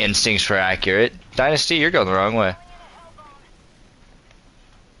knew my instincts were accurate. Dynasty, you're going the wrong way.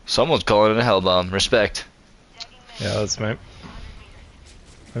 Someone's calling it a hell bomb. Respect. Yeah, that's me.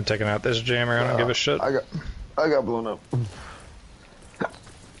 I'm taking out this jammer. I don't give a shit. I got blown up.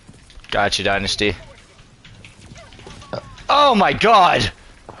 Gotcha, Dynasty. Oh my god!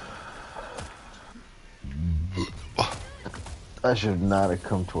 I should not have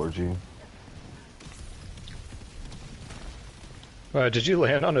come towards you. Did you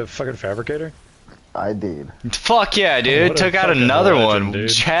land on a fucking fabricator? I did. Fuck yeah, dude. What a Took out fucking another legend, one. dude.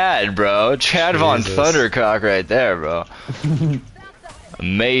 Chad, bro. Chad Von Jesus. Thundercock right there, bro.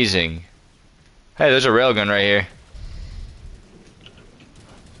 Amazing. Hey, there's a railgun right here.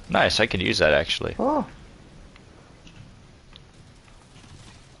 Nice, I could use that actually. Oh.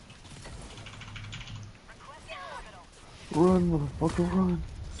 Run, motherfucker, run.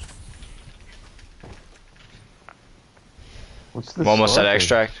 What's this? I'm almost at rocket?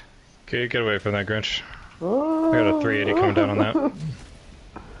 extract. Okay, get away from that Grinch. Oh. I got a 380 coming down on that.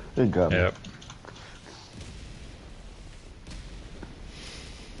 It got me. Yep.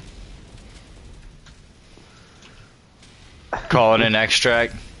 Calling in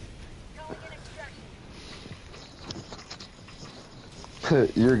extract.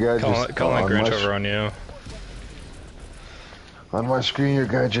 Your guy just Calling on Grinch my over on you. on my screen. Your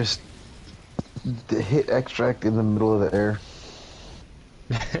guy just hit extract in the middle of the air.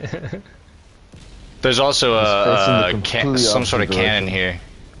 There's also facing the some sort of opposite cannon direction. here.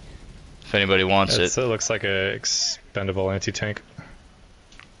 If anybody wants it. It looks like a expendable anti-tank.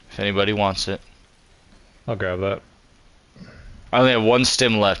 If anybody wants it. I'll grab that. I only have one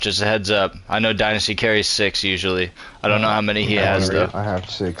stim left, just a heads up. I know Dynasty carries 6 usually. I don't know how many he has, though. I have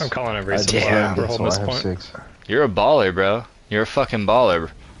 6. I'm calling every I supply. Damn. We're holding so this I have point. 6. You're a baller, bro. You're a fucking baller.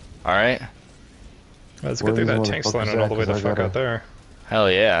 Alright? Let's Where go through these that tank's motherfuckers landing all the at? way the 'Cause I fuck gotta- out there. Hell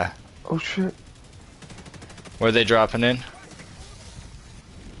yeah. Oh shit. Where are they dropping in?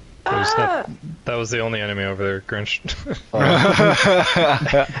 That was the only enemy over there, Grinch.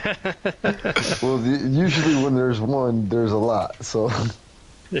 Well, usually when there's one, there's a lot. So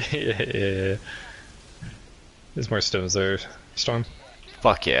yeah. There's more stims there, Storm.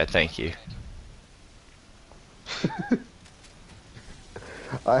 Fuck yeah, thank you.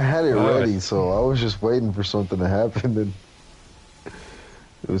 I had it Oh, ready, so I was just waiting for something to happen. And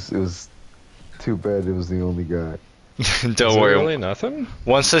it was too bad it was the only guy. Don't Is there worry. really nothing?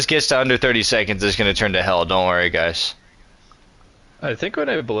 Once this gets to under 30 seconds, it's gonna turn to hell. Don't worry, guys. I think when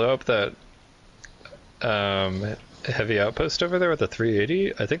I blew up that heavy outpost over there with the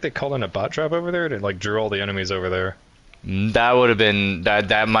 380, I think they called in a bot drop over there and it like drew all the enemies over there. That would have been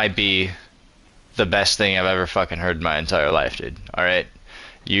that might be the best thing I've ever fucking heard in my entire life, dude. All right,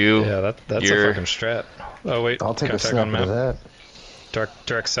 Yeah, that's a you're- fucking strat. Oh wait, I'll take a contact snap on of map. that.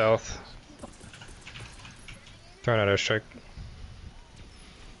 Direct south. Throwing out airstrike.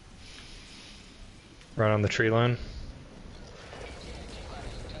 Right on the tree line.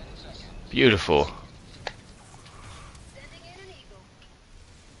 beautiful. Sending in an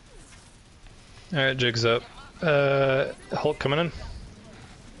eagle. Alright, jig's up. Hulk coming in.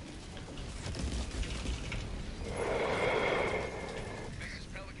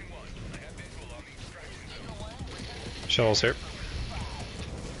 Shuttle's here.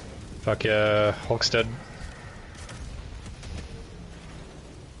 Fuck yeah, Hulk's dead.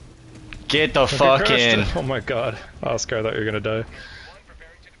 Get the Okay, fuck crashed in, it. Oh my god. Oscar, I thought you were gonna die.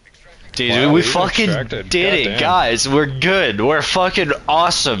 dude. Wow, we you fucking extracted. did it, Goddamn. guys. We're good. We're fucking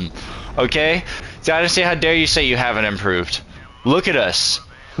awesome. Okay, Dynasty, how dare you say you haven't improved? Look at us.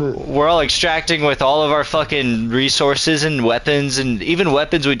 We're all extracting with all of our fucking resources and weapons, and even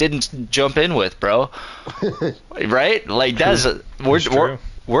weapons we didn't jump in with, bro. Right? Like that's true.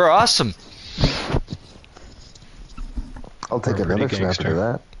 we're awesome. I'll take We're pretty another snap gangster. of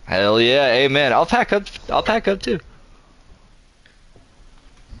that. Hell yeah, amen. I'll pack up. I'll pack up too.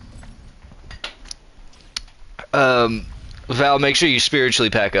 Val, make sure you spiritually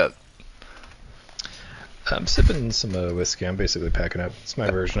pack up. I'm sipping some whiskey. I'm basically packing up. It's my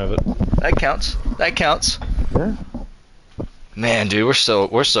version of it. That counts. That counts. Yeah. Man, dude, we're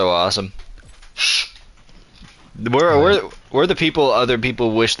so awesome. We're the people other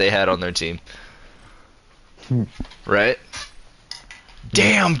people wish they had on their team. Right?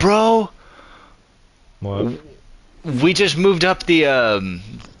 Damn, bro. What? We just moved up the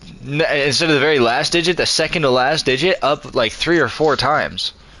instead of the very last digit, the second to last digit up like 3 or 4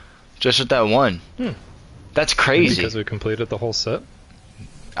 times. Just with that one. That's crazy. Because we completed the whole set?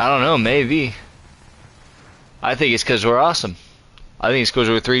 I don't know, maybe. I think it's because we're awesome. I think it's because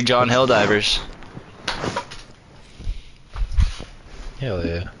we're 3 John Helldivers. Hell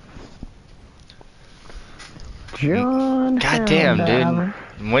yeah. John. God damn, dude.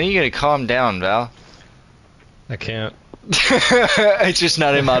 When are you gonna calm down, Val? I can't. It's just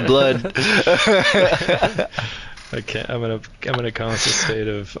not in my blood. I can't. I'm in a constant state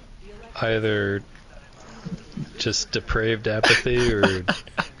of either just depraved apathy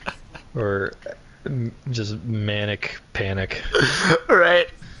or just manic panic. Right.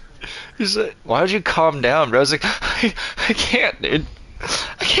 He's like, why would you calm down, bro? I was like, I can't, dude.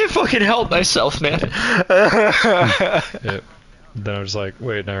 I can't fucking help myself, man. Yep. Then I was like,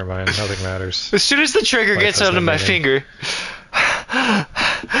 wait, never mind. Nothing matters. As soon as the trigger Life gets has under no my meaning. finger.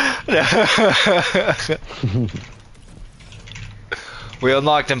 We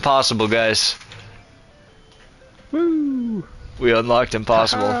unlocked impossible, guys. Woo! We unlocked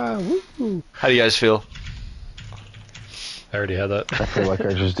impossible. Woo! How do you guys feel? I already had that. I feel like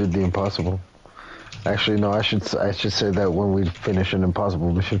I just did the impossible. Actually, no. I should say that when we finish an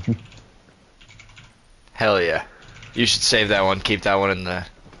impossible mission. Hell yeah. You should save that one. Keep that one in the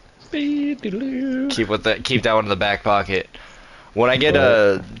keep that one in the back pocket. When I get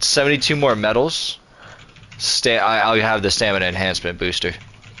 72 more medals, I'll have the stamina enhancement booster.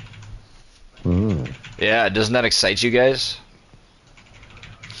 Yeah, doesn't that excite you guys?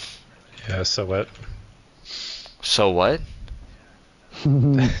 Yeah, so what? So what?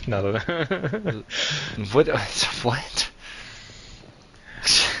 Nothing. What? What?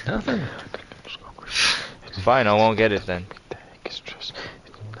 Nothing. Fine, I won't get it then.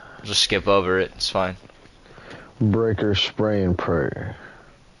 Just skip over it. It's fine. Breaker, spray, and pray.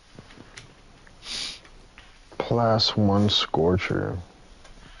 Class 1 Scorcher.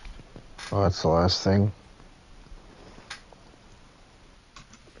 Oh, that's the last thing.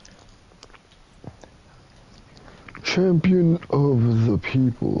 Champion of the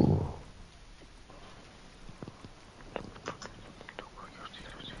people.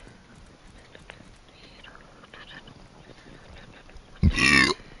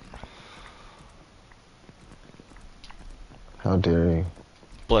 How dare you?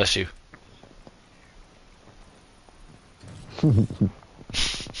 Bless you.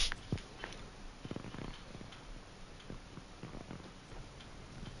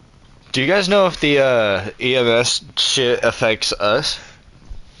 Do you guys know if the EMS shit affects us?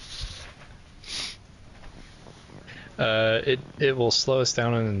 It will slow us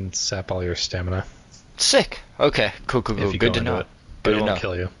down and sap all your stamina. Sick. Okay. Cool. If you Good go to into know. it. But Good it to won't know.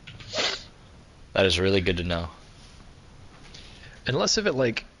 kill you. That is really good to know. Unless if it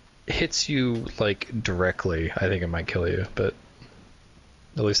like hits you like directly, I think it might kill you, but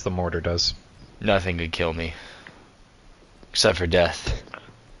at least the mortar does. Nothing could kill me. Except for death.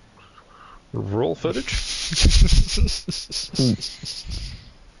 Roll footage?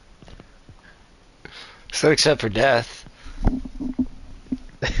 So except for death.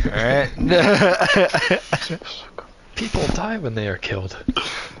 Alright. People die when they are killed.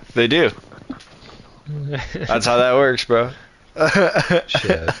 They do. That's how that works, bro.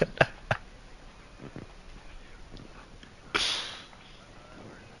 Shit.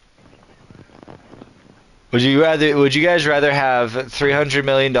 Would you guys rather have $300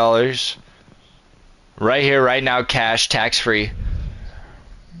 million right here, right now, cash, tax free,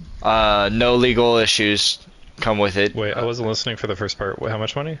 no legal issues come with it? Wait, I wasn't listening for the first part. How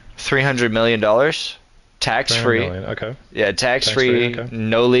much money? $300 million, tax 300 free. million, okay. Yeah, tax Tax-free, free, okay.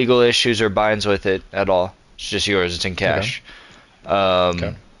 no legal issues or binds with it at all. It's just yours. It's in cash.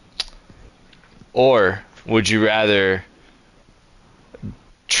 Okay. Or would you rather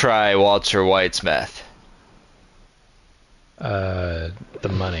try Walter White's meth? The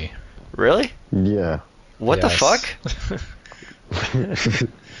money. Really? Yeah. What the Yes. fuck?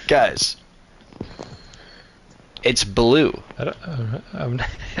 Guys, it's blue. I don't, I'm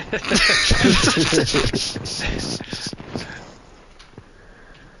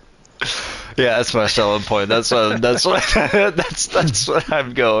Yeah, that's my selling point. That's what that's what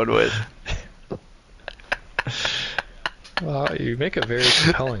I'm going with. Well, you make a very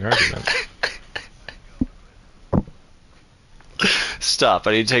compelling argument. Stop!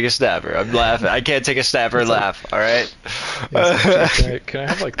 I need to take a snapper. I'm laughing. I can't take a snapper and laugh. All right. Can I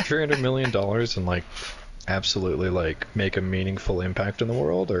have like $300 million and like absolutely like make a meaningful impact in the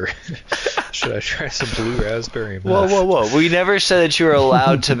world, or should I try some blue raspberry meth? Whoa! We never said that you were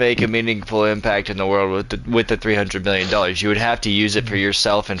allowed to make a meaningful impact in the world with the $300 million. You would have to use it for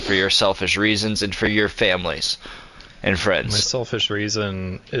yourself and for your selfish reasons and for your families and My friends. selfish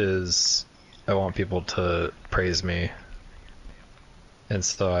reason is I want people to praise me, and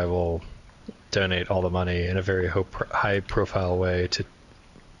so I will donate all the money in a very high-profile way to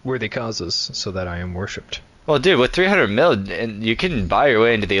worthy causes, so that I am worshipped. Well, dude, with 300 mil, and you can buy your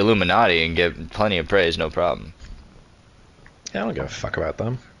way into the Illuminati and get plenty of praise, no problem. Yeah, I don't give a fuck about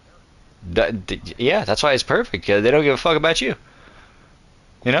them. Yeah, that's why it's perfect. 'Cause they don't give a fuck about you.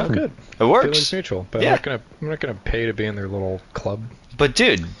 You know, Oh, good. It works. Feelings mutual, but Yeah. I'm not gonna pay to be in their little club. But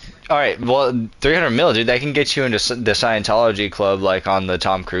dude, all right, well, 300 mil, dude, that can get you into the Scientology club, like on the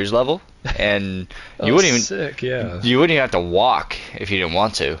Tom Cruise level, and you wouldn't even Sick, yeah. you wouldn't even have to walk if you didn't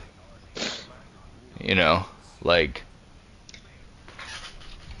want to. You know, like,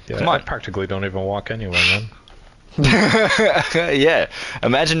 Yeah, come I on. practically don't even walk anywhere, man. yeah.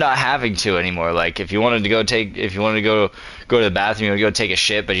 Imagine not having to anymore. Like, if you wanted to go to the bathroom, you want to go take a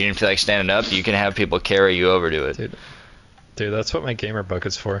shit, but you didn't feel like standing up, you can have people carry you over to it. Dude, that's what my gamer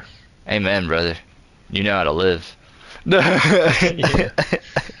bucket's for. Amen, brother. You know how to live.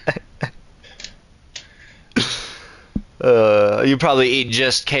 You probably eat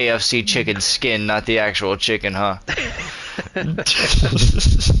just KFC chicken skin, not the actual chicken, huh? You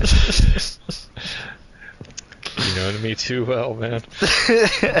know me too well, man.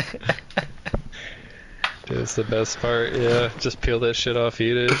 Dude, it's the best part. Yeah, just peel that shit off,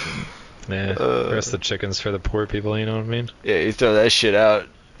 eat it. Nah, the rest of the chicken's for the poor people, you know what I mean? Yeah, you throw that shit out.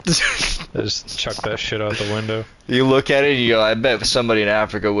 I just chuck that shit out the window. You look at it and you go, I bet somebody in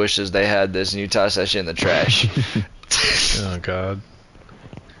Africa wishes they had this, and you toss that shit in the trash. Oh, God.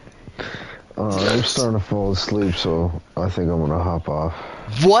 I'm starting to fall asleep, so I think I'm gonna hop off.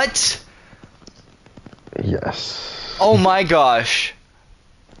 What? Yes. Oh my gosh.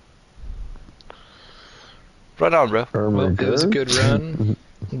 Right on, bro. Well, it was a good run.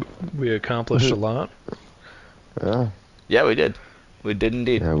 We accomplished a lot. Yeah. Yeah, we did. We did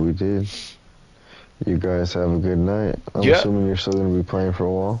indeed. Yeah, we did. You guys have a good night. I'm Yeah. assuming you're still gonna be playing for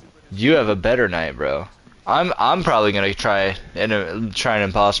a while. You have a better night, bro. I'm probably gonna try an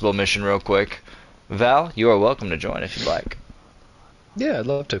impossible mission real quick. Val, you are welcome to join if you'd like. Yeah, I'd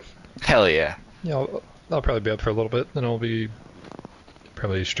love to. Hell yeah. Yeah, I'll probably be up for a little bit, then I'll be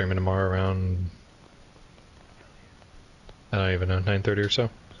probably streaming tomorrow around, I don't even know, 9:30 or so.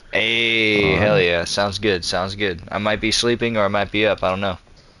 Hey, hell yeah. Sounds good. Sounds good. I might be sleeping or I might be up. I don't know.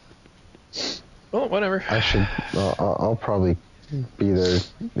 Well, whatever. I should. I'll probably be there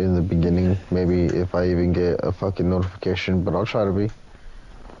in the beginning. Maybe if I even get a fucking notification, but I'll try to be.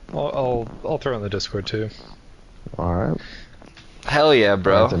 I'll throw in the Discord too. All right. Hell yeah,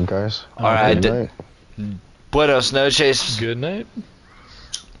 bro. All right then, guys. All right. Good night. Buenos noches. Good night.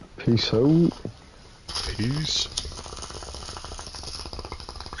 Peace out. Peace.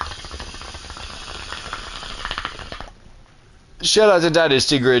 Shout out to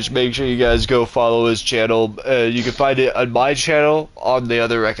Dynasty Grinch. Make sure you guys go follow his channel. You can find it on my channel, on the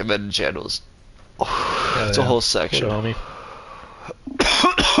other recommended channels. It's a whole section. Homie.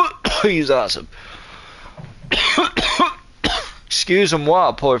 He's awesome.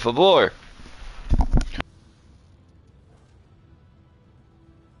 Excuse-moi, por favor.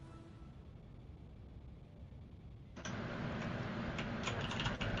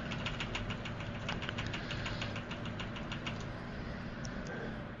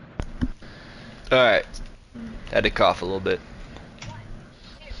 Alright. Had to cough a little bit.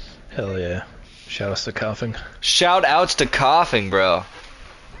 Hell yeah. Shout outs to coughing. Shout outs to coughing, bro.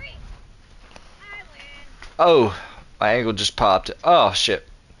 Oh, my ankle just popped. Oh, shit.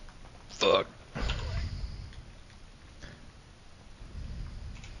 Fuck.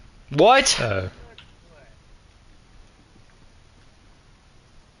 What?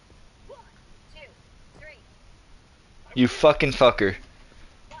 You fucking fucker.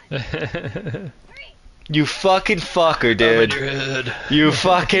 You fucking fucker, dude. I'm in your head. You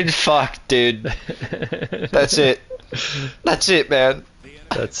fucking fuck, dude. That's it. That's it, man.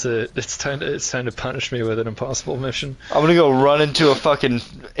 That's it. It's time to punish me with an impossible mission. I'm gonna go run into a fucking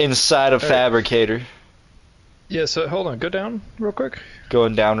inside a fabricator. Yeah, so hold on, go down real quick.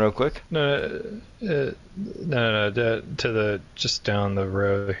 Going down real quick. No, to the just down the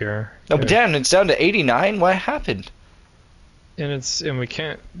row here. Oh, but damn, it's down to 89. What happened? And we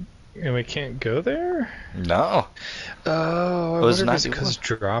can't go there. No. Oh, I It was wonder if it's 91. because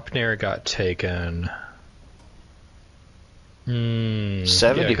Dropnir got taken.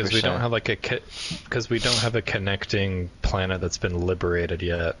 70%. Yeah, because we don't have because we don't have a connecting planet that's been liberated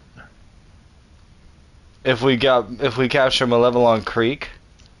yet. If we capture Malevelon Creek,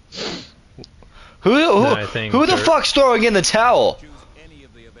 who the fuck's throwing in the towel?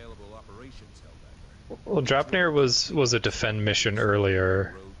 Well, Dropnir was a defend mission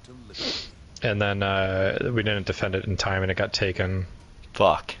earlier, and then we didn't defend it in time, and it got taken.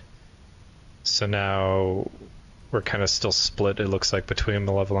 Fuck. So now we're kind of still split. It looks like between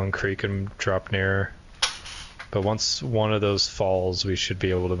Malevelon Creek and Dropnir. But once one of those falls, we should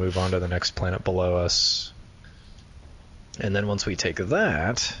be able to move on to the next planet below us. And then once we take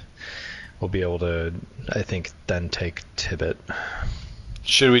that, we'll be able to, I think, then take Tibet.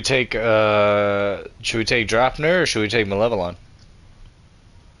 Should we take Dropnir or should we take Malevelon?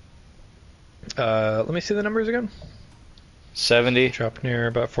 Let me see the numbers again. 70. Dropnir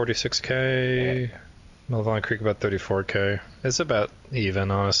about 46k. Malevelon Creek about 34k. It's about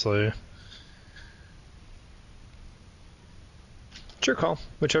even, honestly. It's your call.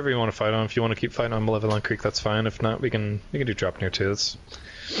 Whichever you want to fight on. If you want to keep fighting on Malevelon Creek, that's fine. If not, we can do Dropnir too.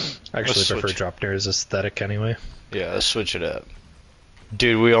 I actually prefer Dropnir's aesthetic anyway. Yeah, let's switch it up.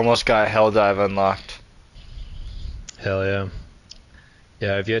 Dude, we almost got Helldive unlocked. Hell yeah.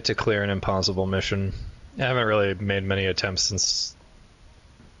 Yeah, I've yet to clear an impossible mission. I haven't really made many attempts since,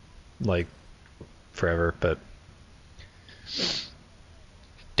 like, forever, but...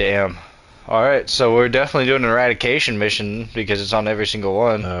 Damn. Alright, so we're definitely doing an eradication mission because it's on every single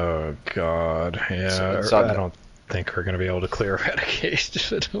one. Oh god, yeah. So I don't think we're going to be able to clear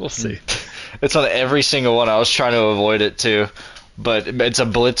eradication. We'll see. It's on every single one. I was trying to avoid it too. But it's a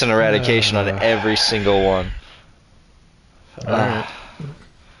blitz and eradication on every single one. Alright.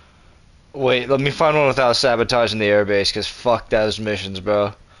 Wait, let me find one without sabotaging the airbase, because fuck those missions,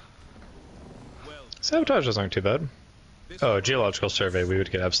 bro. Sabotages aren't too bad. Oh, geological survey we would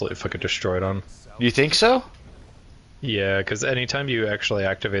get absolutely fucking destroyed on. You think so? Yeah, because anytime you actually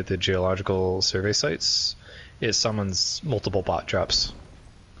activate the geological survey sites, it summons multiple bot drops.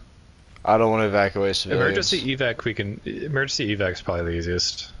 I don't want to evacuate civilians. Emergency evac's probably the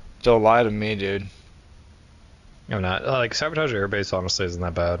easiest. Don't lie to me, dude. I'm not. Like, Sabotage Airbase honestly isn't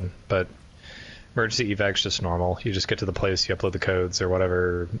that bad, but emergency evac's just normal. You just get to the place, you upload the codes or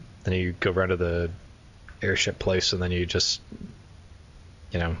whatever, then you go around to the airship place, and then you just,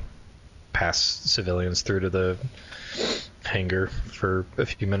 you know, pass civilians through to the hangar for a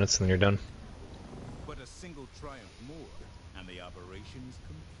few minutes, and then you're done. But a single triumph more, and the operation is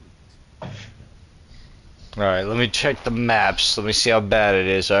complete. Alright, let me check the maps. Let me see how bad it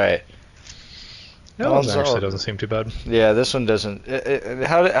is. Alright. No, it actually doesn't seem too bad. Yeah, this one doesn't.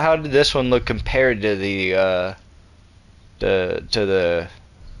 How did this one look compared to the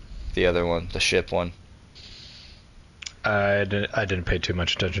other one, the ship one? I didn't pay too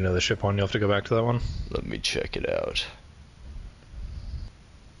much attention to the ship one. You'll have to go back to that one. Let me check it out.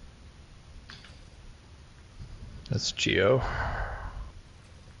 That's Geo.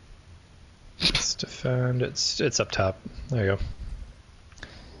 Let's defend. It's up top. There you go.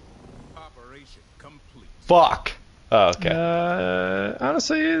 Operation complete. Fuck. Oh, okay.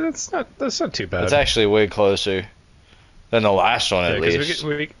 Honestly, that's not too bad. It's actually way closer than the last one, at least.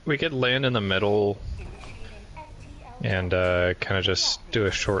 We could land in the middle and kind of just do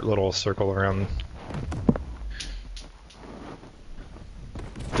a short little circle around.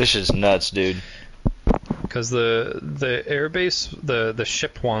 This is nuts, dude. Because the airbase, the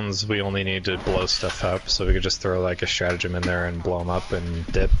ship ones, we only need to blow stuff up, so we could just throw like a stratagem in there and blow them up and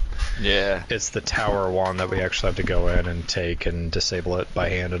dip. Yeah. It's the tower one that we actually have to go in and take and disable it by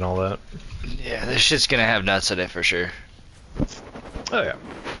hand and all that. Yeah, this shit's gonna have nuts in it for sure. Oh yeah.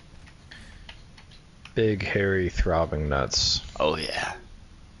 Big, hairy, throbbing nuts. Oh yeah.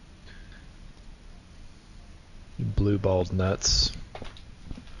 Blue-balled nuts.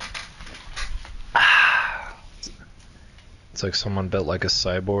 It's like someone built like a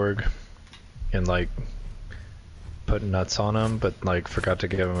cyborg and like put nuts on him, but like forgot to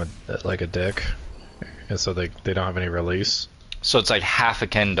give him a dick, and so they don't have any release. So it's like half a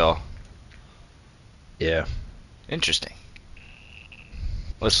Ken doll. Yeah. Interesting.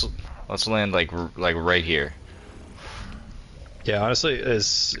 Let's land like right here. Yeah, honestly,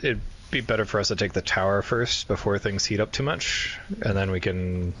 it'd be better for us to take the tower first before things heat up too much, and then we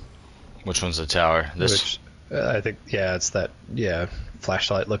can. Which one's the tower? This. I think, yeah, it's that,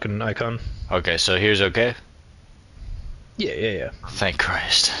 flashlight looking icon. Okay, so here's okay? Yeah. Thank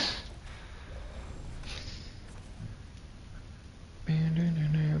Christ.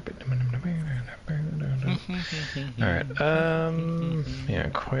 Alright, yeah,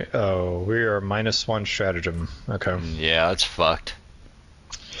 quite, oh, we are -1 stratagem. Okay. Yeah, that's fucked.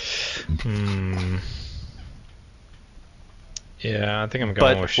 Yeah, I think I'm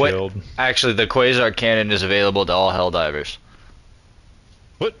going with shield. Actually, the Quasar cannon is available to all Helldivers.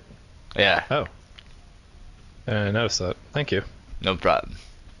 What? Yeah. Oh. I noticed that. Thank you. No problem.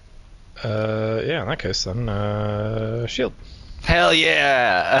 Yeah, in that case then, shield. Hell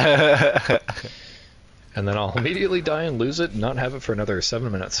yeah! And then I'll immediately die and lose it and not have it for another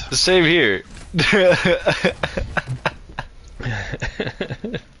 7 minutes. The same here.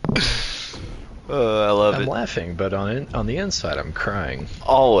 Oh, I love it. I'm laughing, but on the inside I'm crying.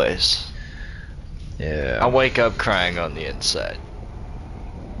 Always. Yeah. I wake up crying on the inside.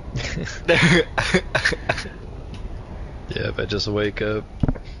 Yep, I just wake up,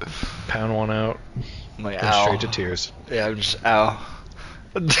 pound one out, My go ow. straight to tears. Yeah, I'm just ow.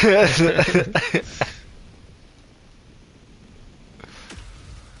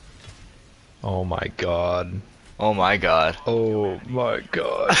 Oh my god. Oh my god. Oh my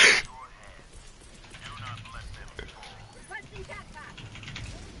god.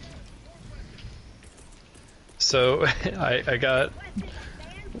 So I got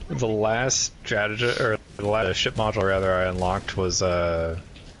the last strategy, or the last ship module rather I unlocked was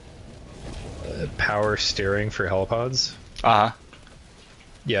power steering for helipods. Uh-huh.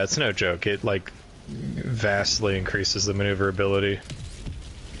 Yeah, it's no joke. It like vastly increases the maneuverability.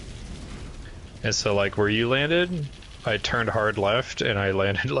 And so like where you landed, I turned hard left and I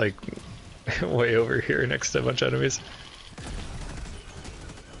landed like way over here next to a bunch of enemies.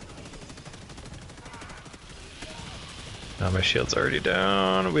 Now my shield's already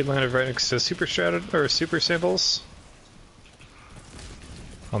down. We landed right next to super samples.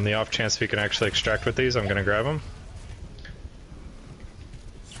 On the off chance we can actually extract with these, I'm gonna grab them.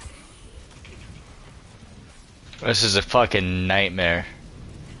 This is a fucking nightmare.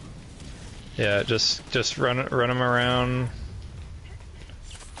 Yeah, just run them around.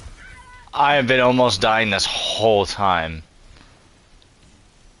 I have been almost dying this whole time.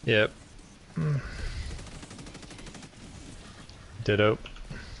 Yep. Ditto.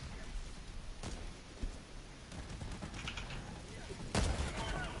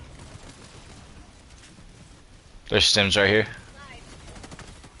 There's stims right here.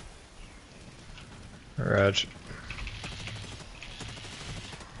 Raj.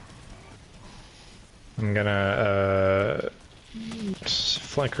 I'm gonna just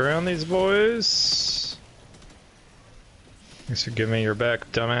flank around these boys. Thanks for giving me your back,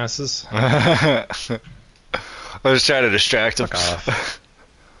 dumbasses. I was trying to distract him. Fuck off.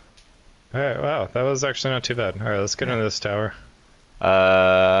 Alright, wow, that was actually not too bad. Alright, let's get into this tower.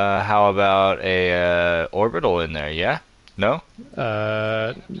 How about a orbital in there? Yeah? No?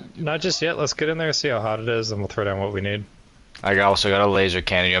 Not just yet. Let's get in there, see how hot it is, and we'll throw down what we need. I also got a laser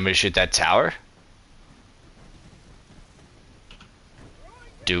cannon. You want me to shoot that tower?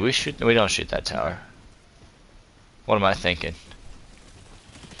 Do we shoot? We don't shoot that tower. What am I thinking?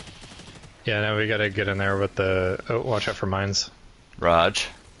 Yeah, no, we gotta get in there with the... Oh, watch out for mines. Raj.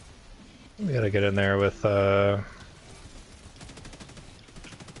 We gotta get in there with, like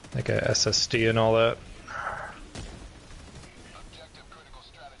a SSD and all that. Objective critical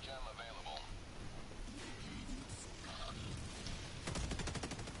stratagem available.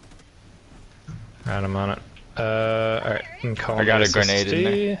 Alright, I'm on it. Alright, I'm calling I got the a grenade in SSD.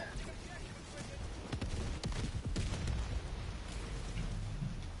 there.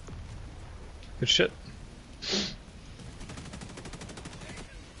 Good shit.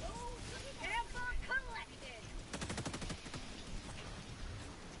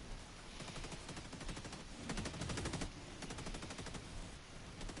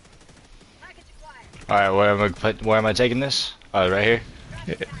 Alright, where am I taking this? Oh, right here?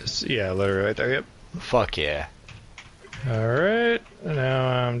 Yeah, literally right there, yep. Fuck yeah. Alright,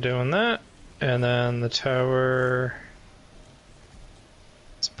 now I'm doing that. And then the tower...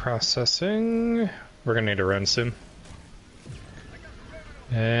 It's processing. We're gonna need to run soon.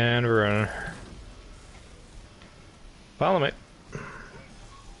 And we're running. Follow me.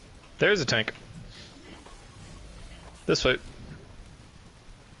 There's a tank. This way.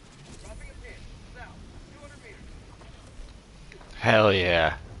 Hell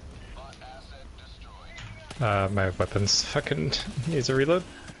yeah. My weapons fucking needs a reload.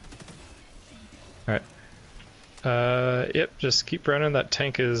 Alright. Yep, just keep running. That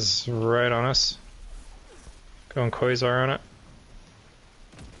tank is right on us. Going Quasar on it.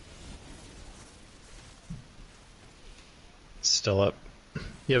 Still up.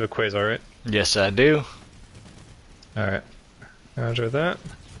 You have a Quasar, right? Yes, I do. Alright. Roger that.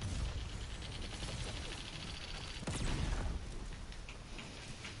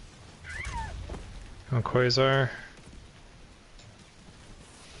 Going Quasar.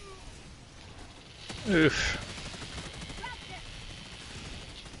 Oof.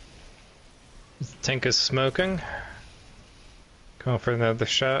 The tank is smoking. Going for another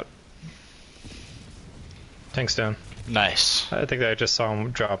shot. Tank's down. Nice. I think I just saw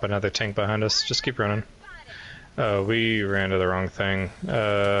him drop another tank behind us. Just keep running. Oh, we ran to the wrong thing.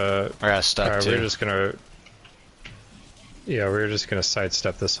 I got stuck too. We're just gonna... Yeah, we're just gonna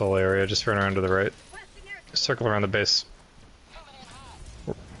sidestep this whole area. Just run around to the right. Circle around the base.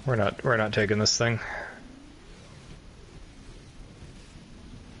 We're not taking this thing.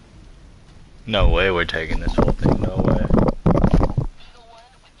 No way we're taking this whole thing. No way.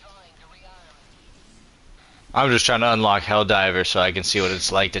 I'm just trying to unlock Helldivers so I can see what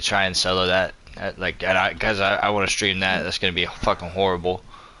it's like to try and solo that. Because I want to stream that. That's gonna be fucking horrible.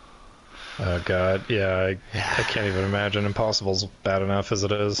 Oh god, yeah, I can't even imagine. Impossible's bad enough as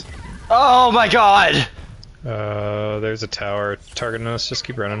it is. Oh my god! There's a tower targeting us. Just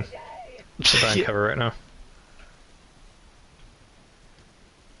keep running. We're behind cover right now.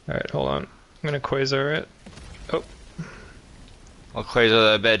 Alright, hold on. I'm gonna Quasar it. Oh. I'll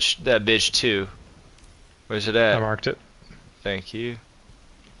Quasar that bitch too. Where's it at? I marked it. Thank you.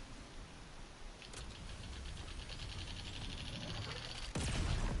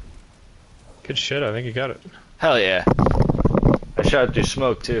 Good shit, I think you got it. Hell yeah. I shot it through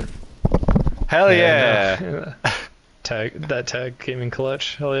smoke too. Hell yeah! No. That tag came in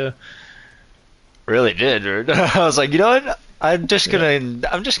clutch. Hell yeah. Really did, dude. I was like, you know what? I'm just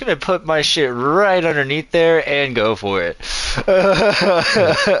gonna put my shit right underneath there and go for it.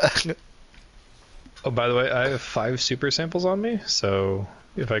 Oh, by the way, I have 5 super samples on me, so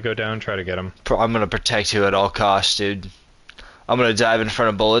if I go down, try to get them. I'm gonna protect you at all costs, dude. I'm gonna dive in front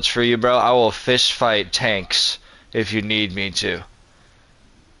of bullets for you, bro. I will fist fight tanks if you need me to.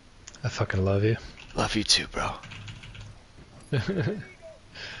 I fucking love you. Love you too, bro. Alright,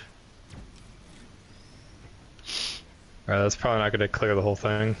 that's probably not gonna clear the whole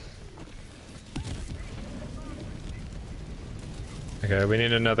thing. Okay, we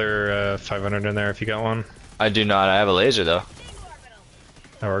need another 500 in there if you got one. I do not. I have a laser though.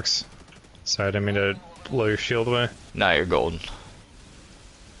 That works. Sorry, I didn't mean to blow your shield away. Now you're golden.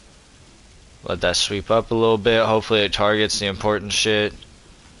 Let that sweep up a little bit. Hopefully it targets the important shit.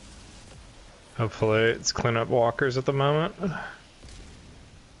 Hopefully it's cleaning up walkers at the moment.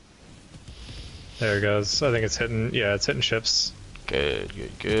 There it goes. I think it's hitting, yeah, it's hitting ships. Good,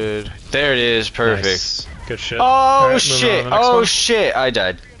 good, good. There it is, perfect. Nice. Good shit. Oh Right, shit, one. shit, I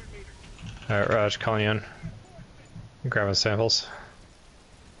died. Alright, Raj, calling you in. Grabbing samples.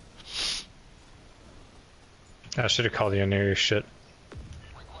 I should have called you in near your shit.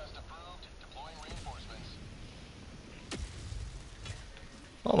 Request approved. Deploying reinforcements.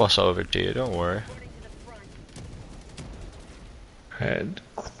 Almost over to you, don't worry. I had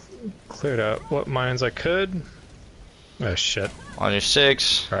cleared out what mines I could. Oh shit. On your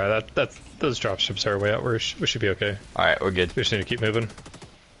 6. Alright, those dropships are way out. We should be okay. Alright, we're good. We just need to keep moving.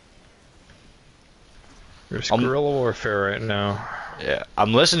 There's guerrilla warfare right now. Yeah,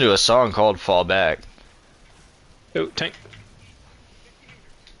 I'm listening to a song called Fall Back. Oh, tank.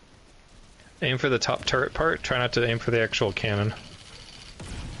 Aim for the top turret part. Try not to aim for the actual cannon.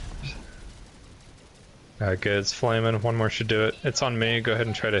 Alright, good. It's flaming. One more should do it. It's on me. Go ahead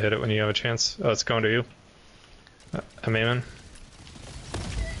and try to hit it when you have a chance. Oh, it's going to you. I'm aiming.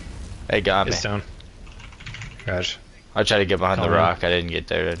 They got me. It's down. Gosh. I tried to get behind the Calm rock. I didn't get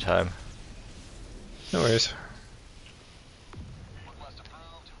there in time. No worries. Request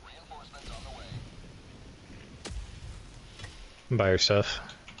approved. Reinforcements on the way. Buy your stuff.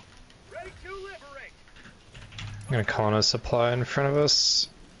 I'm gonna call on a supply in front of us.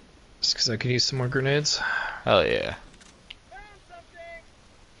 Just because I could use some more grenades. Hell yeah.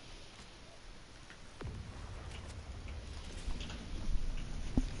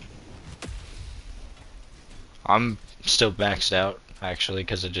 I'm still maxed out, actually,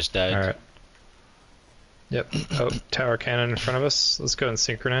 because I just died. Alright. Yep. Oh, tower cannon in front of us. Let's go and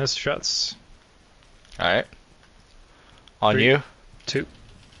synchronize shots. Alright. On 3, you. 2,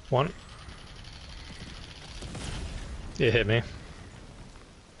 1. It hit me.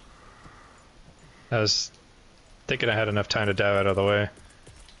 I was thinking I had enough time to dive out of the way.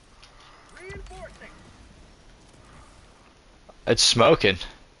 It's smoking.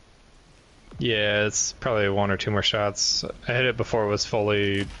 Yeah, it's probably 1 or 2 more shots. I hit it before it was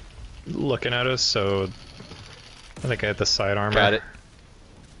fully looking at us, so I think I hit the side armor. Got it.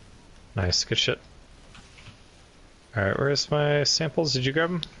 Nice, good shit. Alright, where's my samples? Did you grab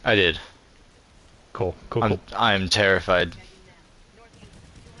them? I did. Cool, cool. I'm terrified.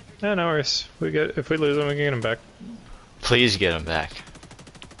 Yeah, no worries. If we lose them, we can get them back. Please get him back.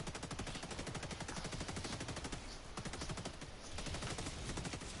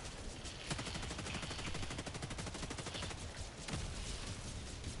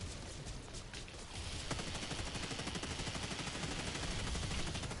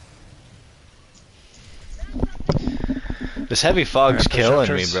 This heavy fog's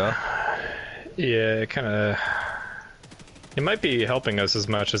killing me, bro. Yeah, it kinda... It might be helping us as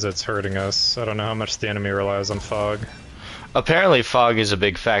much as it's hurting us. I don't know how much the enemy relies on fog. Apparently fog is a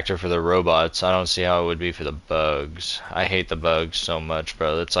big factor for the robots. I don't see how it would be for the bugs. I hate the bugs so much,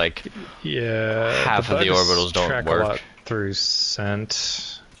 bro. It's like half of the orbitals don't track work. A lot through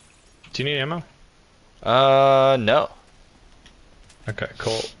scent. Do you need ammo? No. Okay,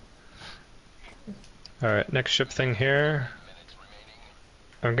 cool. Alright, next ship thing here.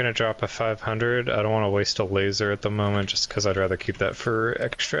 I'm gonna drop a 500. I don't want to waste a laser at the moment just because I'd rather keep that for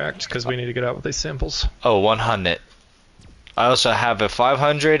extract because we need to get out with these samples. Oh, 100. I also have a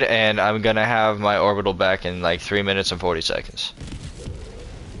 500 and I'm gonna have my orbital back in like 3 minutes and 40 seconds.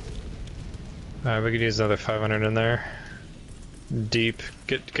 Alright, we could use another 500 in there. Deep.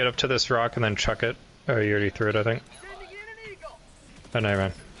 Get up to this rock and then chuck it. Oh, you already threw it, I think. Oh, no,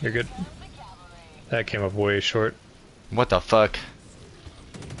 man. You're good. That came up way short. What the fuck?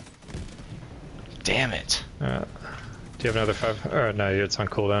 Damn it. Do you have another 5? Oh, no, it's on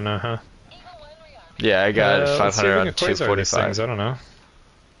cooldown now, huh? Yeah, I got 500 on let's see if we can quasar these 245. things, I don't know.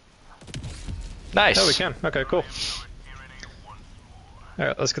 Nice. Oh, we can. Okay, cool.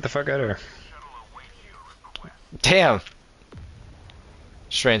 Alright, let's get the fuck out of here. Damn.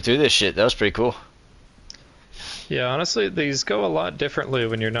 Just ran through this shit. That was pretty cool. Yeah, honestly, these go a lot differently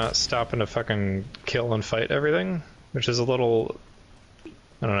when you're not stopping to fucking kill and fight everything, which is a little,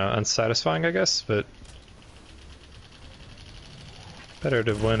 I don't know, unsatisfying, I guess, but better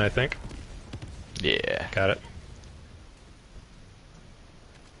to win, I think. Yeah. Got it.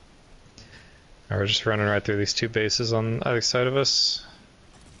 Alright, we're just running right through these 2 bases on either side of us.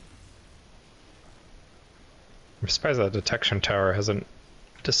 I'm surprised that detection tower hasn't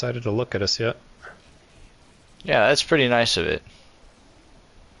decided to look at us yet. Yeah, that's pretty nice of it.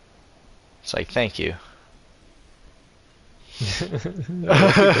 It's like, thank you. It's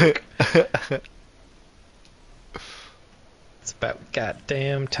about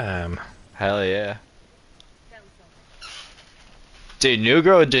goddamn time. Hell yeah. Dude, New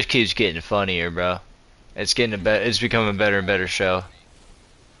Girl just keeps getting funnier, bro. It's it's becoming a better and better show.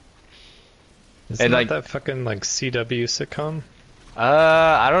 Isn't And that like that fucking like CW sitcom?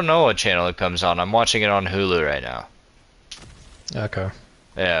 I don't know what channel it comes on. I'm watching it on Hulu right now. Okay.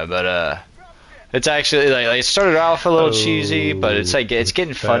 Yeah, but it's actually like it started off a little cheesy, but it's like it's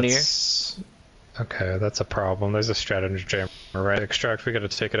getting funnier. Okay, that's a problem. There's a strategy jammer, right? Extract. We gotta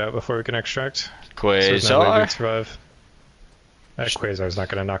take it out before we can extract. So there's no way Quasar? we'd survive. That Quasar's not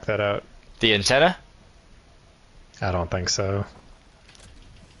gonna knock that out. The antenna? I don't think so.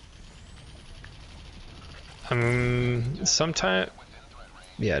 Sometime.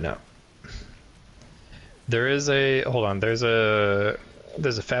 Yeah, no. There is a hold on. There's a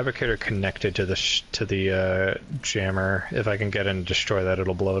fabricator connected to the jammer. If I can get in and destroy that,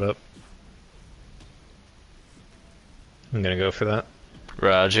 it'll blow it up. I'm gonna go for that.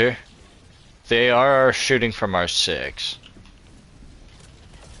 Roger. They are shooting from our 6.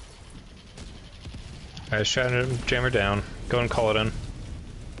 Alright, strategy jammer down. Go and call it in.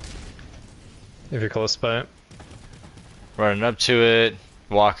 If you're close by it. Running up to it.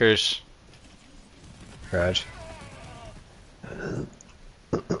 Walkers. Raj.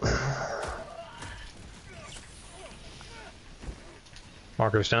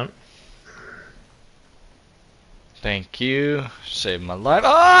 Walkers down. Thank you. Saved my life.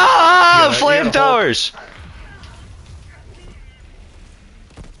 Ah! Flame towers!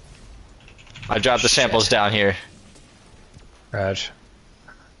 I dropped the samples down here. Raj.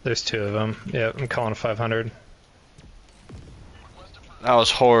 There's 2 of them. Yep, I'm calling 500. That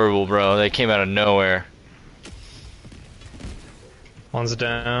was horrible, bro. They came out of nowhere. One's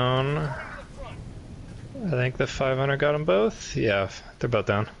down. I think the 500 got them both. Yeah, they're both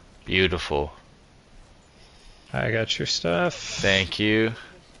down. Beautiful. I got your stuff. Thank you.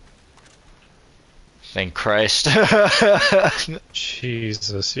 Thank Christ.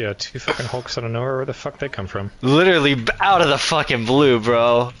 Jesus, yeah, 2 fucking Hulks out of nowhere. Where the fuck they come from? Literally out of the fucking blue,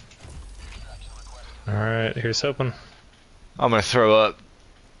 bro. Alright, here's hoping. I'm gonna throw up.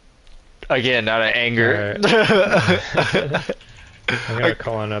 Again, out of anger. Right. I'm gonna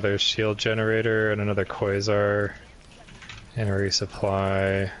call another shield generator and another Quasar. And a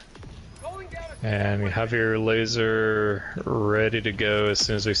resupply. And we have your laser ready to go. As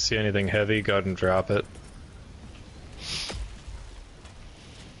soon as we see anything heavy, go ahead and drop it.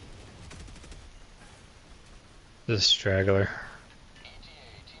 This straggler.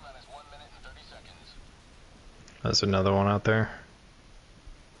 There's another one out there.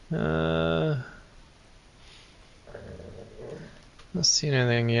 Not seeing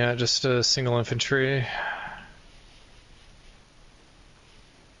anything yet, just a single infantry.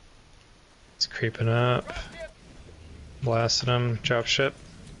 It's creeping up. Blasting them. Drop ship.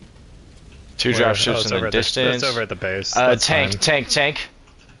 2 drop ships in the distance. That's over at the base. Tank.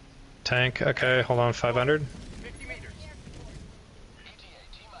 Tank, okay, hold on, 500.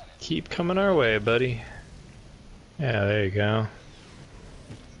 Keep coming our way, buddy. Yeah, there you go.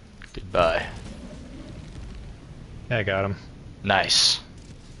 Goodbye. Yeah, I got him. Nice.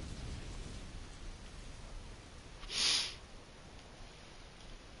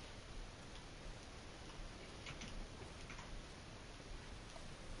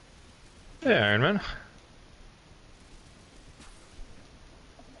 Hey, Iron Man.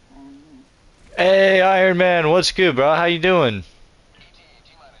 Hey, Iron Man, what's good, bro? How you doing?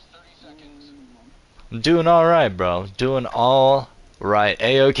 I'm doing all right, bro. Doing all right.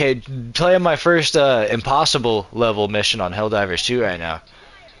 Hey, okay, playing my first impossible level mission on Helldivers 2 right now.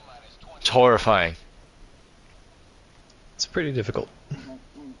 It's horrifying. It's pretty difficult.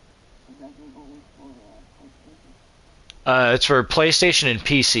 It's for PlayStation and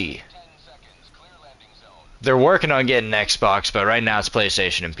PC. They're working on getting Xbox, but right now it's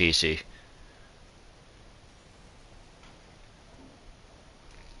PlayStation and PC.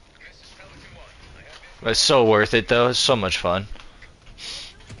 It's so worth it, though. It's so much fun.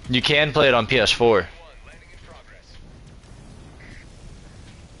 You can play it on PS4.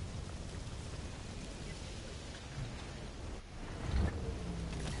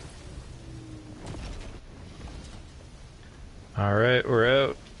 Alright, we're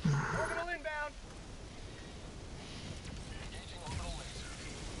out.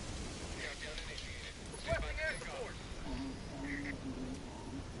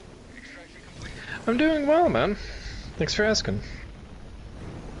 I'm doing well, man. Thanks for asking.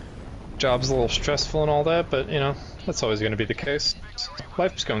 Job's a little stressful and all that, but, you know, that's always going to be the case.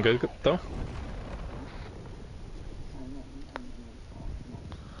 Life's going good, though.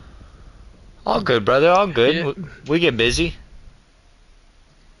 All good, brother. All good. Yeah. We get busy.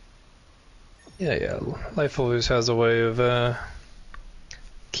 Yeah. Life always has a way of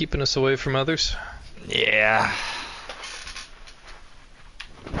keeping us away from others. Yeah.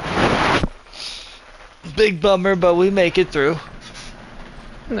 Big bummer, but we make it through.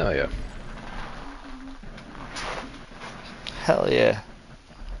 No, yeah. Hell yeah.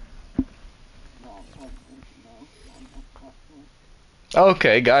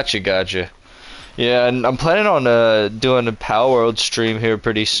 Okay, gotcha. Yeah, and I'm planning on doing a Power World stream here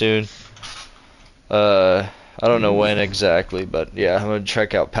pretty soon. I don't know when exactly, but yeah, I'm gonna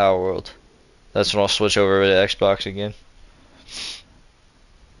check out Power World. That's when I'll switch over to Xbox again.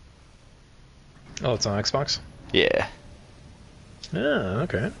 Oh, it's on Xbox? Yeah. Ah,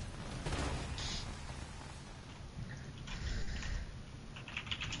 okay.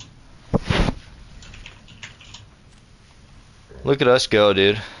 Look at us go,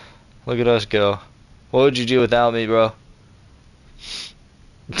 dude. Look at us go. What would you do without me, bro?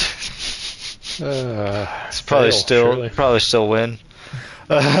 It's probably still win.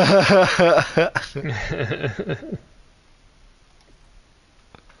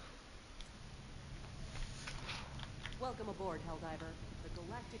 Welcome aboard, Helldiver. The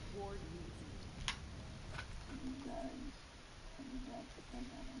Galactic Ward needs you.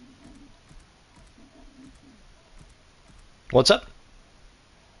 What's up?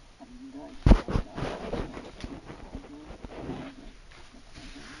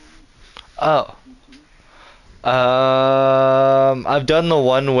 Oh. I've done the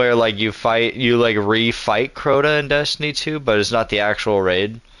one where like you like re-fight Crota in Destiny 2, but it's not the actual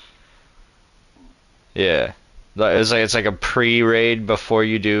raid. Yeah. It's like a pre-raid before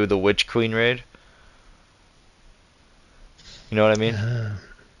you do the Witch Queen raid. You know what I mean?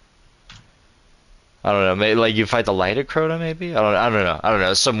 I don't know. Maybe like you fight the lighted Crota, maybe. I don't know.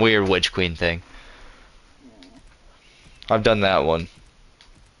 It's some weird Witch Queen thing. I've done that one.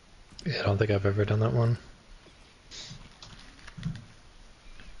 Yeah, I don't think I've ever done that one.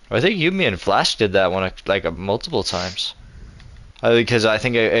 I think you, me, and Flash did that one like multiple times. Because I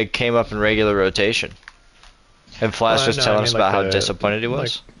think it came up in regular rotation. And Flash was telling us about how disappointed he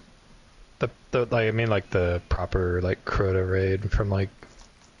was. Like the proper like Crota raid from like.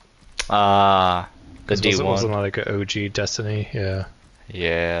 The D1. Wasn't like an OG Destiny, yeah.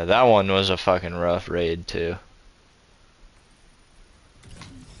 Yeah, that one was a fucking rough raid too.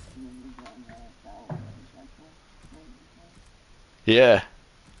 Yeah.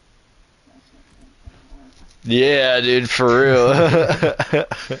 Yeah, dude, for real.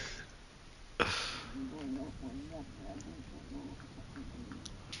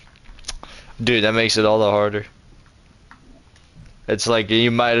 Dude, that makes it all the harder. It's like you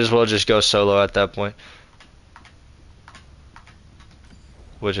might as well just go solo at that point.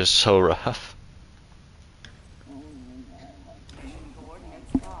 Which is so rough.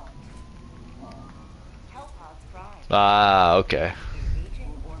 Ah, okay.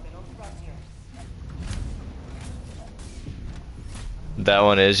 That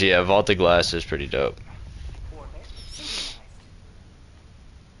one is, yeah, Vaulted Glass is pretty dope.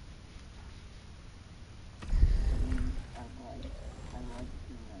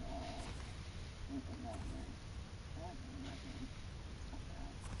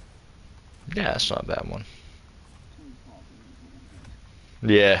 Yeah, that's not a bad one.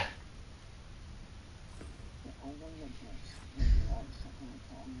 Yeah.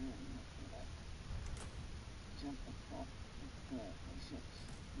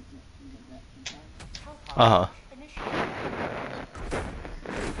 Uh-huh.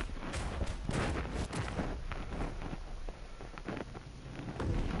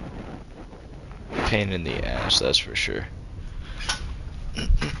 Pain in the ass, that's for sure.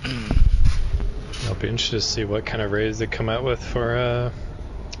 I'll be interested to see what kind of raids they come out with for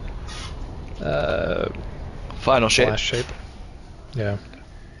Final shape. Last shape. Yeah.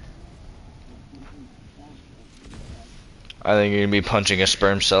 I think you're gonna be punching a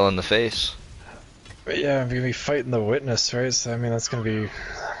sperm cell in the face. But yeah, I'm gonna be fighting the witness, right? So I mean that's gonna be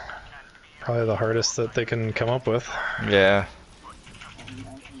probably the hardest that they can come up with. Yeah.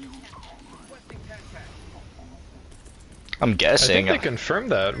 I'm guessing. I think they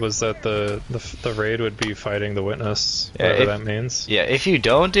confirmed that was that the raid would be fighting the witness, Yeah, whatever that means. Yeah, if you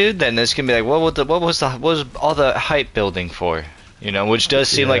don't, dude, then it's gonna be like, what was all the hype building for? You know, which does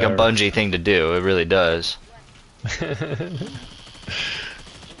seem like a Bungie thing to do. It really does.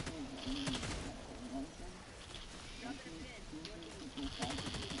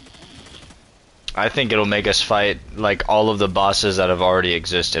 I think it'll make us fight like all of the bosses that have already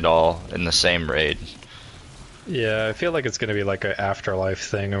existed all in the same raid. Yeah, I feel like it's gonna be like an afterlife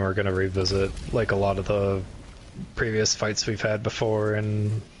thing, and we're gonna revisit like a lot of the previous fights we've had before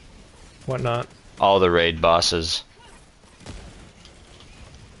and whatnot. All the raid bosses.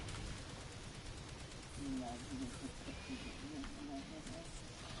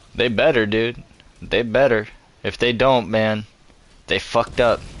 They better, dude. They better. If they don't, man, they fucked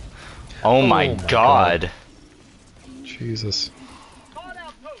up. Oh, my god. Jesus. Call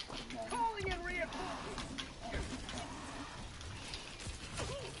outpost. Calling in reinforcements.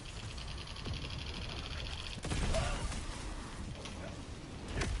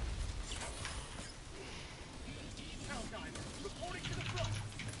 Helldivers, reporting to the front.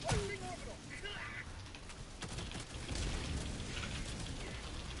 Requesting orbital.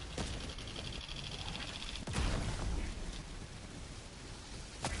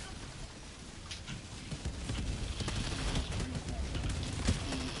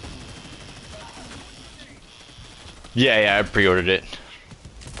 Yeah, I pre-ordered it.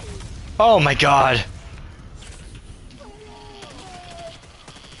 Oh my god.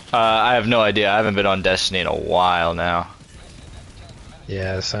 I have no idea. I haven't been on Destiny in a while now.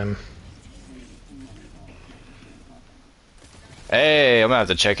 Yes, I'm. Hey, I'm gonna have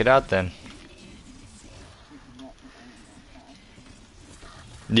to check it out then.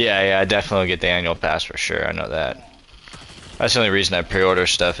 Yeah, I definitely get the annual pass for sure. I know that. That's the only reason I pre-order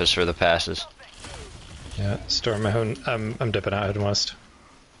stuff is for the passes. Yeah, storm my own. I'm dipping out heading west.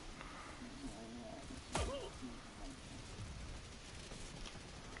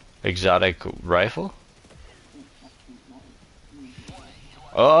 Exotic rifle?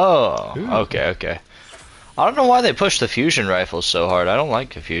 Oh, Ooh. okay. I don't know why they push the fusion rifles so hard. I don't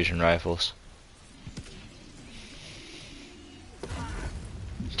like the fusion rifles.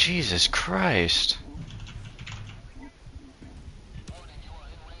 Jesus Christ.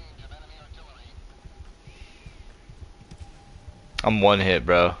 I'm one hit,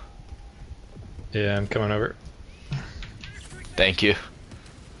 bro. Yeah, I'm coming over. Thank you.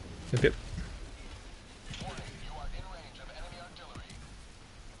 Yep.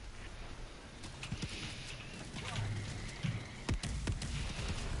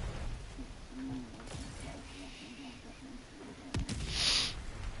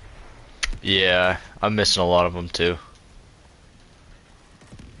 Yeah, I'm missing a lot of them too.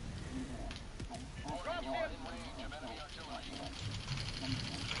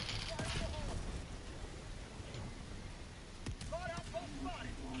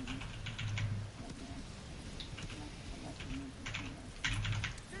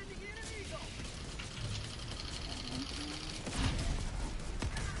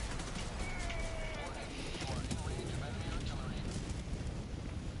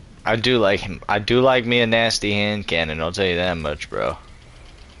 I do like him. I do like me a nasty hand cannon, I'll tell you that much, bro.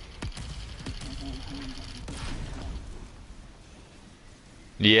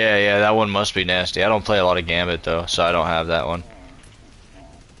 Yeah, that one must be nasty. I don't play a lot of Gambit though, so I don't have that one.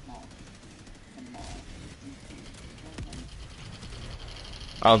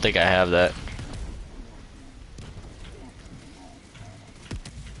 I don't think I have that.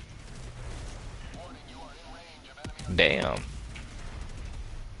 Damn.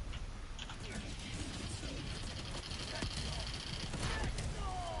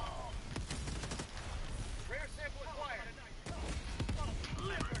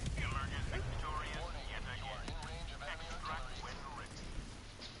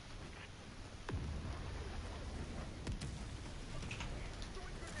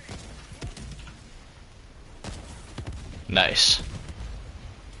 Nice.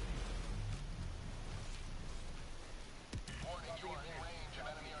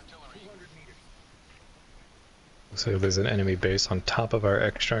 So there's an enemy base on top of our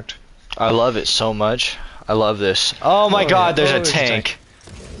extract. I love it so much. I love this. Oh my god, yeah. there's a tank.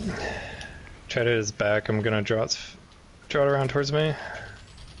 Try to hit his back. I'm gonna draw it around towards me.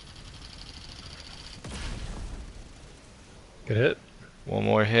 Good hit. One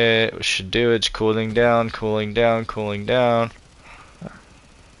more hit. We should do it. It's cooling down.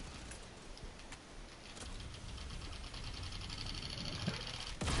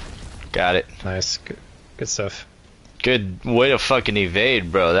 Got it. Nice. Good stuff. Good way to fucking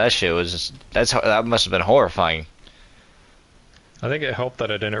evade, bro. That shit was that must have been horrifying. I think it helped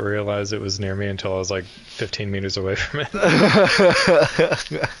that I didn't realize it was near me until I was like 15 meters away from it.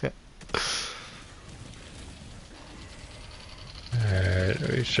 Alright,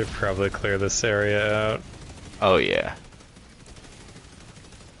 we should probably clear this area out. Oh yeah.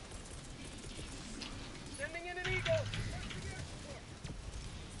 Sending in an eagle.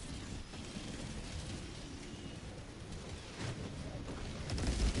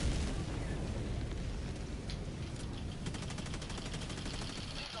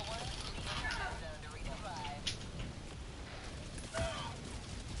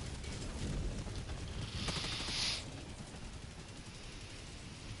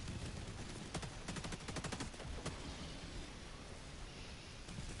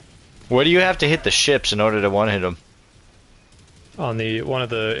 Where do you have to hit the ships in order to one-hit them? On the one of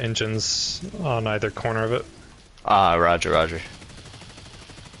the engines on either corner of it. Ah, roger, roger.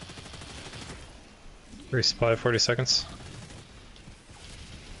 Resupply 40 seconds.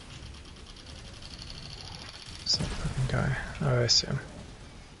 Some fucking guy. Oh, I see him.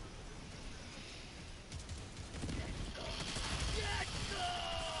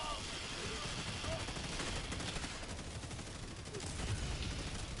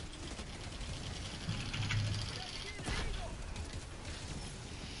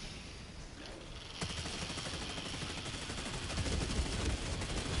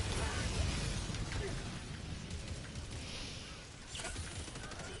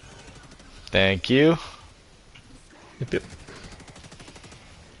 Thank you. Yep, yep.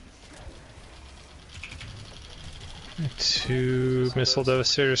 2 missile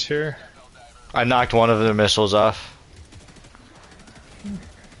devastators here. I knocked one of their missiles off.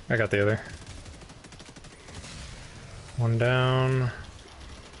 I got the other. One down.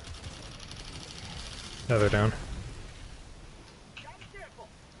 The other down.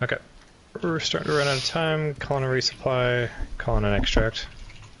 Okay. We're starting to run out of time. Calling a resupply. Calling an extract.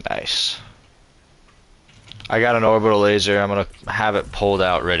 Nice. I got an orbital laser. I'm gonna have it pulled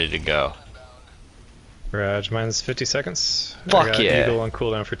out, ready to go. Raj, mine's 50 seconds. Fuck I got yeah. Eagle on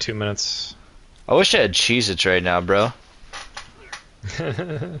cooldown for 2 minutes. I wish I had Cheez-Its right now, bro.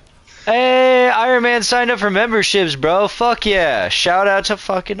 Hey, Iron Man signed up for memberships, bro. Fuck yeah. Shout out to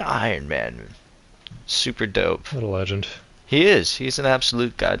fucking Iron Man. Super dope. What a legend. He is. He's an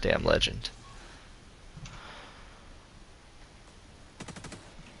absolute goddamn legend.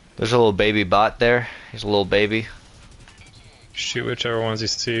 There's a little baby bot there. He's a little baby. Shoot whichever ones you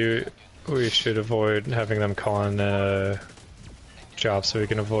see. We should avoid having them call in jobs so we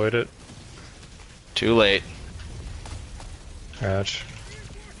can avoid it. Too late. Raj.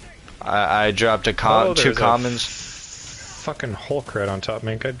 I dropped a two commons. Fucking Hulk right on top,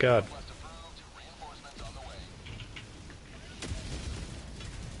 man. Good God.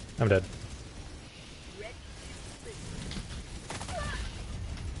 I'm dead.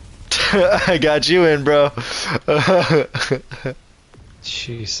 I got you in, bro.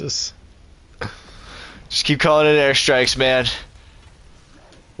 Jesus. Just keep calling in airstrikes, man.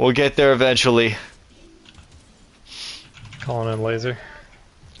 We'll get there eventually. Calling in laser.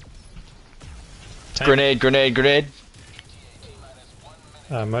 Tank. Grenade, grenade, grenade.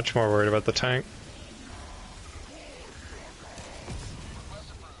 I'm much more worried about the tank.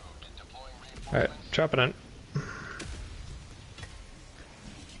 Alright, dropping in.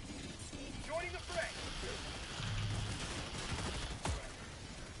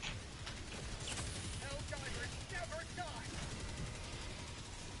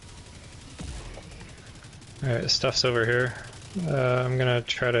 Alright, stuff's over here. I'm gonna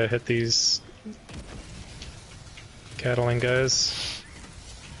try to hit these Gatling guys.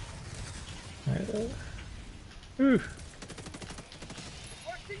 Ooh.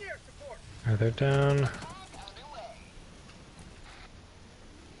 Are they down?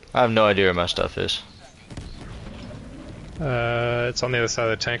 I have no idea where my stuff is. It's on the other side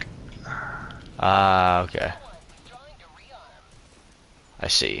of the tank. Ah, okay. I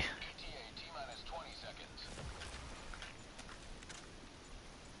see.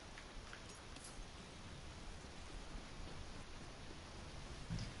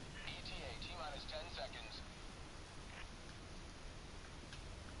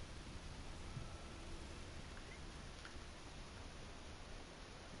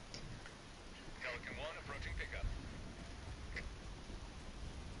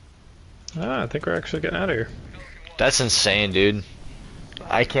 Ah, I think we're actually getting out of here. That's insane, dude.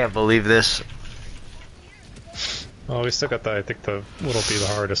 I can't believe this. Well, we still got the, I think what'll be the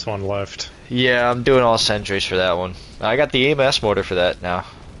hardest one left. Yeah, I'm doing all sentries for that one. I got the EMS mortar for that now.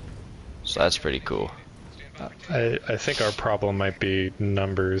 So that's pretty cool. I think our problem might be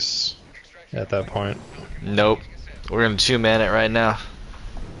numbers at that point. Nope. We're gonna two-man it right now.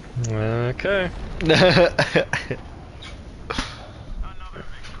 Okay.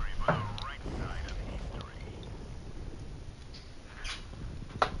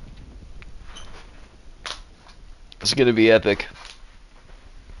 It's gonna be epic.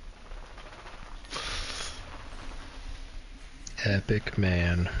 Epic,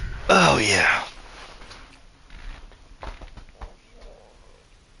 man. Oh yeah.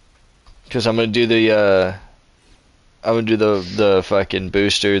 Cause I'm gonna do the the fucking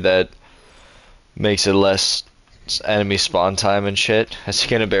booster that makes it less enemy spawn time and shit. It's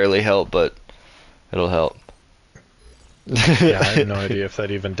gonna barely help, but it'll help. Yeah, I have no idea if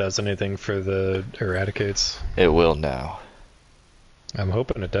that even does anything for the eradicates. It will now. I'm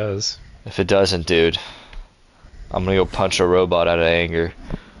hoping it does. If it doesn't, dude, I'm gonna go punch a robot out of anger.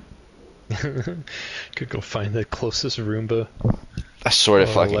 Could go find the closest Roomba. I swear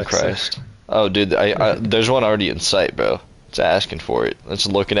to Oh, fucking Alexa. Christ. Oh, dude, there's one already in sight, bro. It's asking for it. It's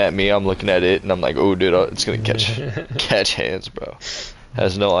looking at me, I'm looking at it, and I'm like, oh, dude, it's gonna catch hands, bro.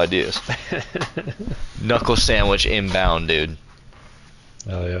 Has no ideas. Knuckle sandwich inbound, dude.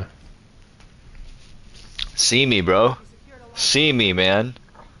 Oh yeah. See me, bro. See me, man.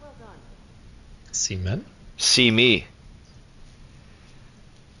 Cement? See me.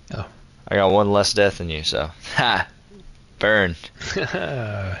 Oh. I got one less death than you, so. Ha! Burn.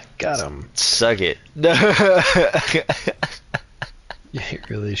 Got him. Suck it. You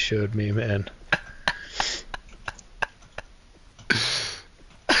really showed me, man.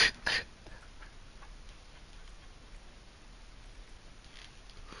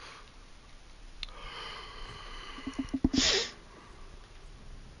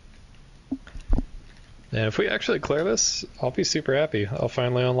 And if we actually clear this, I'll be super happy. I'll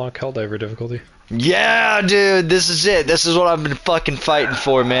finally unlock Helldiver difficulty. Yeah, dude, this is it. This is what I've been fucking fighting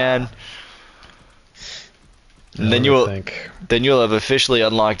for, man. And then you'll have officially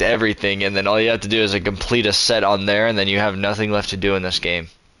unlocked everything, and then all you have to do is complete a set on there, and then you have nothing left to do in this game.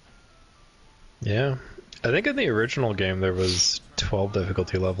 Yeah. I think in the original game there was 12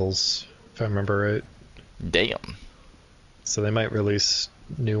 difficulty levels, if I remember right. Damn. So they might release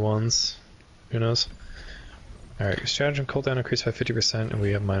new ones. Who knows? Alright, stratagem cooldown increased by 50%, and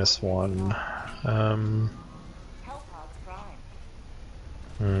we have -1. Hellpods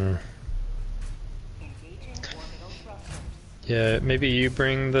Prime. Engaging orbital thrusters. Yeah, maybe you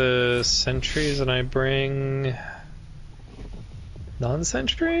bring the sentries and I bring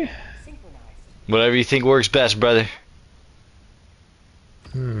non-sentry? Synchronized. Whatever you think works best, brother.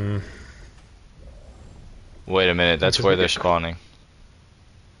 Wait a minute, that's where they're spawning.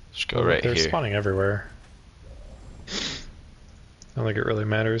 Let's go right They're here. spawning everywhere. I don't think it really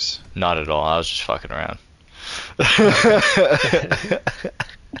matters. Not at all, I was just fucking around.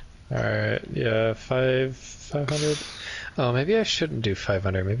 Alright, yeah, 500. Oh, maybe I shouldn't do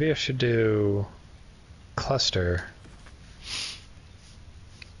 500. Maybe I should do cluster.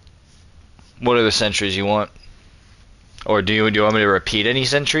 What are the sentries you want? Or do you want me to repeat any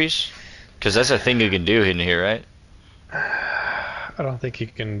sentries? Because that's a thing you can do in here, right? I don't think you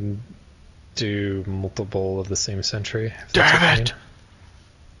can do multiple of the same sentry. Damn it!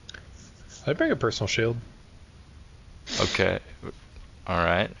 I'd bring a personal shield. Okay.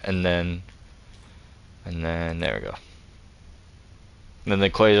 Alright, and then there we go. And then the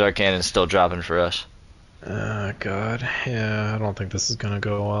quasar cannon's still dropping for us. God. Yeah, I don't think this is gonna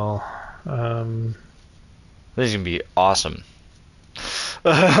go well. This is gonna be awesome.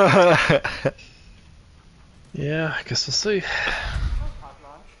 Yeah, I guess we'll see. Hellpod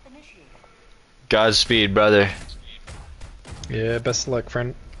launch initiated. Godspeed, brother. Yeah, best of luck,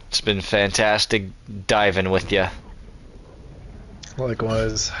 friend. It's been fantastic diving with you.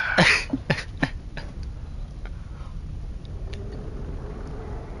 Likewise.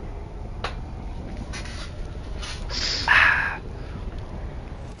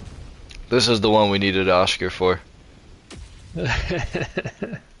 This is the one we needed Oscar for.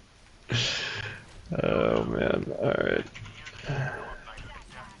 Oh man, alright.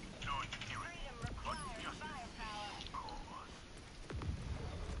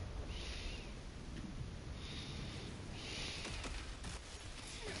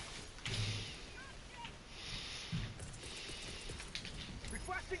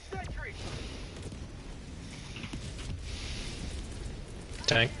 Requesting sentry.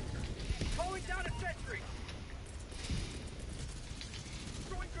 Tank. Calling down a sentry.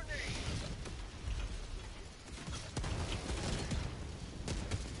 Throwing grenade.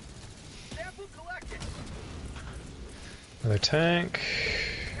 Sample collected. Another tank.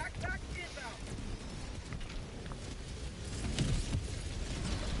 Backpack inbound.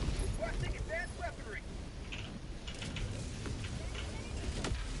 Requesting advanced weaponry.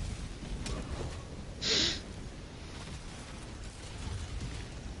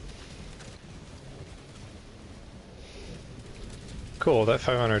 Cool, that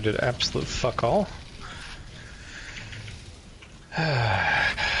 500 did absolute fuck all.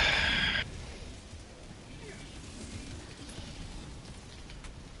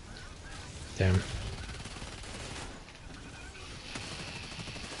 Damn.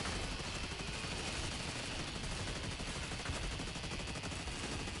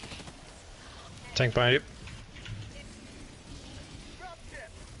 Tank behind you. Drop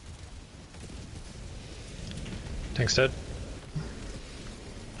ship. Tank's dead.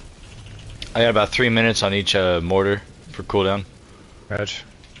 I got about 3 minutes on each mortar for cooldown. Reg.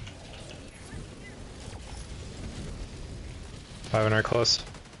 500 close.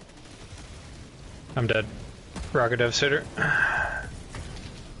 I'm dead. Rocket Devastator.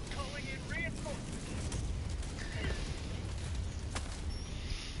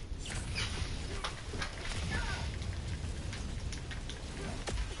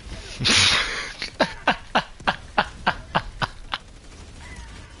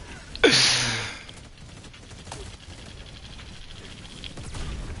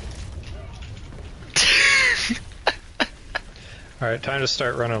 Alright, time to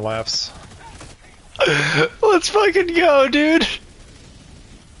start running laps. Let's fucking go, dude!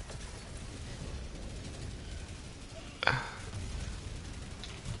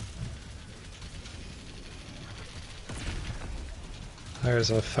 There's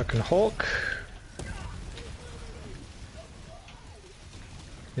a fucking Hulk.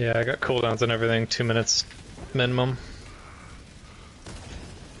 Yeah, I got cooldowns and everything, 2 minutes minimum.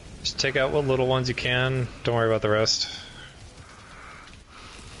 Just take out what little ones you can, don't worry about the rest.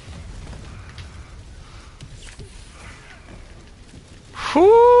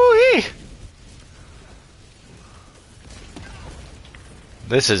 Whoo-wee!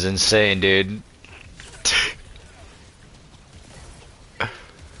 This is insane, dude.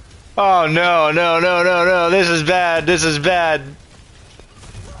 Oh no, no, no, no, no, this is bad, this is bad.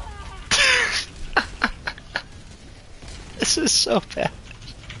 This is so bad.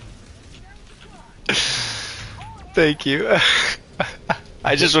 Thank you.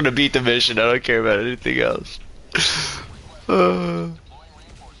 I just want to beat the mission, I don't care about anything else.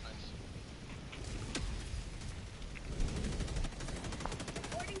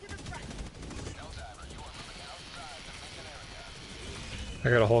 I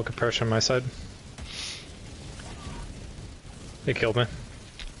got a Hulk approach on my side. He killed me.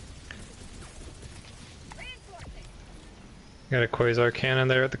 Got a Quasar cannon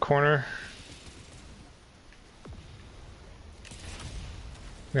there at the corner.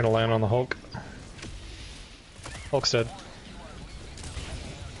 I'm gonna land on the Hulk. Hulk's dead.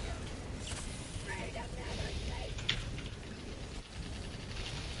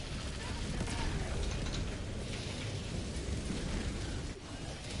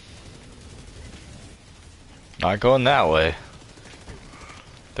 Not going that way.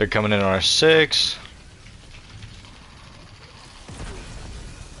 They're coming in on our 6.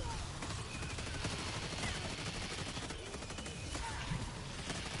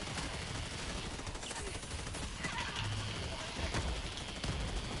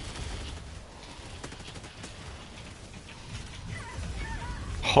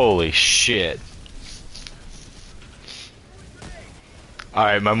 Holy shit.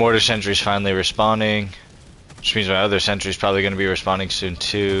 Alright, my mortar sentry's finally respawning. Which means my other sentry's probably going to be responding soon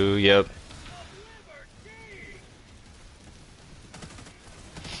too. Yep.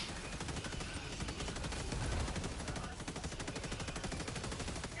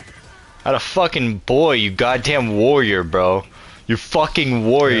 Out of fucking boy, you goddamn warrior, bro. You fucking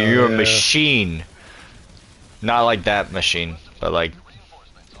warrior, you're a machine. Not like that machine, but like...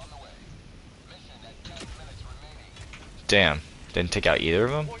 Damn. Didn't take out either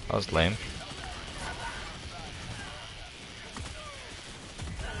of them? That was lame.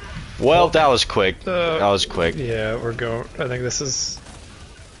 Well, that was quick. That was quick. Yeah, we're going. I think this is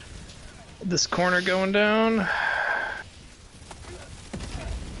this corner going down.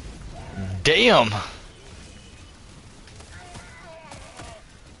 Damn.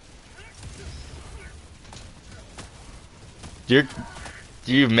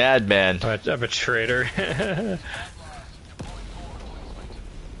 You madman. I'm a traitor.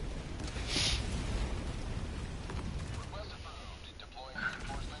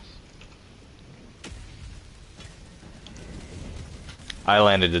 I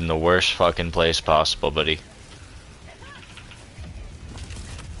landed in the worst fucking place possible, buddy.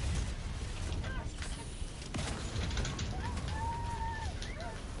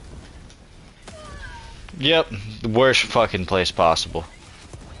 Yep, the worst fucking place possible.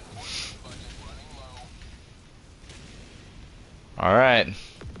 Alright.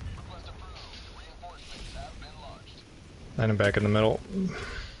 And I'm back in the middle.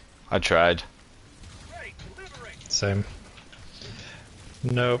 I tried. Same.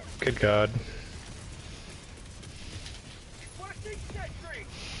 Nope, good god.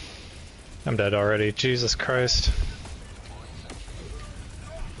 I'm dead already, Jesus Christ.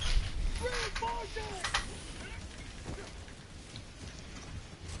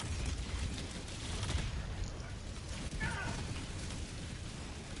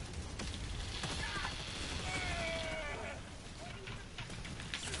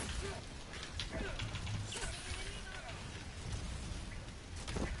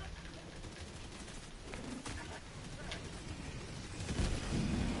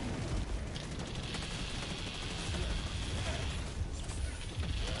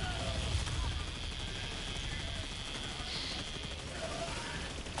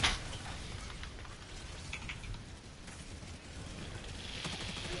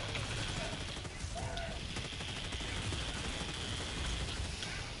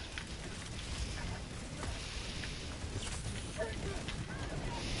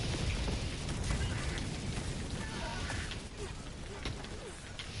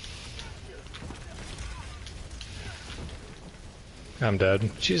 I'm dead.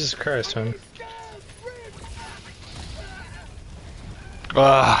 Jesus Christ, man.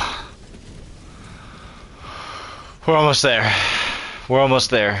 We're almost there. We're almost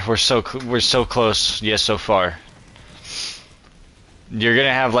there. We're so close. Yes, so far. You're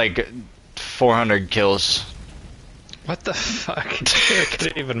gonna have like 400 kills. What the fuck? I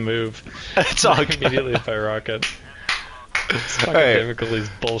couldn't even move. It's all good. Immediately by rocket. It's fucking difficult, these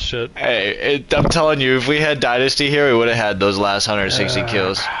bullshit. Hey, I'm telling you, if we had Dynasty here, we would have had those last 160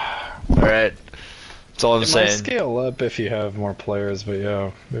 kills. Alright? That's all I'm saying. It might scale up if you have more players, but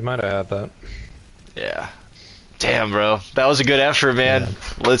yeah, we might have had that. Yeah. Damn, bro. That was a good effort, man. Yeah.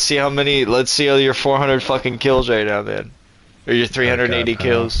 Let's see how your 400 fucking kills right now, man. Or your 380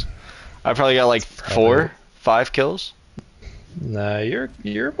 kills. I probably got like 5 kills. Nah,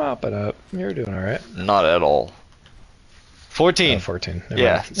 you're mopping up. You're doing alright. Not at all. 14. 14.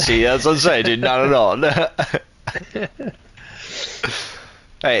 Yeah, see, that's what I'm saying, dude. Not at all.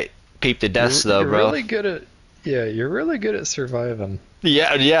 Hey, peep the deaths, though, bro. Really good at, you're really good at surviving. Yeah,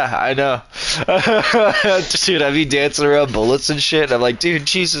 I know. Dude, I be dancing around bullets and shit, and I'm like, dude,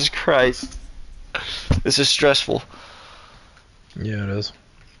 Jesus Christ. This is stressful. Yeah, it is.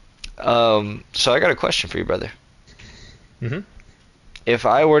 So I got a question for you, brother. Mm-hmm. If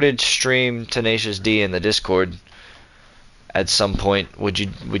I were to stream Tenacious D in the Discord at some point, would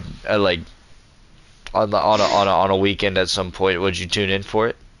like on a weekend at some point, would you tune in for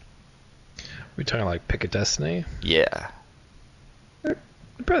it? We talking like Pick a Destiny? Yeah. I'd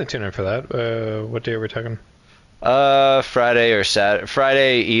probably tune in for that. What day are we talking? Friday or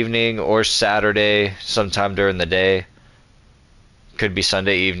Friday evening or Saturday, sometime during the day. Could be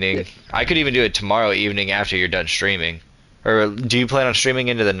Sunday evening. Yeah. I could even do it tomorrow evening after you're done streaming. Or do you plan on streaming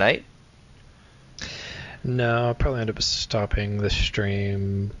into the night? No, I'll probably end up stopping the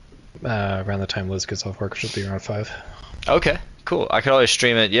stream around the time Liz gets off work, which will be around 5. Okay, cool. I could always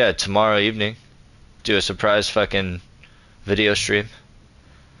stream it, tomorrow evening. Do a surprise fucking video stream.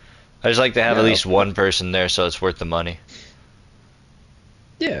 I just like to have at least one person there, so it's worth the money.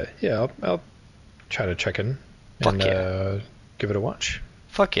 Yeah, I'll try to check in and give it a watch.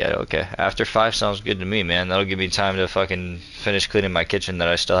 Fuck yeah, okay. After 5 sounds good to me, man. That'll give me time to fucking finish cleaning my kitchen that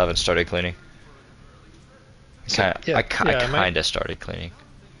I still haven't started cleaning. I kind of started cleaning.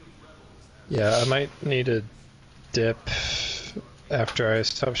 Yeah, I might need a dip after I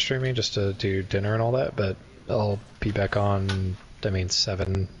stop streaming just to do dinner and all that, but I'll be back on,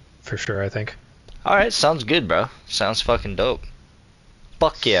 7 for sure, I think. Alright, sounds good, bro. Sounds fucking dope.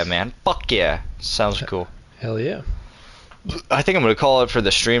 Fuck yeah, man. Fuck yeah. Sounds cool. Hell yeah. I think I'm going to call it for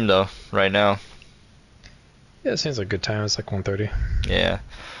the stream, though, right now. Yeah, it seems like a good time. It's like 1:30. Yeah.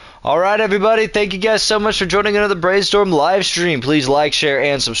 Alright, everybody. Thank you guys so much for joining another Brainstorm live stream. Please like, share,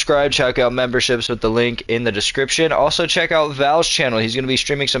 and subscribe. Check out memberships with the link in the description. Also, check out Val's channel. He's going to be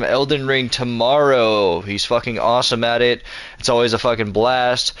streaming some Elden Ring tomorrow. He's fucking awesome at it. It's always a fucking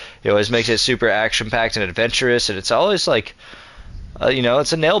blast. He always makes it super action-packed and adventurous, and it's always like...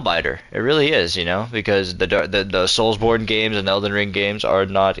 it's a nail biter. It really is, because the Soulsborne games and Elden Ring games are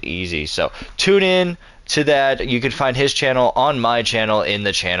not easy. So tune in to that. You can find his channel on my channel in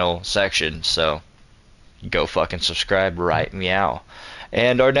the channel section. So go fucking subscribe right meow.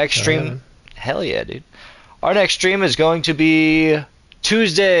 And our next stream, hell yeah, dude. Our next stream is going to be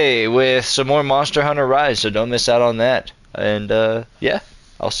Tuesday with some more Monster Hunter Rise. So don't miss out on that. And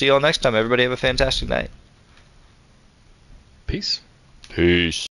I'll see you all next time. Everybody have a fantastic night. Peace. Peace.